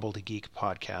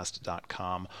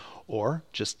 gobbledygeekpodcast.com. Or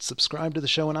just subscribe to the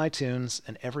show in iTunes,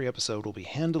 and every episode will be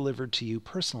hand-delivered to you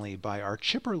personally by our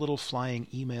chipper little flying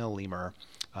email lemur,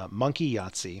 Monkey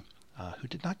Yahtzee, who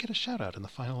did not get a shout-out in the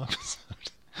final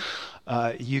episode.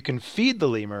 You can feed the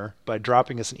lemur by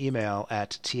dropping us an email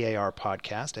at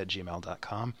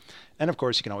tarpodcast@gmail.com. And of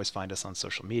course, you can always find us on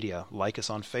social media. Like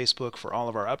us on Facebook for all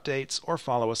of our updates, or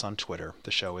follow us on Twitter.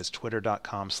 The show is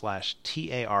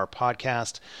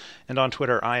twitter.com/tarpodcast. And on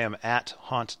Twitter, I am at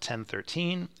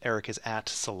Haunt1013. Eric is at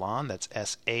Salon, that's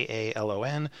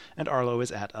Saalon. And Arlo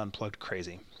is at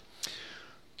UnpluggedCrazy.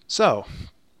 So,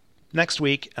 next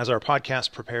week, as our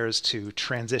podcast prepares to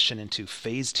transition into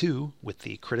Phase 2 with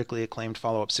the critically acclaimed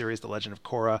follow-up series, The Legend of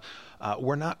Korra,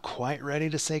 we're not quite ready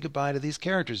to say goodbye to these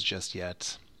characters just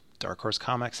yet. Dark Horse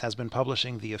Comics has been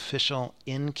publishing the official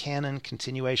in-canon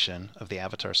continuation of the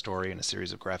Avatar story in a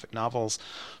series of graphic novels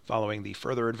following the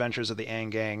further adventures of the Aang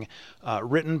Gang,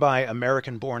 written by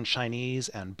American-born Chinese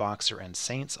and Boxer and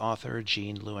Saints author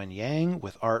Jean Luen Yang,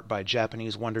 with art by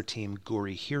Japanese Wonder Team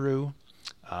Guri Hiru.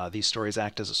 These stories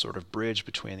act as a sort of bridge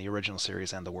between the original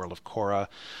series and the world of Korra.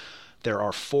 There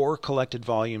are 4 collected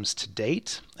volumes to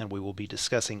date, and we will be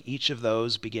discussing each of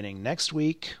those beginning next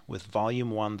week with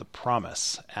Volume 1, The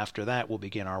Promise. After that, we'll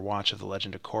begin our watch of The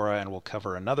Legend of Korra, and we'll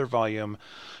cover another volume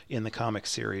in the comic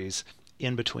series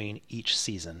in between each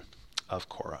season of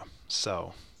Korra.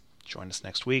 So, join us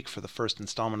next week for the first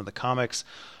installment of the comics.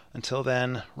 Until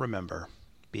then, remember,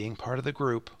 being part of the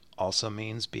group also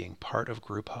means being part of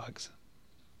group hugs.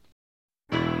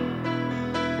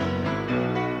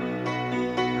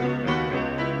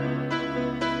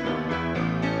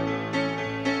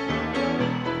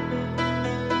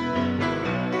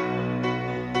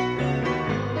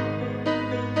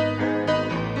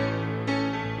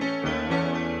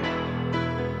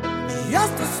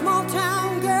 Just a small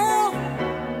town girl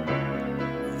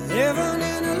living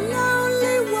in a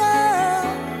lonely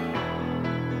world.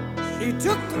 She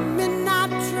took the midnight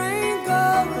train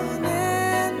going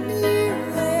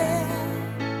anywhere.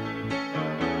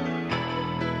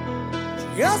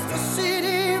 Just a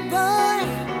city boy,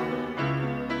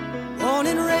 born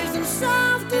and raised in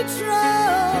South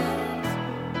Detroit.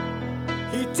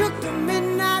 He took the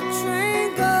midnight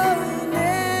train going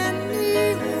anywhere.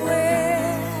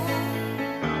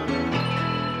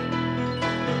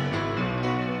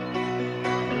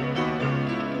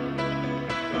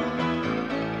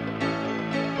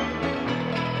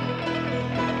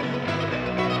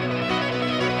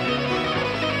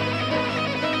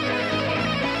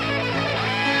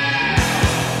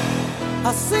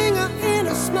 A singer in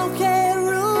a smoky